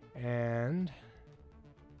 And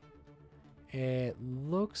it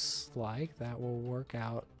looks like that will work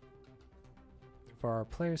out for our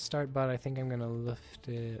player start, but I think I'm gonna lift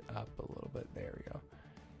it up a little bit. There we go.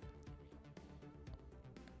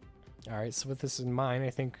 Alright, so with this in mind, I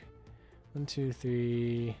think 1, 2,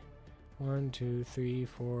 3,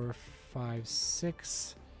 4, 5,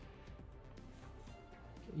 6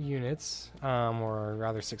 units, or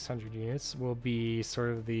rather 600 units, will be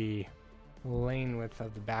sort of the lane width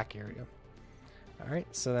of the back area.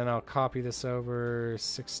 Alright, so then I'll copy this over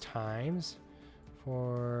 6 times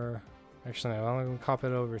for, actually no, I'm going to copy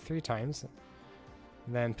it over 3 times,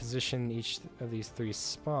 then position each of these 3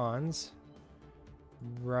 spawns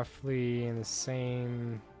roughly in the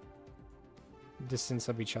same distance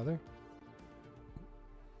of each other.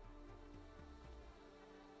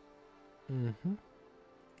 I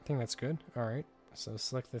think that's good. Alright, so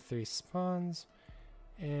select the 3 spawns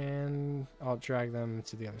and I'll drag them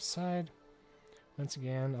to the other side. Once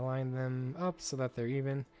again, align them up so that they're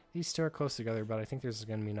even. These 2 are close together, but I think there's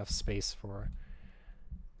going to be enough space for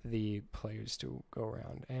the players to go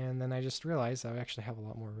around. And then I just realized I actually have a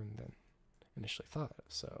lot more room than initially thought of,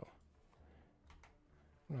 so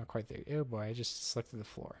I'm not quite there. Oh boy, I just selected the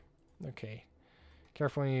floor. Okay,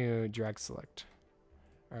 careful when you drag select.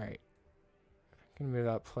 Alright. Gonna move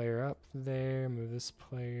that player up there, move this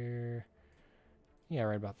player, yeah,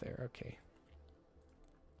 right about there. Okay,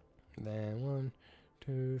 then 1,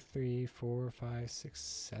 2, 3, 4, 5, 6,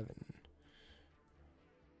 7.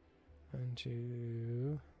 1,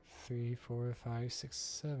 2, 3, 4, 5, 6,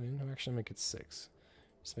 7. I'll actually make it 6.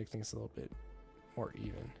 Just make things a little bit more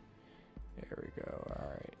even. There we go.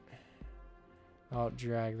 Alright, I'll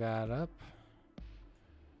drag that up.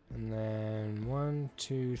 And then 1,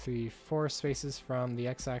 2, 3, 4 spaces from the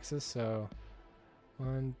x-axis. So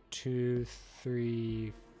 1, 2,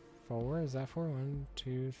 3, 4. Is that 4? 1,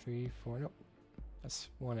 2, 3, 4. Nope, that's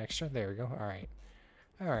 1 extra. There we go. All right,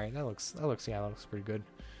 all right. That looks pretty good.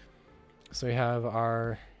 So we have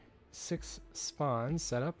our 6 spawns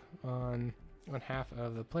set up on one half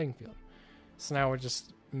of the playing field. So now we'll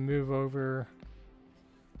just move over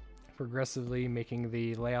progressively, making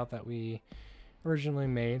the layout that we originally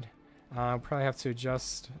made. Probably have to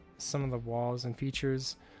adjust some of the walls and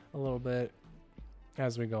features a little bit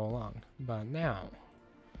as we go along. But now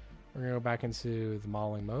we're gonna go back into the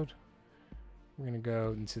modeling mode. We're gonna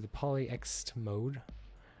go into the polyxt mode.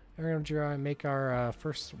 And we're gonna draw and make our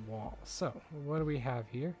first wall. So what do we have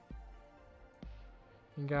here?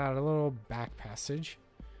 We got a little back passage.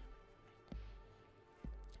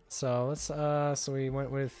 So let's so we went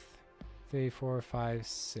with 3, 4, 5,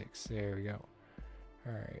 6. There we go.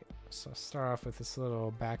 Alright, so start off with this little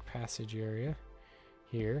back passage area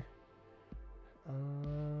here.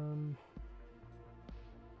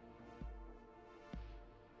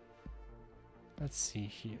 Let's see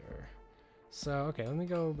here. So, okay, let me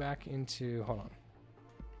go back into, hold on.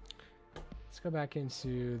 let's go back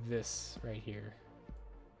into this right here.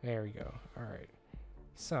 There we go. All right.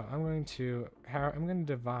 So I'm going to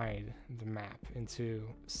divide the map into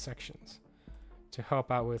sections to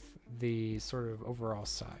help out with the sort of overall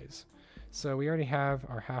size. So we already have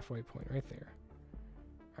our halfway point right there.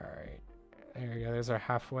 All right, there we go. There's our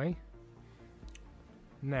halfway.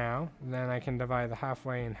 Now, then I can divide the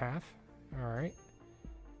halfway in half. All right,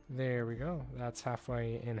 there we go. That's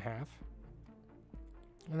halfway in half.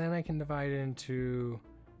 And then I can divide it into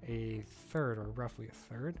a third, or roughly a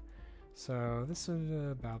third. So this would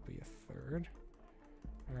about be a third.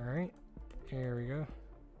 All right, here we go.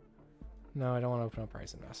 No, I don't want to open up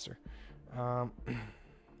Horizon Master.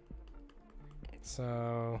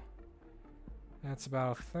 So that's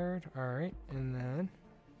about a third. All right, and then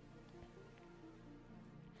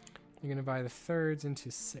you're going to divide the thirds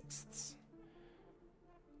into sixths.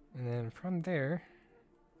 And then from there,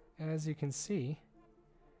 as you can see,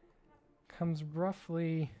 comes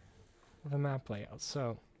roughly the map layout.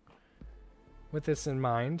 So with this in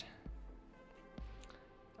mind,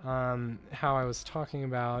 how I was talking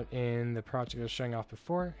about in the project I was showing off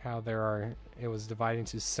before, how it was divided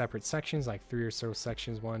into separate sections, like 3 or so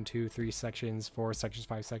sections, 1, 2, 3 sections, 4 sections,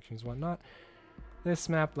 5 sections, whatnot. This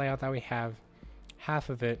map layout that we have, half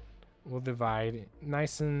of it will divide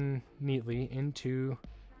nice and neatly into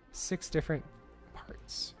 6 different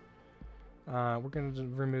parts. We're going to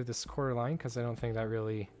remove this quarter line because I don't think that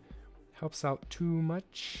really helps out too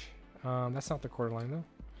much. That's not the quarter line though.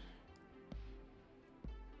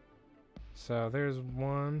 So there's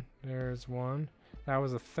one, that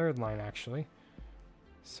was a third line actually.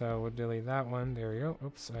 So we'll delete that one, there we go.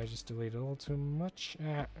 Oops, I just deleted a little too much.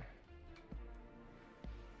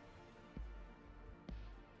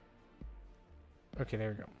 Okay, there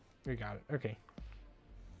we go. We got it, okay.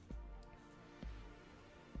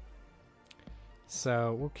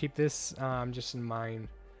 So we'll keep this just in mind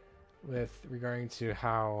with regarding to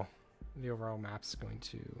how the overall map's going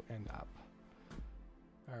to end up.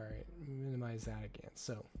 Alright, minimize that again.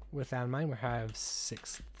 So with that in mind, we have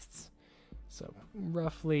sixths. So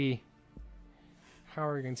roughly, how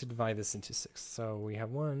are we going to divide this into sixths? So we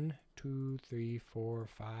have 1, 2, 3, 4,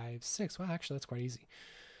 5, 6. Well, actually, that's quite easy.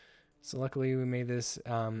 So luckily, we made this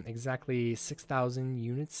exactly 6,000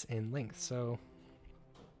 units in length. So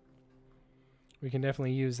we can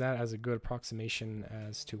definitely use that as a good approximation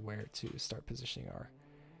as to where to start positioning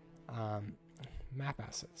our map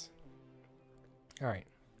assets. All right,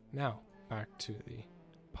 now back to the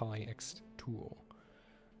PolyX tool.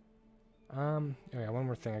 Oh yeah, one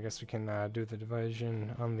more thing. I guess we can do the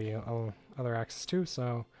division on the other axis too.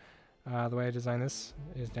 So the way I designed this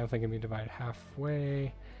is definitely going to be divided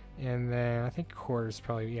halfway, and then I think quarters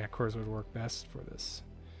quarters would work best for this.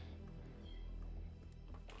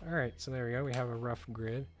 All right, so there we go. We have a rough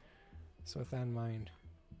grid. So with that in mind,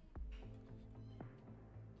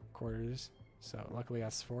 quarters. So luckily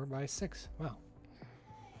that's 4 by 6. Wow.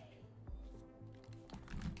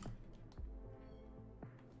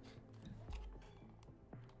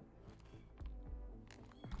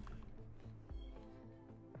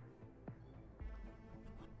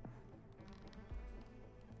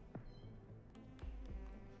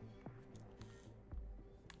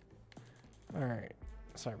 All right.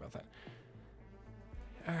 Sorry about that.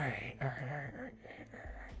 All right.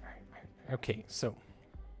 Okay, so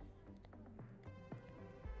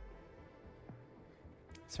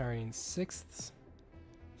starting in sixths.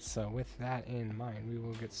 So with that in mind, we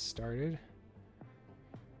will get started.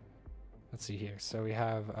 Let's see here. So we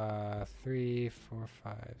have 3, 4,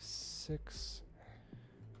 5, 6.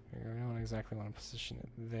 We don't exactly want to position it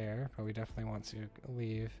there, but we definitely want to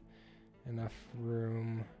leave enough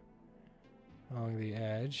room along the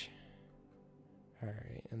edge.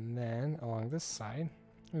 Alright, and then along this side,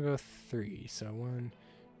 we'll go 3. So 1,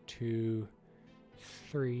 2,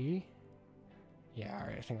 3. Yeah,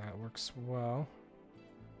 alright, I think that works well.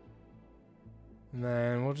 And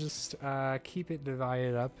then we'll just keep it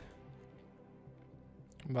divided up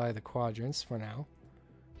by the quadrants for now.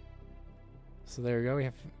 So there we go, we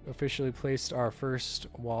have officially placed our first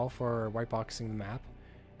wall for whiteboxing the map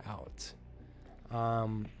out.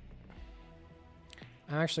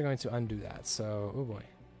 I'm actually going to undo that, so, oh boy.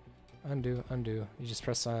 Undo. You just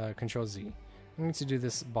press Control Z. I'm going to do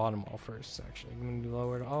this bottom wall first, actually. I'm going to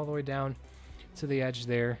lower it all the way down to the edge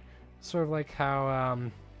there. Sort of like how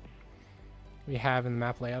we have in the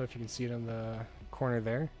map layout, if you can see it in the corner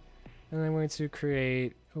there. And then I'm going to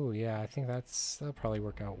create, oh yeah, I think that'll probably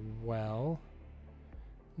work out well.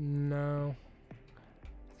 No.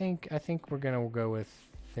 I think we're going to go with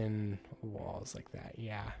thin walls like that,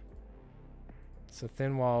 yeah. So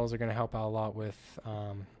thin walls are going to help out a lot with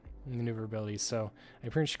maneuverability. So I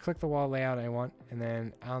pretty much click the wall layout I want, and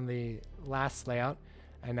then on the last layout,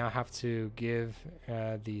 I now have to give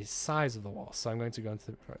the size of the wall. So I'm going to go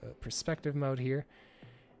into the perspective mode here,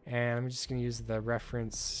 and I'm just going to use the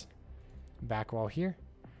reference back wall here.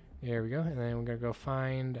 There we go, and then we're going to go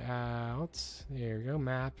find out, there we go,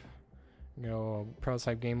 map, go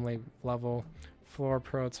prototype game level, floor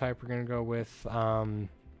prototype, we're going to go with,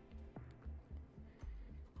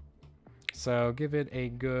 so give it a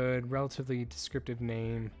good, relatively descriptive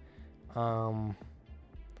name,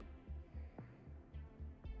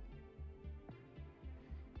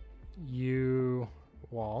 U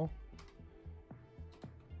wall,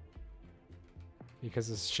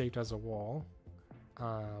 because it's shaped as a wall.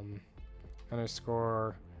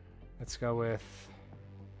 Underscore, let's go with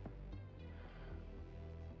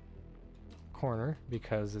corner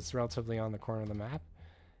because it's relatively on the corner of the map,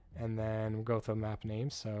 and then we'll go with a map name,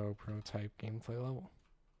 so prototype gameplay level.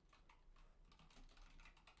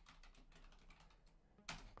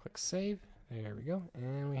 Click save, there we go,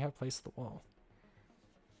 and we have placed the wall.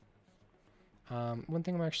 One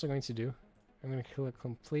thing I'm actually going to do, I'm going to click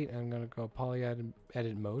complete, and I'm going to go poly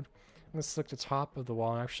edit mode. I'm going to select the top of the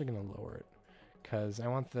wall. I'm actually going to lower it because I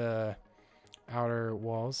want the outer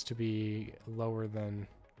walls to be lower than,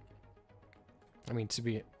 to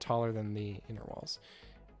be taller than the inner walls.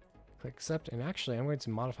 Click accept, and actually I'm going to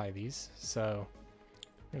modify these. So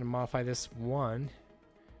I'm going to modify this one,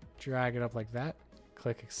 drag it up like that,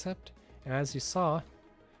 click accept, and as you saw,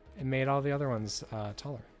 it made all the other ones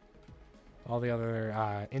taller. All the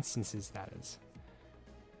other instances, that is.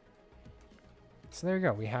 So there we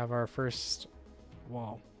go, we have our first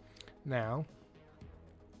wall. Now,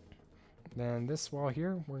 then this wall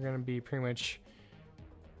here, we're going to be pretty much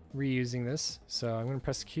reusing this. So I'm going to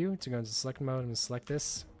press Q to go into select mode. I'm going to select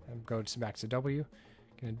this and go back to W.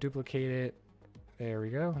 Going to duplicate it. There we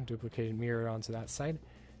go. Duplicate and mirror onto that side.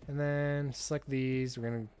 And then select these. We're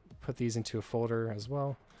going to put these into a folder as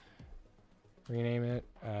well. Rename it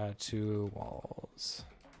to walls.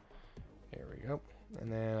 There we go. And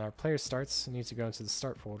then our player starts needs to go into the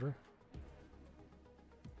start folder.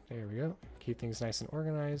 There we go. Keep things nice and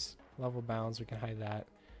organized. Level bounds, we can hide that.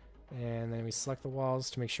 And then we select the walls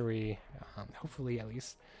to make sure we, hopefully at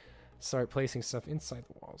least, start placing stuff inside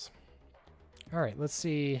the walls. Alright, let's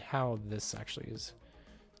see how this actually is.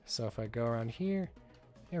 So if I go around here,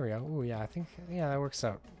 there we go. Ooh, yeah, I think, yeah, that works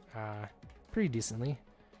out pretty decently.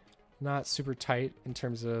 Not super tight in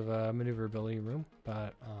terms of maneuverability room,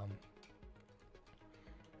 but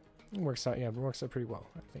it works out, yeah, it works out pretty well,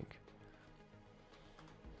 I think.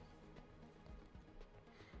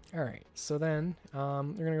 Alright, so then we're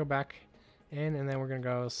going to go back in, and then we're going to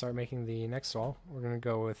go start making the next wall. We're going to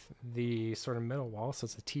go with the sort of middle wall, so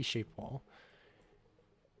it's a T-shaped wall.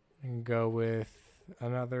 And go with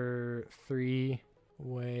another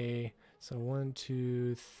 3-way, so 1,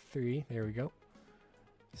 2, 3, there we go.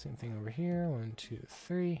 Same thing over here, 1, 2,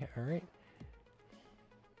 3, alright.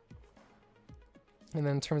 And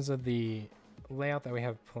then in terms of the layout that we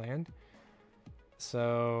have planned,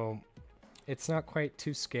 so it's not quite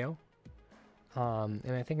to scale, and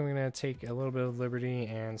I think I'm going to take a little bit of liberty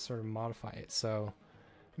and sort of modify it. So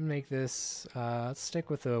I'm going to make this, let's stick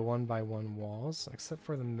with the 1x1 walls, except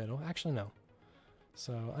for the middle. Actually, no.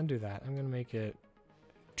 So undo that. I'm going to make it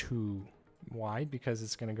 2 wide because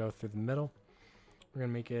it's going to go through the middle. We're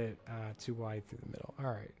going to make it 2 wide through the middle.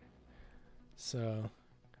 Alright. So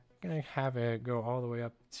I'm going to have it go all the way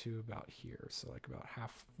up to about here. So like about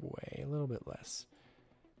halfway, a little bit less.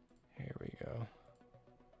 Here we go.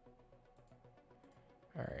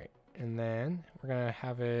 Alright. And then we're going to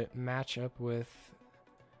have it match up with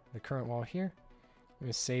the current wall here. I'm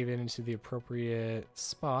going to save it into the appropriate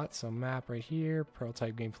spot. So map right here,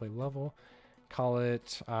 prototype gameplay level. Call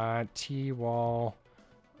it T-wall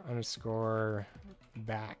underscore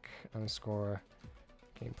back underscore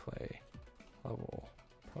gameplay level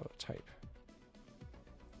prototype.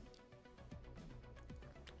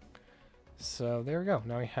 So there we go.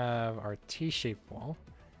 Now we have our T-shaped wall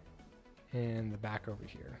in the back over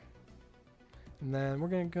here. And then we're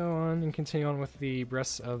going to go on and continue on with the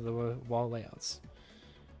rest of the wall layouts.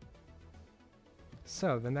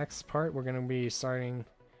 So the next part, we're going to be starting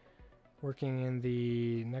working in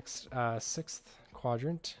the next 6th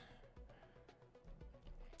quadrant.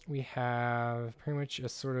 We have pretty much a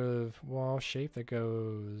sort of wall shape that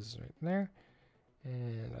goes right there,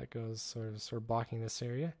 and that goes sort of blocking this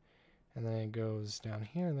area, and then it goes down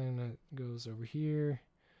here, and then it goes over here,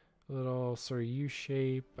 a little sort of U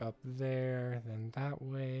shape up there, then that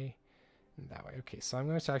way, and that way. Okay, so I'm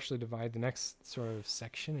going to actually divide the next sort of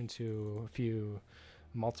section into a few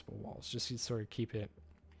multiple walls, just to sort of keep it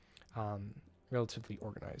relatively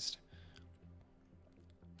organized.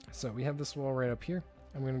 So we have this wall right up here.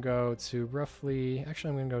 I'm going to go to roughly, actually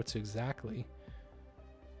I'm going to go to exactly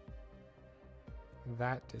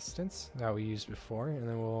that distance that we used before, and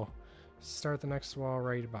then we'll start the next wall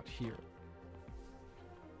right about here.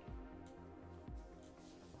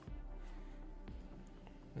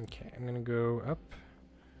 Okay, I'm going to go up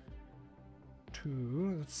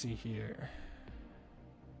to, let's see here.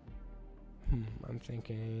 I'm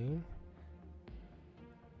thinking,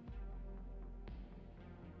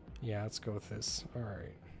 yeah, let's go with this. All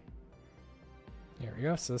right. There we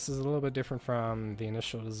go. So this is a little bit different from the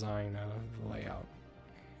initial design of the layout.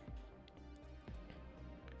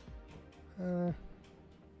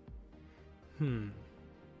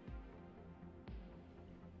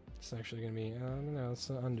 It's actually going to be, no, let's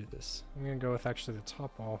undo this. I'm going to go with actually the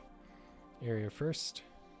top wall area first.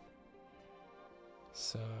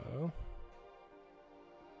 So,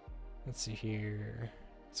 let's see here.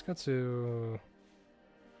 Let's go to...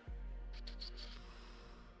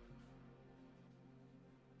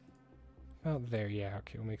 about there, yeah,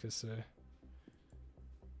 okay, we'll make this a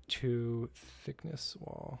 2 thickness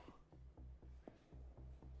wall.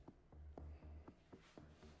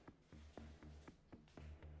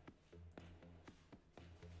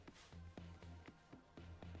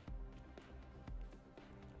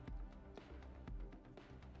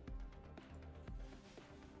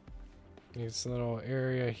 This little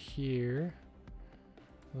area here,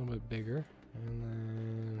 a little bit bigger, and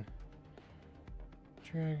then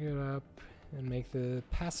drag it up and make the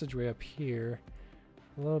passageway up here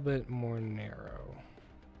a little bit more narrow.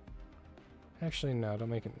 Actually, no, don't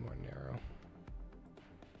make it more narrow.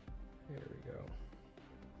 There we go.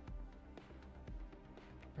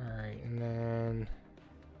 Alright, and then...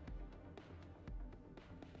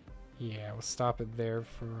 yeah, we'll stop it there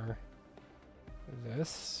for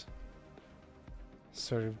this.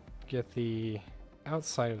 Sort of get the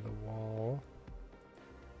outside of the wall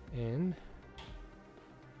in.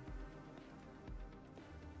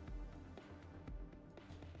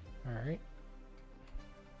 Alright.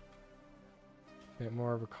 Bit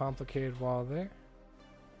more of a complicated wall there.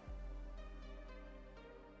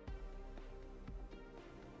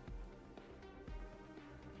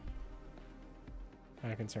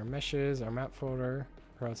 I can see our meshes, our map folder,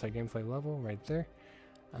 our outside gameplay level right there.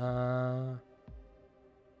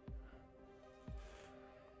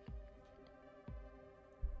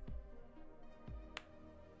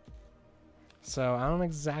 So I don't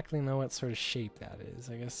exactly know what sort of shape that is.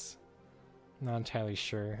 I guess I'm not entirely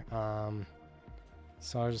sure.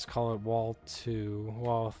 So I'll just call it wall 2,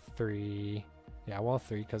 wall 3. Yeah, wall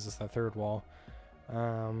 3 because it's the third wall.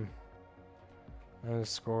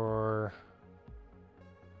 Underscore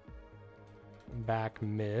back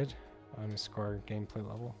mid underscore gameplay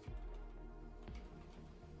level.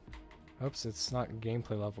 Oops, it's not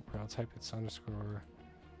gameplay level prototype. It's underscore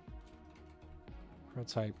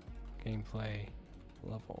prototype gameplay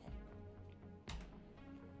level.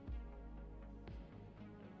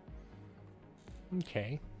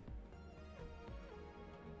 Okay.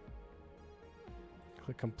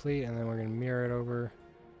 Click complete, and then we're going to mirror it over.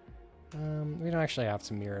 We don't actually have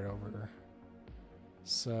to mirror it over.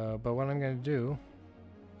 So, but what I'm going to do,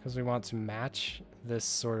 because we want to match this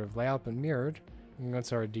sort of layout but mirrored, I'm going to go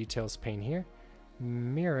to our details pane here,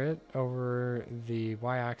 mirror it over the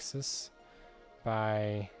y-axis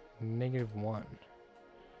by -1.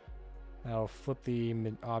 That'll flip the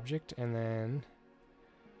mid object, and then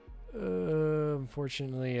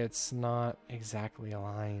unfortunately it's not exactly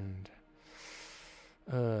aligned.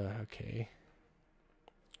 Okay.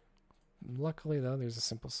 Luckily though, there's a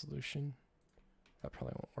simple solution. That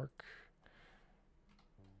probably won't work.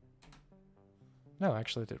 No,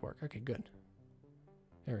 actually it did work. Okay, good.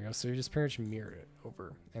 There we go. So we just pretty much mirrored it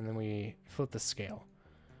over, and then we flip the scale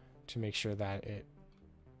to make sure that it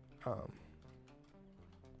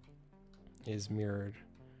is mirrored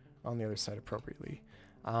on the other side appropriately.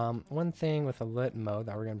 One thing with a lit mode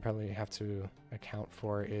that we're going to probably have to account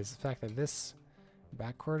for is the fact that this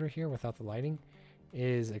back corridor here without the lighting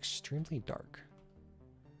is extremely dark.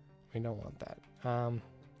 We don't want that.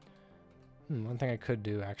 One thing I could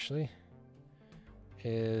do actually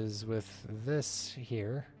is with this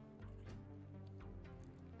here,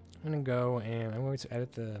 I'm going to go and I'm going to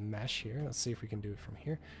edit the mesh here. Let's see if we can do it from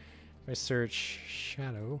here. If I search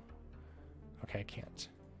shadow, okay, I can't.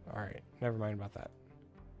 Alright, never mind about that.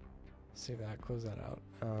 Save that, close that out.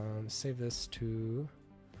 Save this to,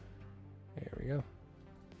 there we go.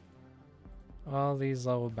 All these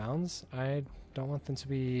level bounds, I don't want them to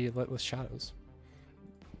be lit with shadows.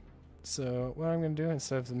 So what I'm going to do,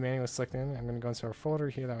 instead of manually selecting them, I'm going to go into our folder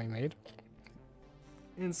here that we made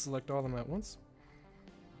and select all of them at once.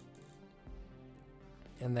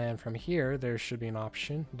 And then from here, there should be an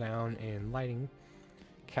option down in lighting,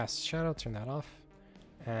 cast shadow, turn that off.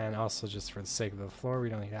 And also, just for the sake of the floor, we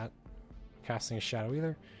don't need that casting a shadow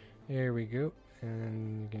either. Here we go.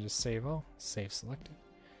 And you can just save all, save selected.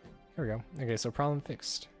 Here we go. Okay, so problem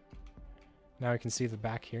fixed. Now we can see the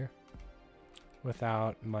back here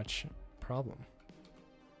without much problem.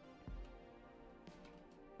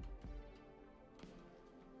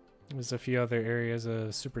 There's a few other areas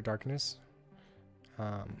of super darkness.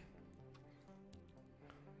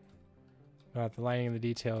 But the lighting and the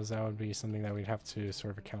details, that would be something that we'd have to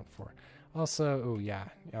sort of account for. Also, oh yeah,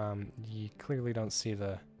 you clearly don't see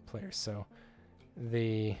the players, so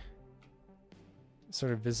the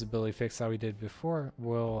sort of visibility fix that we did before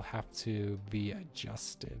will have to be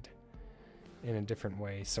adjusted in a different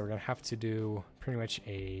way. So we're going to have to do pretty much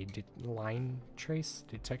a line trace,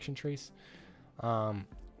 detection trace,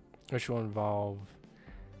 which will involve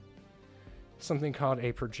something called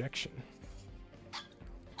a projection.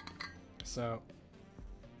 So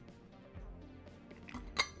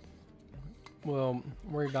we'll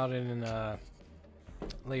worry about it in a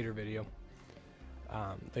later video,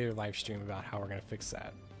 later live stream, about how we're going to fix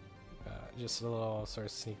that. Just a little sort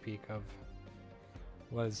of sneak peek of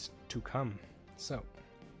what is to come. So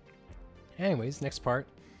anyways, next part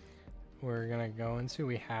we're going to go into,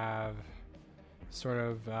 we have sort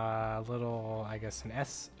of a little, I guess, an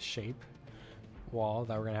S shape wall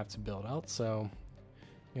that we're going to have to build out. So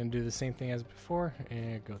I'm going to do the same thing as before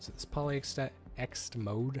and go to this polyxt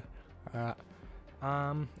mode.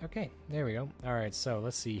 Okay, there we go. Alright, so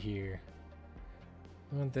let's see here.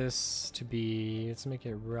 I want this to be, let's make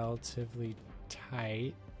it relatively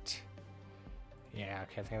tight. Yeah,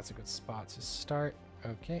 okay, I think that's a good spot to start.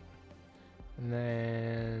 Okay. And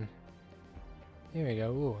then, here we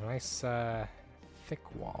go. Ooh, a nice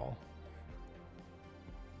thick wall.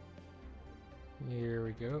 Here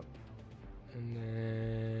we go. And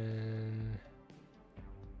then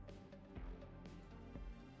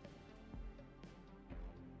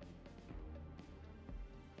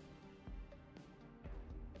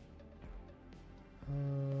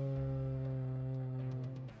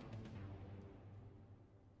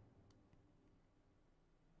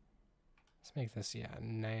let's make this, yeah,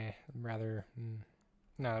 rather,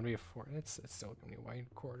 no, it'll be a 4. It's still gonna be a wide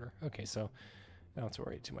corridor. Okay, so don't have to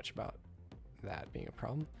worry too much about that being a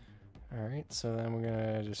problem. Alright, so then we're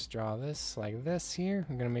gonna just draw this like this here.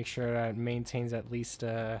 I'm gonna make sure that it maintains at least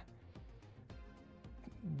a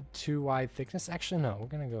 2 wide thickness. Actually, no, we're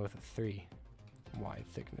gonna go with a 3 wide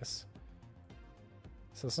thickness.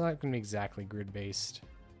 So it's not gonna be exactly grid based.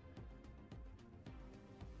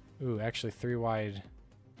 Ooh, actually 3 wide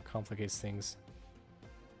complicates things.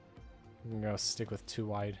 I'm gonna go stick with 2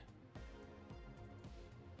 wide.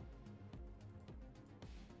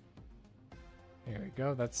 There we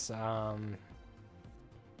go. That's not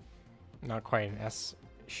quite an S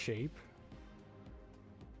shape.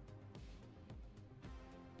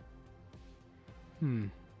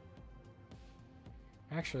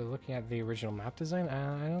 Actually, looking at the original map design,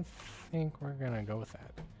 I don't think we're gonna go with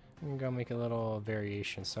that. I'm gonna go make a little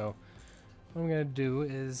variation. So what I'm gonna do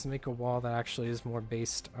is make a wall that actually is more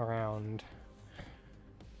based around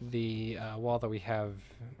the wall that we have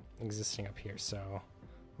existing up here. So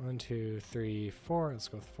 1, 2, 3, 4. Let's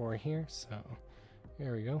go with 4 here. So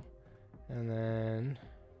there we go. And then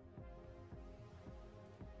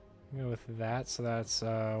go with that. So that's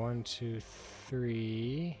 1, 2,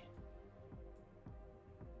 3.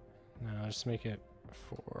 No, just make it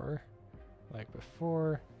 4 like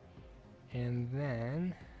before. And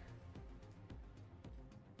then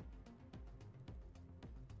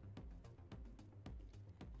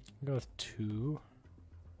go with 2.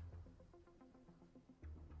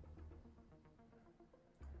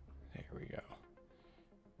 There we go.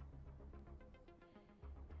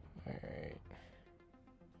 Alright.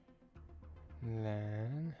 And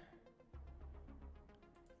then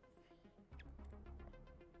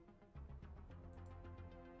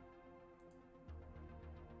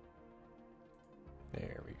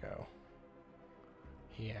there we go.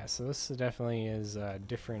 Yeah, so this definitely is a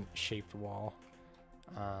different shaped wall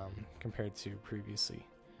compared to previously.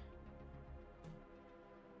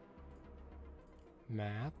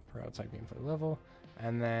 Map, prototyping for level,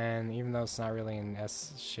 and then even though it's not really an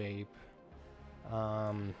S shape,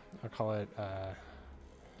 I'll call it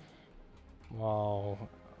wall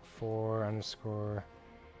 4 underscore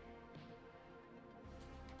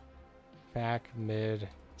back mid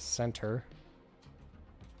center.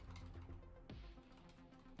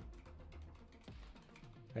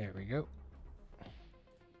 There we go.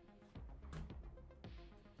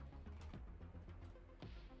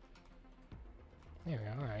 There we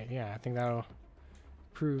go. Alright, yeah, I think that'll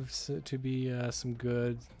prove to be some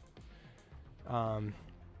good, not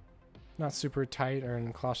super tight or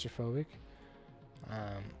claustrophobic,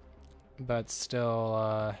 but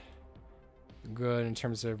still good in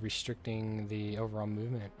terms of restricting the overall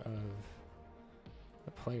movement of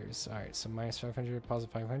the players. Alright, so minus 500,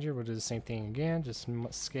 positive 500. We'll do the same thing again, just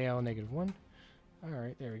scale -1.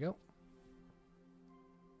 Alright, there we go.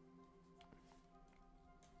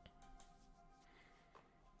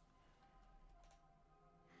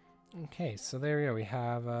 Okay, so there we go. We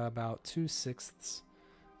have about 2/6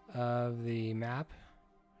 of the map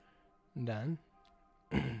done.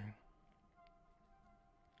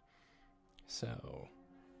 So,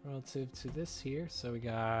 relative to this here, so we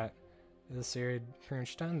got this area pretty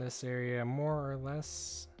much done. This area more or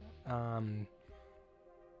less done.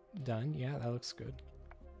 Yeah, that looks good.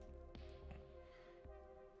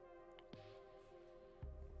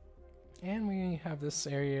 And we have this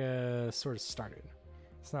area sort of started.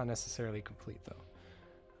 It's not necessarily complete though.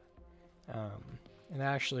 It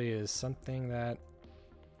actually is something that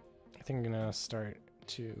I think I'm gonna start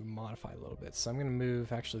to modify a little bit. So I'm gonna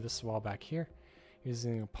move actually this wall back here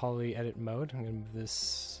using a poly edit mode. I'm gonna move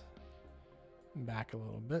this back a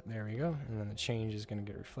little bit. There we go. And then the change is gonna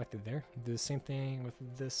get reflected there. Do the same thing with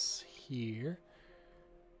this here.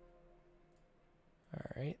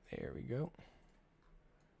 Alright, there we go.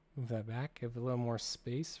 Move that back, give a little more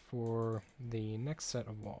space for the next set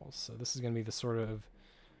of walls. So this is going to be the sort of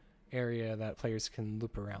area that players can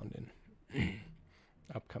loop around in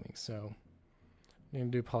upcoming. So I'm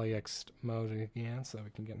going to do polyX mode again so that we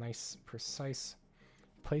can get nice, precise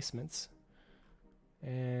placements.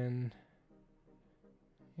 And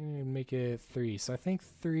make it 3. So I think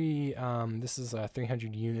 3, this is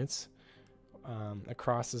 300 units.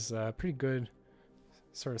 Across is a pretty good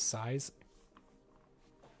sort of size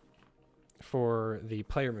for the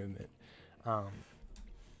player movement.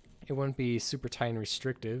 It wouldn't be super tight and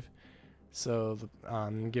restrictive, so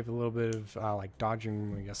give a little bit of like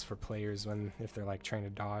dodging, I guess, for players if they're like trying to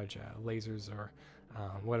dodge lasers or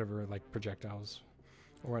whatever, like projectiles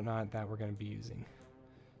or whatnot that we're going to be using.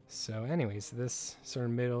 So anyways, this sort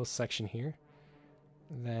of middle section here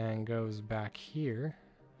then goes back here.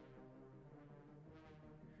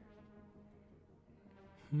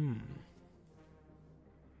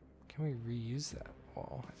 Can we reuse that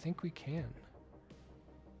wall? I think we can.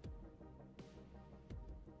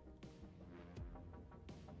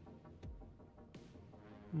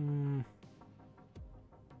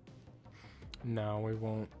 No, we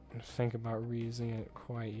won't think about reusing it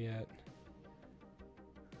quite yet.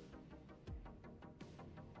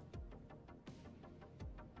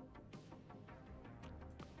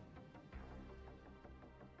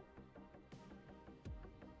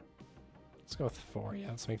 Let's go with 4. Yeah,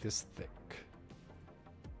 let's make this thick.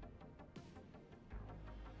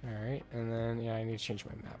 Alright, and then, yeah, I need to change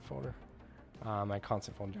my map folder. My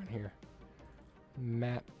content folder down here.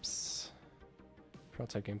 Maps.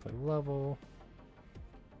 Prototype gameplay level.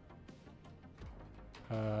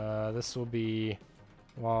 This will be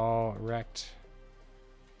wall rect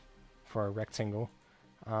for a rectangle.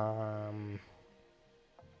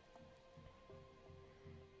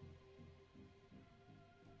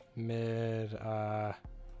 Mid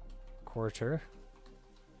quarter.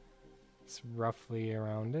 It's roughly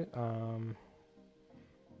around it.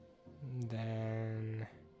 Then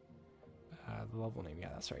the level name, yeah,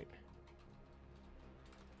 that's right.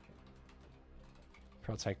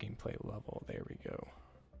 Prototype gameplay level, there we go.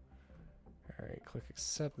 Alright, click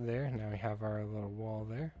accept there. Now we have our little wall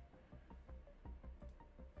there.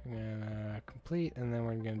 We're gonna complete, and then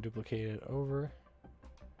we're gonna duplicate it over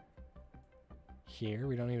here.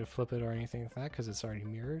 We don't need to flip it or anything like that because it's already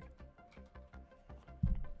mirrored.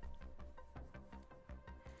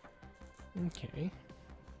 Okay.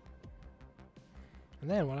 And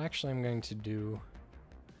then what actually I'm going to do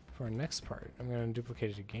for our next part, I'm going to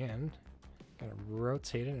duplicate it again. Gonna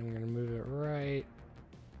rotate it and I'm gonna move it right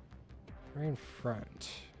in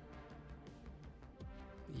front.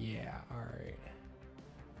 Yeah, alright.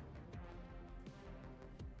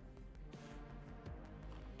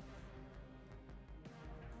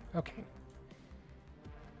 Okay.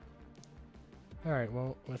 Alright,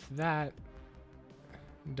 well, with that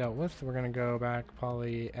dealt with, we're gonna go back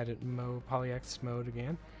polyX mode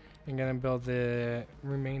again and gonna build the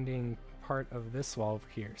remaining part of this wall over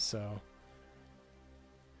here. So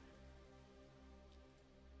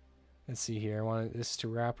let's see here. I want this to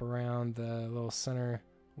wrap around the little center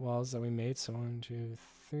walls that we made. So 1, 2,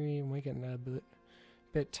 3. Make it a bit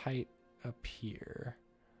bit tight up here.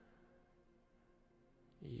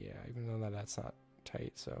 Yeah, even though that's not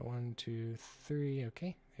tight. So 1, 2, 3.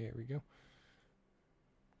 Okay, there we go.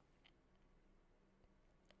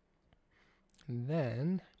 And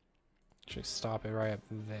then just stop it right up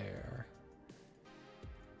there.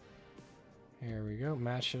 Here we go.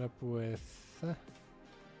 Match it up with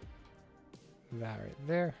that right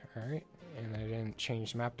there. All right, and I didn't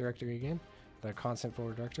change the map directory again. The constant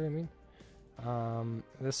folder directory, I mean.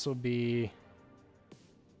 This will be,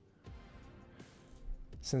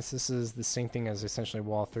 since this is the same thing as essentially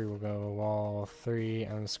wall 3, we'll go wall 3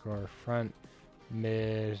 underscore front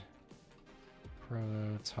mid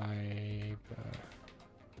prototype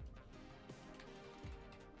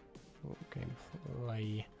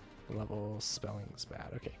gameplay level. Spelling's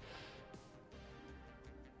bad. Okay.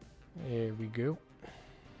 There we go.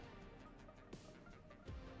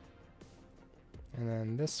 And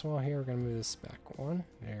then this wall here, we're going to move this back one.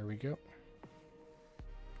 There we go.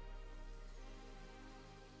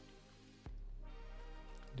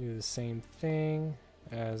 Do the same thing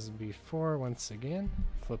as before once again,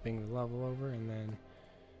 flipping the level over, and then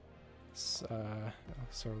sort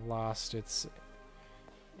of lost its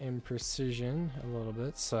imprecision a little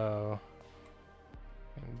bit, so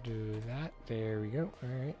do that. There we go. All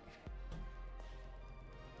right.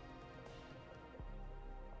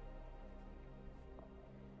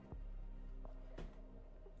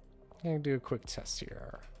 I'm gonna do a quick test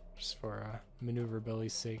here, just for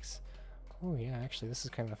maneuverability's sakes. Oh yeah, actually this is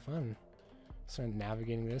kind of fun. Sort of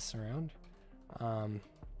navigating this around.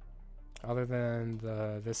 Other than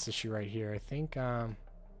this issue right here, I think yeah,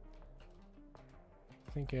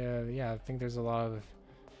 I think there's a lot of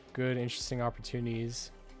good, interesting opportunities.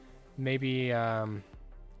 Maybe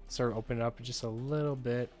sort of open it up just a little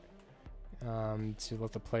bit to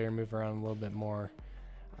let the player move around a little bit more.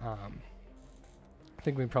 I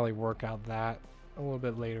think we probably work out that a little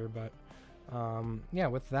bit later, but yeah,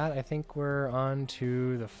 with that, I think we're on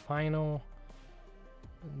to the final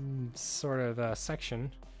sort of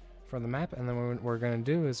section for the map, and then what we're going to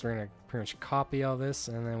do is we're going to pretty much copy all this,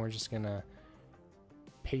 and then we're just going to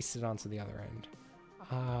paste it onto the other end.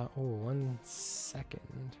 Oh, 1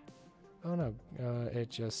 second. Oh no,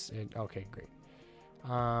 okay, great.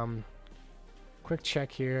 Quick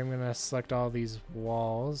check here. I'm going to select all these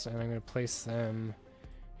walls, and I'm going to place them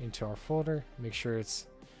into our folder. Make sure it's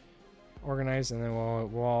organized, and then we'll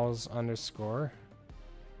walls underscore.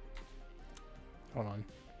 Hold on.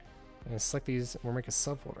 And select these. We'll make a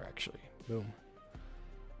subfolder actually. Boom.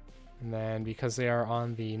 And then because they are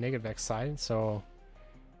on the negative x side, so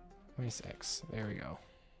minus x. There we go.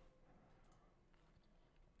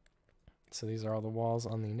 So these are all the walls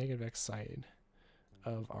on the negative x side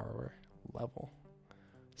of our level.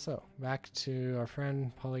 So back to our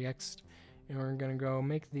friend polyx, and we're gonna go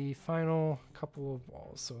make the final couple of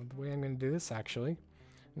walls. So the way I'm gonna do this, actually,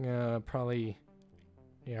 I'm gonna probably,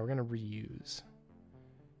 yeah, we're gonna reuse.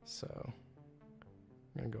 So I'm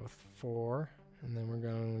gonna go with 4, and then we're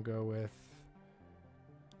gonna go with,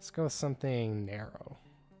 let's go with something narrow.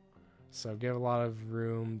 So give a lot of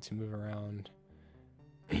room to move around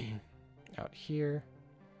out here.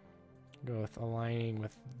 Go with aligning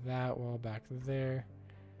with that wall back there.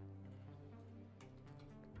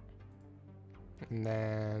 And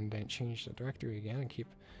then didn't change the directory again. I keep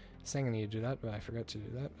saying I need to do that, but I forgot to do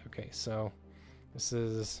that. Okay, so this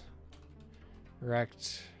is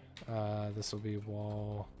rect. This will be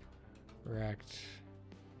wall rect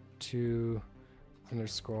 2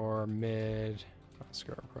 underscore mid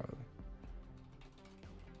underscore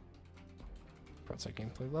prototype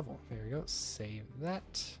gameplay level. There we go. Save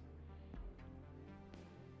that.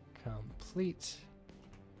 Complete.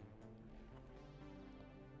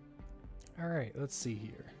 Alright, let's see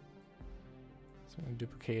here. So I'm going to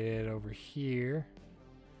duplicate it over here.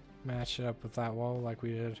 Match it up with that wall like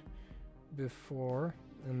we did before.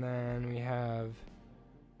 And then we have...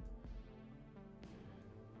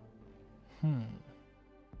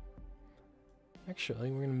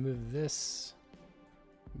 Actually, we're going to move this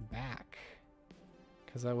back,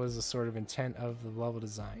 because that was the sort of intent of the level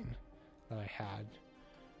design that I had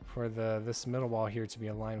for this middle wall here to be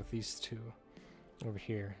aligned with these two over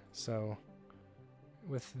here. So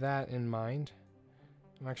with that in mind,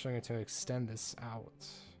 I'm actually going to extend this out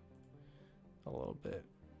a little bit.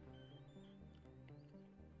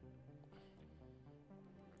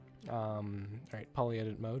 Alright, poly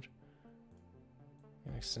edit mode.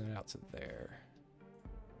 I'm going to extend it out to there.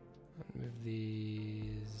 Move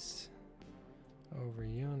these over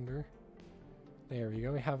yonder. There we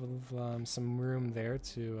go. We have some room there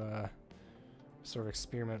to sort of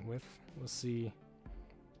experiment with. We'll see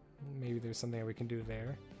Maybe there's something that we can do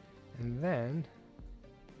there. And then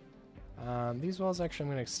these walls, actually, I'm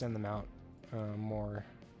going to extend them out more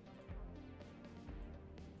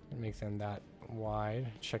and make them that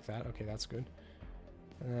wide. Check that. Okay, that's good.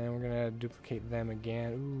 And then we're going to duplicate them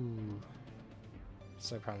again. Ooh.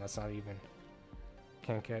 So probably that's not even.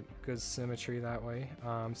 Can't get good symmetry that way.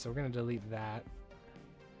 So we're going to delete that.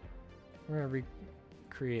 We're going to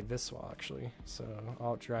recreate this wall, actually. So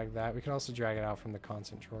I'll drag that. We can also drag it out from the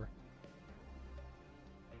content drawer.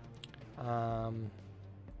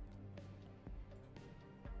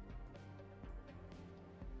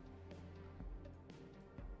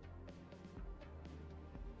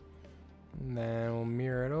 And then we'll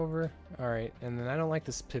mirror it over. Alright, and then I don't like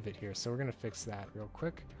this pivot here, so we're going to fix that real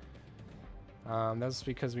quick. That's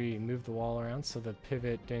because we moved the wall around, so the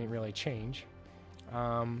pivot didn't really change.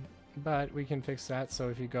 But we can fix that, so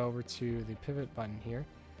if you go over to the pivot button here,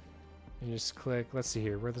 and just click, let's see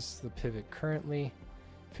here, where this is the pivot currently.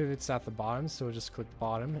 Pivot's at the bottom, so we'll just click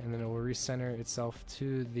bottom, and then it will recenter itself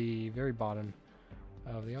to the very bottom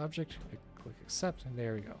of the object. Click accept, and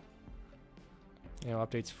there we go. And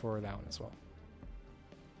updates for that one as well.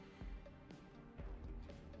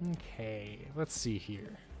 Okay, let's see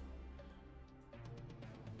here.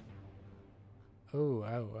 Oh,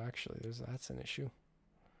 actually, that's an issue.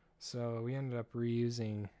 So we ended up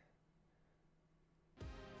reusing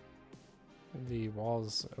the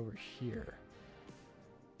walls over here.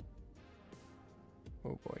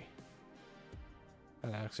 Oh boy.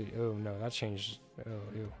 That actually, oh no, that changed. Oh,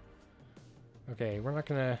 ew. Okay, we're not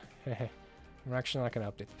gonna, we're actually not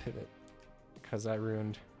gonna update the pivot because that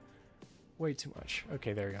ruined way too much.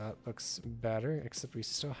 Okay, there we go. That looks better, except we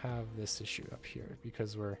still have this issue up here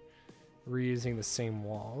because we're reusing the same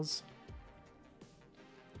walls.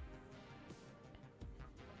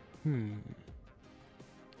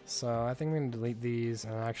 So I think I'm going to delete these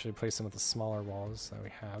and actually place them with the smaller walls that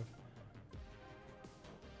we have.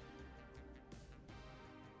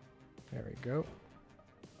 There we go.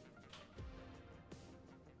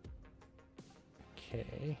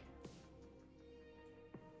 Okay.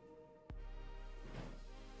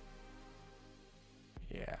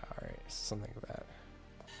 Yeah, alright, something like that.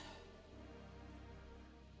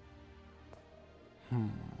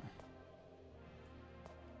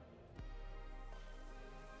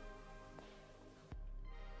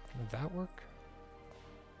 Would that work?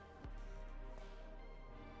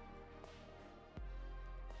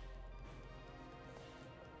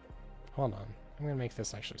 Hold on. I'm gonna make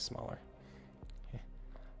this actually smaller. Okay.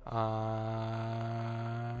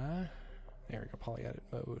 There we go, poly edit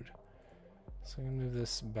mode. So I'm gonna move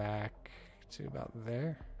this back to about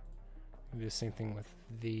there. Do the same thing with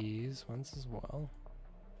these ones as well.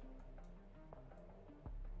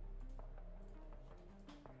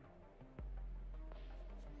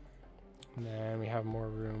 And then we have more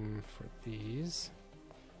room for these.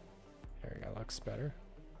 There we go, looks better.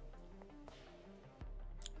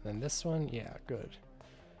 And then this one, yeah, good.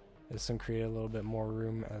 This one created a little bit more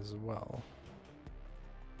room as well.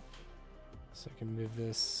 So I can move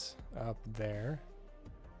this up there.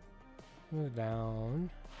 Move it down.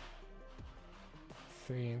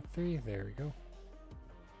 3 and 3, there we go.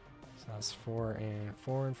 So that's 4 and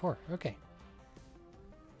 4 and 4, okay.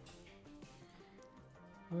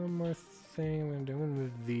 One more thing I'm gonna do, I'm gonna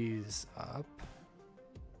move these up.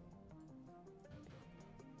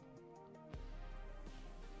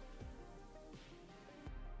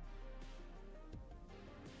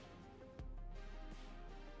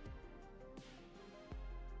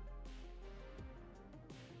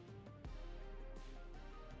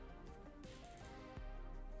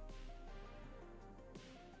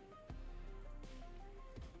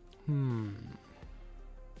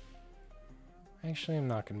 Actually, I'm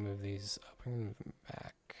not going to move these up. I'm going to move them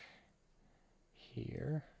back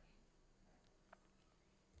here.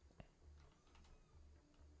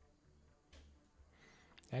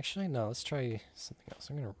 Actually, no, let's try something else.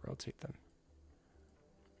 I'm going to rotate them.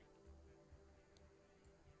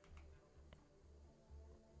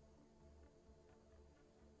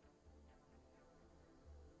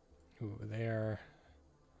 Ooh, they are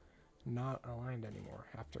not aligned anymore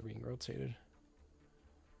after being rotated.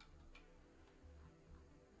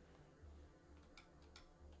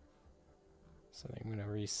 So I think I'm going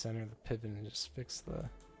to recenter the pivot and just fix the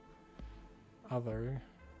other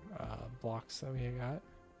blocks that we got.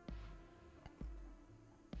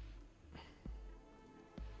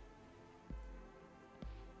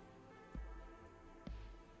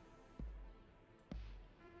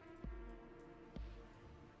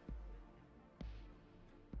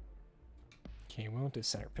 Okay, we won't do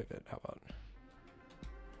center pivot. How about?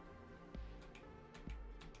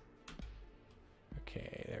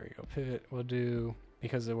 pivot we'll do,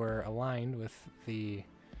 because we're aligned with the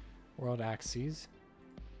world axes.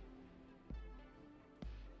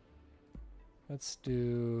 Let's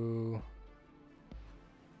do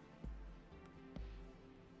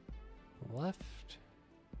left.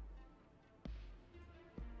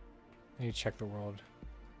 I need to check the world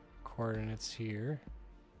coordinates here.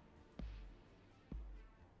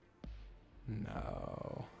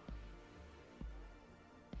 No.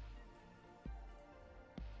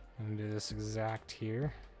 I'm gonna do this exact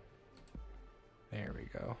here. There we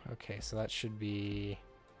go. Okay, so that should be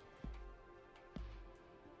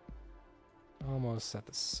almost at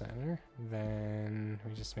the center. Then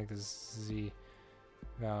we just make this Z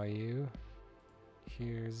value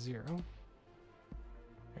here 0.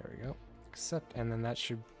 There we go. Accept, and then that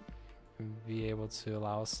should be able to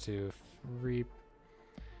allow us to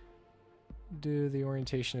do the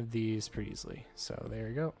orientation of these pretty easily. So there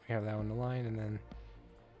you go. We have that one aligned, and then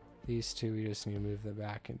these two we just need to move them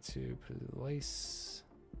back into place.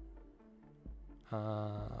 Why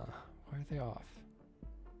are they off?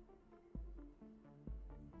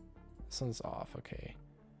 This one's off, okay.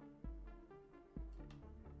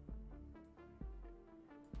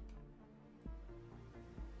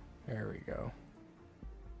 There we go.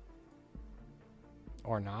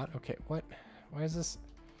 Or not. Okay, what? Why is this?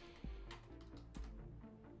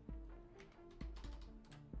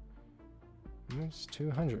 It's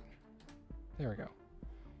 200. There we go.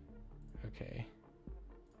 Okay.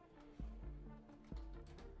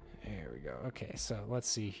 There we go. Okay, so let's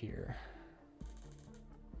see here.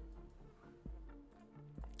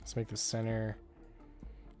 Let's make the center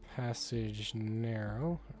passage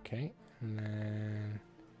narrow. Okay, and then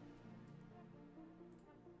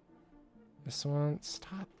this one,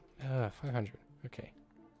 stop. 500. Okay.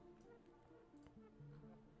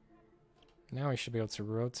 Now we should be able to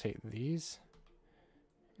rotate these,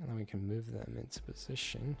 and then we can move them into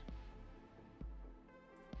position.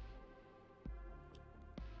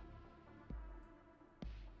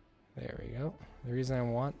 There we go. The reason I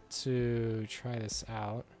want to try this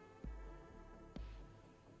out,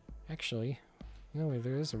 actually, no,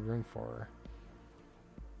 there is a room for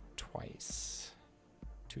twice.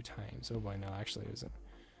 2 times. Oh boy, no, actually it isn't.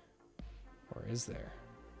 Or is there?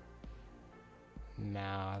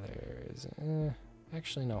 Nah, there isn't.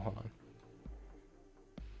 Actually, no, hold on.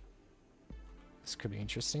 This could be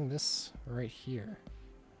interesting. This right here.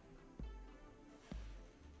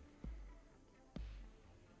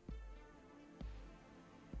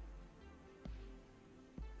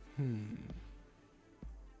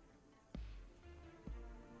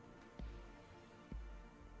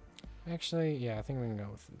 Actually, yeah, I think we can go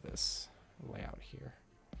with this layout here.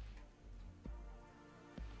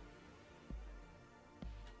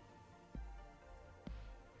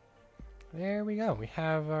 There we go. We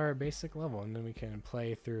have our basic level, and then we can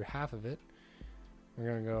play through half of it. We're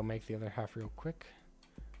gonna go make the other half real quick.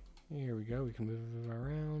 Here we go. We can move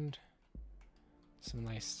around. Some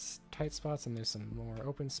nice tight spots, and there's some more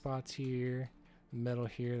open spots here. Middle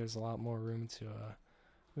here, there's a lot more room to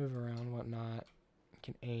move around, whatnot. You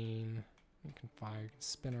can aim, you can fire, you can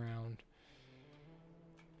spin around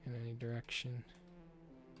in any direction.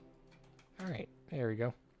 Alright, there we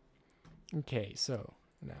go. Okay, so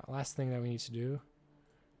now last thing that we need to do,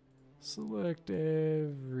 select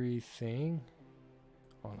everything.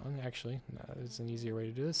 Hold on, actually, no, there's an easier way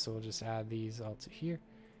to do this, so we'll just add these all to here.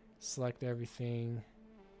 Select everything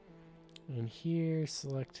in here,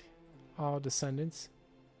 select all descendants,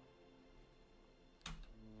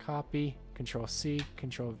 copy, Control C,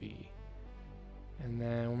 Control V, and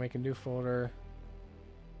then we'll make a new folder,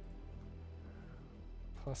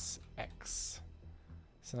 +X.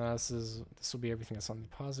 So now this will be everything that's on the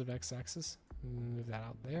positive x-axis. Move that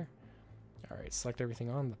out there. All right, select everything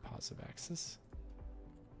on the positive axis.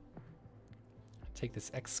 Take this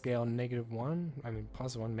x scale +1, make it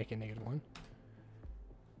 -1.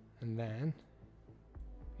 And then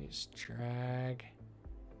you just drag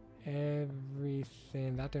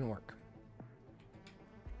everything. That didn't work.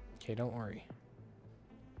 Okay, don't worry.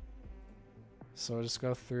 So we'll just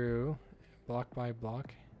go through block by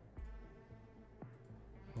block.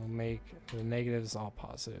 We'll make the negatives all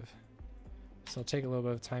positive. So it'll take a little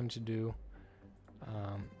bit of time to do.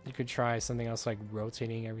 You could try something else like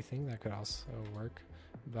rotating everything. That could also work.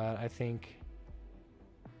 But I think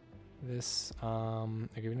this,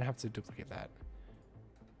 okay, we don't have to duplicate that.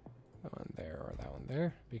 That one there or that one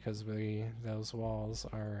there, because those walls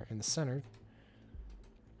are in the center.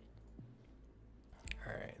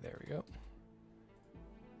 All right, there we go.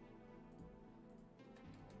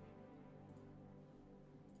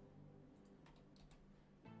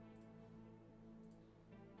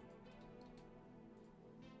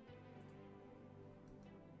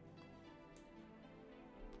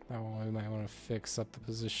 That one we might want to fix up the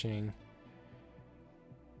positioning.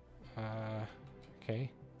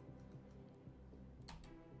 Okay.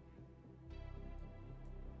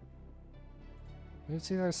 Let's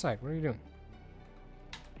see the other side. What are you doing?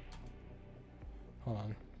 Hold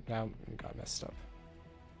on. Now it got messed up.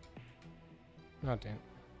 Oh, damn.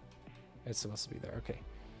 It's supposed to be there. Okay.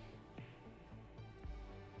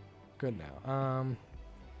 Good now.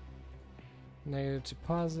 Negative to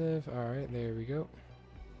positive. Alright, there we go.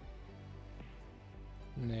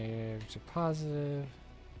 Negative to positive.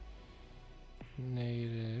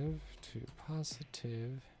 Negative to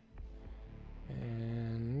positive.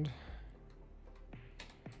 And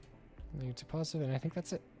negative to positive, and I think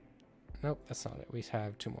that's it. Nope, that's not it. We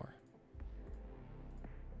have two more.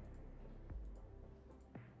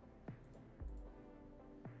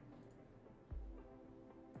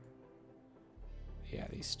 Yeah,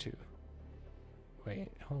 these two. Wait,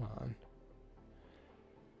 hold on.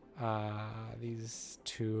 These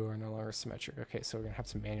two are no longer symmetric. Okay, so we're gonna have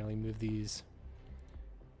to manually move these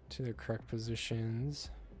to their correct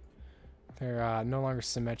positions. They're no longer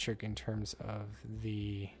symmetric in terms of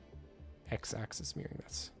the x-axis mirroring.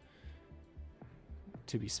 That's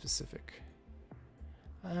to be specific.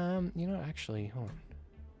 You know, actually, hold on.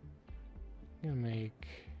 I'm gonna make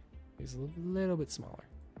these a little bit smaller.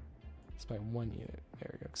 It's by 1 unit.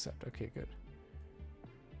 There we go. Accept. Okay, good.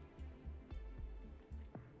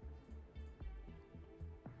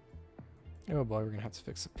 Oh boy, we're gonna have to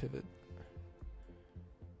fix a pivot.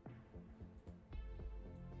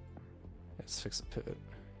 Let's fix a pivot.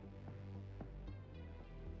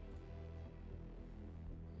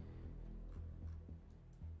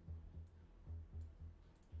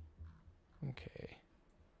 Okay.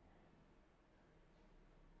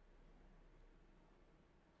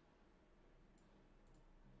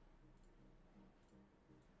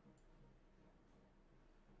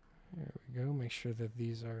 There we go. Make sure that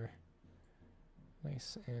these are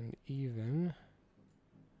nice and even.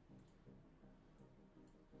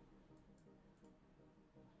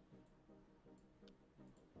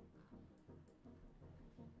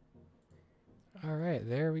 All right,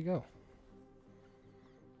 there we go.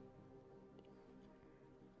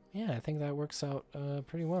 Yeah, I think that works out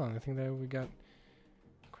pretty well. I think that we got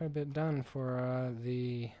quite a bit done for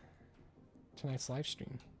tonight's live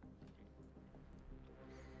stream.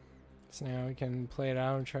 So now we can play it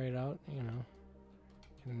out and try it out, you know.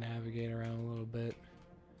 Can navigate around a little bit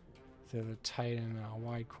through the tight and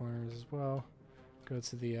wide corners as well. Go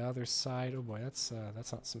to the other side. Oh boy, that's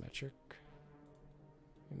not symmetric.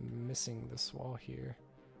 I'm missing this wall here.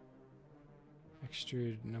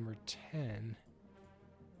 Extrude number 10.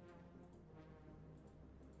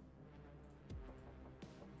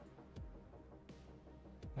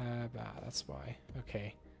 That's why.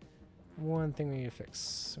 Okay. One thing we need to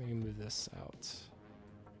fix. We need to move this out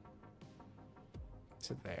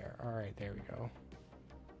to there. Alright, there we go.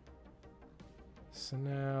 So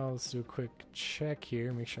now let's do a quick check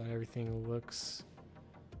here. Make sure that everything looks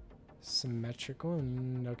symmetrical.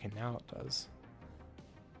 And okay, now it does.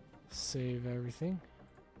 Save everything.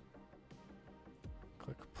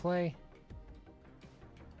 Click play.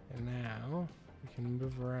 And now we can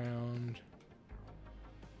move around.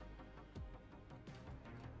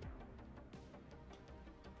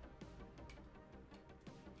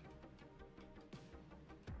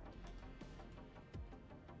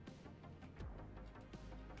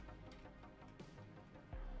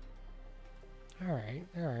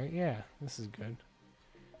 Alright, yeah, this is good.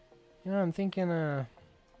 You know, I'm thinking, I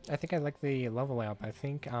think I like the level layout. I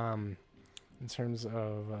think, in terms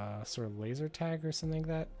of, sort of laser tag or something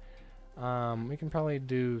like that, we can probably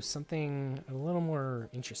do something a little more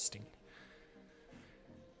interesting.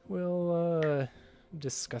 We'll,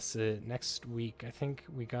 discuss it next week. I think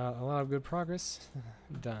we got a lot of good progress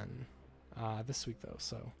done, this week though,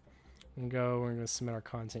 so we're gonna submit our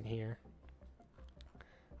content here.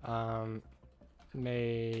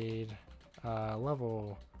 Made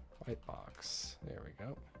level white box. There we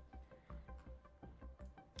go.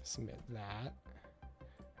 Submit that.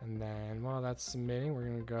 And then while that's submitting, we're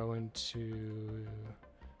going to go into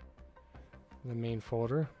the main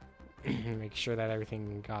folder. Make sure that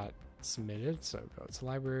everything got submitted. So go to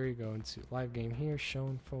library, go into live game here,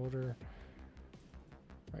 shown folder.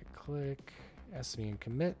 Right click, SV and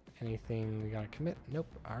commit. Anything we got to commit? Nope.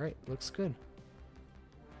 Alright, looks good.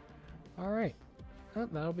 Alright. Oh,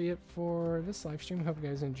 that'll be it for this live stream. Hope you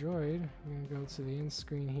guys enjoyed. We're going to go to the end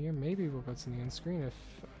screen here. Maybe we'll go to the end screen if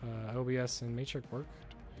OBS and Matrix worked.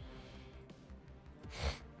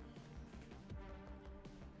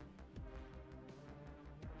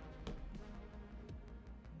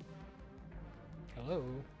 Hello?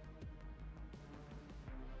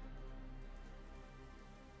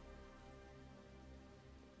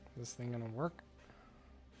 this thing gonna work?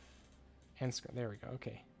 And there we go.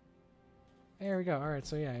 Okay. There we go. All right.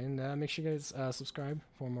 So yeah, and make sure you guys subscribe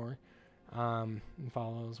for more, and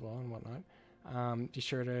follow as well and whatnot. Be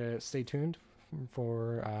sure to stay tuned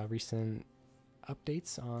for recent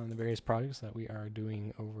updates on the various projects that we are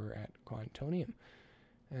doing over at Quantonium.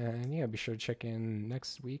 And yeah, be sure to check in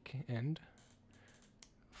next weekend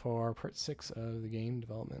for part 6 of the game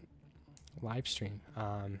development live stream.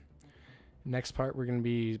 Next part, we're going to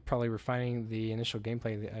be probably refining the initial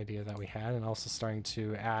gameplay idea that we had, and also starting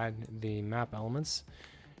to add the map elements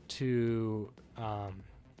to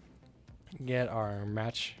get our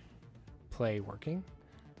match play working.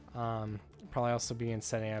 Probably also begin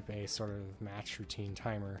setting up a sort of match routine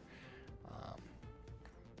timer,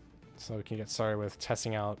 so we can get started with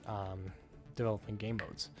testing out developing game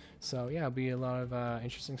modes. So yeah, it'll be a lot of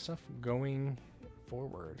interesting stuff going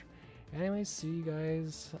forward. Anyways, see you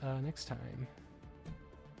guys next time.